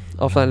and gentlemen,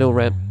 after that little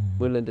rant,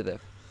 we'll end it there.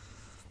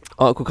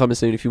 Article coming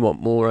soon if you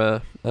want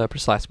more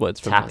precise words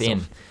from Tap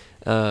myself.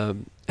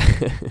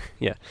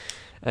 Yeah.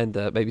 And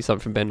maybe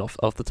something from Ben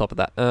off the top of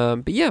that.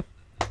 But yeah.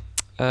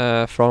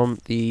 From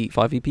the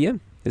 5 EPM.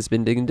 It's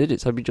been Digging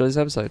Digits. Hope you enjoyed this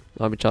episode.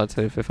 I'm Richard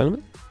Taylor, Fifth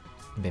Element.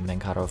 Ben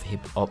Benkara of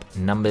Hip Hop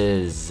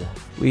Numbers.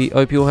 We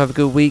hope you all have a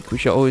good week. We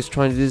should always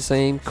try to do the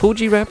same. Kool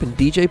G Rap and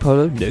DJ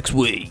Polo next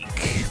week.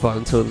 But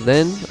until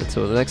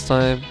the next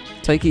time,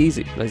 take it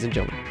easy, ladies and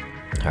gentlemen.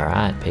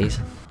 Alright, peace.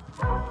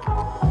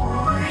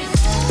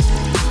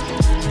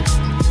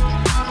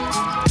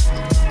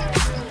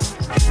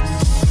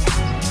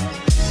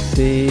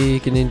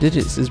 Digging in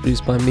Digits is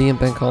produced by me and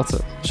Ben Carter.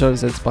 The show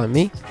is edited by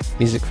me.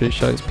 Music for the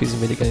show is P's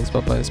and Video Games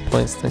by bonus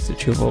points thanks to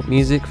Chill World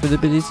Music for the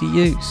ability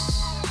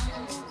use.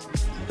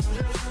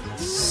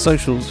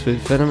 Socials for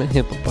Venom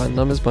Hip Hop by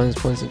Numbers, bonus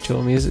points and Chill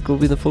World Music will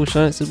be the full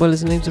show notes as well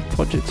as the names of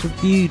projects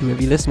reviewed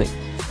wherever you're listening.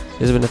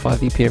 This has been a 5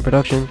 EPM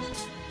production.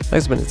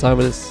 Thanks for spending time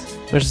with us.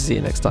 We shall see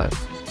you next time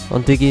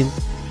on Digging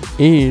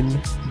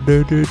in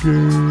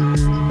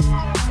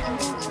Digits.